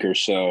a week or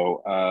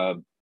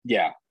so.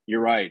 Yeah, you're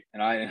right.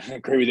 And I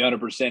agree with you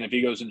 100%. If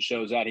he goes and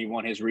shows out, he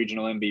won his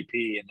regional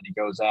MVP and then he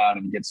goes out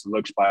and gets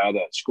looks by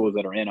other schools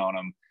that are in on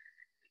him.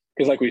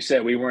 Because like we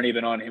said, we weren't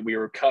even on him. We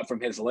were cut from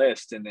his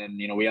list. And then,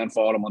 we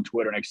unfollowed him on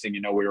Twitter. Next thing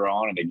you know, we were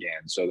on it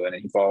again. So then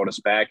he followed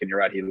us back. And you're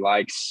right, he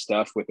likes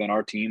stuff within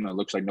our team. It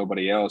looks like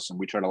nobody else. And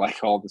we try to like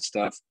all the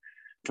stuff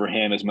for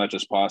him as much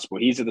as possible.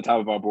 He's at the top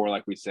of our board,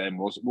 like we said. And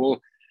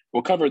we'll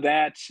cover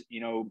that,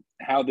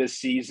 how this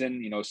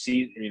season,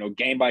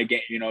 game by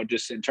game,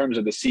 just in terms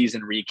of the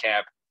season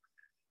recap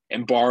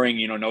and barring,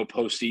 no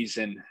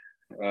postseason,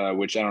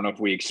 which I don't know if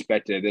we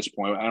expected at this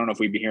point. I don't know if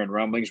we'd be hearing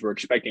rumblings. We're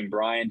expecting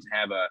Brian to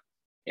have a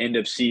end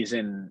of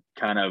season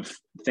kind of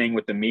thing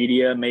with the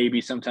media maybe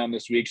sometime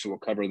this week. So we'll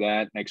cover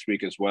that next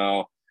week as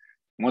well.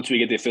 Once we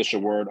get the official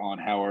word on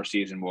how our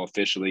season will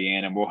officially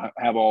end, and we'll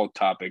have all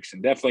topics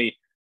and definitely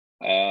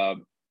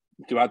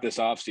throughout this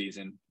off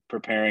season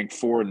preparing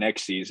for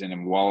next season.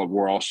 And while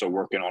we're also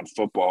working on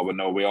football, but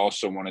no, we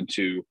also wanted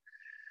to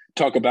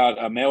talk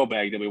about a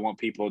mailbag that we want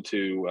people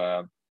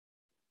to,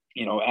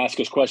 ask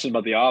us questions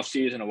about the off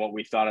season and what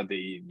we thought of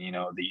the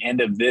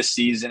end of this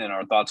season and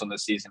our thoughts on the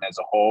season as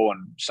a whole,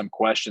 and some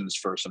questions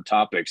for some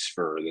topics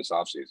for this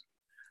off season.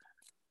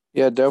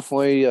 Yeah,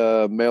 definitely.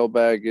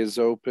 Mailbag is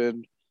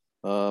open.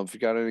 If you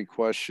got any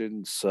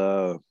questions,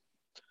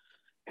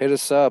 hit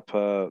us up.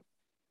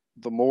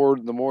 The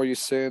more you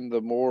send,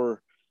 the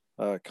more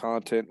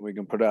content we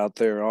can put out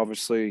there.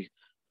 Obviously,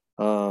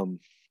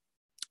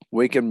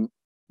 we can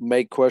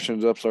make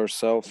questions up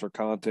ourselves for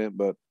content,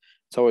 but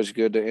it's always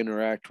good to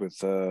interact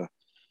with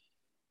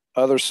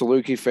other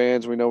Saluki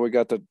fans. We know we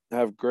got to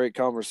have great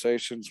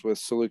conversations with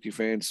Saluki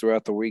fans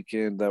throughout the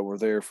weekend that were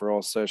there for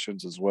all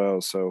sessions as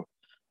well. So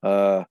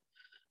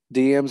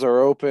DMs are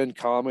open.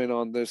 Comment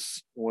on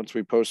this once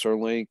we post our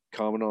link.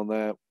 Comment on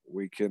that.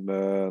 We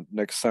can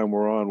next time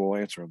we're on, we'll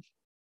answer them.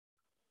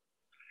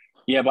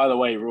 Yeah, by the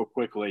way, real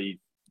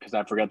quickly, because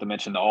I forgot to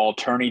mention the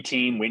all-tourney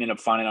team, we ended up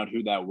finding out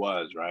who that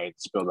was, right?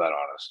 Spill that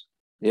on us.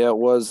 Yeah, it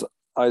was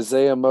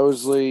Isaiah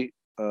Mosley,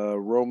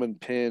 Roman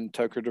Penn,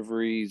 Tucker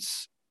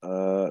DeVries,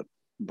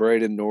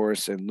 Braden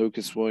Norris, and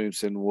Lucas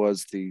Williamson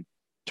was the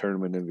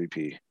tournament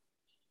MVP.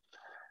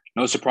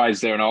 No surprise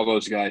there, and all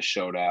those guys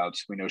showed out.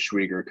 We know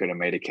Schwieger could have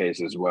made a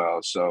case as well.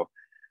 So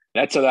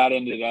that's how that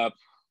ended up.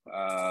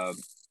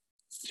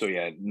 So,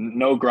 yeah,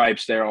 no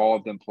gripes there. All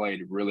of them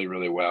played really,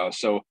 really well.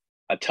 So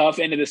a tough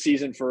end of the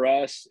season for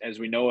us as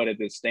we know it as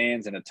it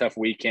stands, and a tough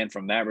weekend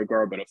from that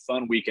regard, but a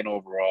fun weekend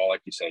overall.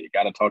 Like you said, you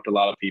got to talk to a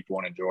lot of people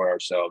and enjoy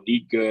ourselves,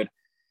 eat good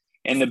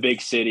in the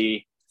big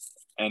city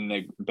and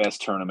the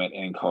best tournament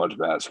in college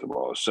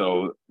basketball.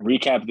 So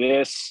recap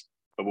this,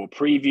 but we'll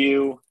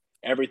preview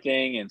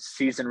everything and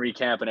season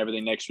recap and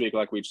everything next week.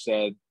 Like we've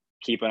said,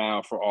 keep an eye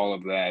out for all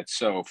of that.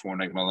 So for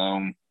Nick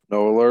Malone,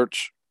 Noah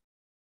Lurch.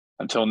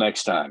 Until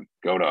next time,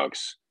 go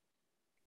Dogs.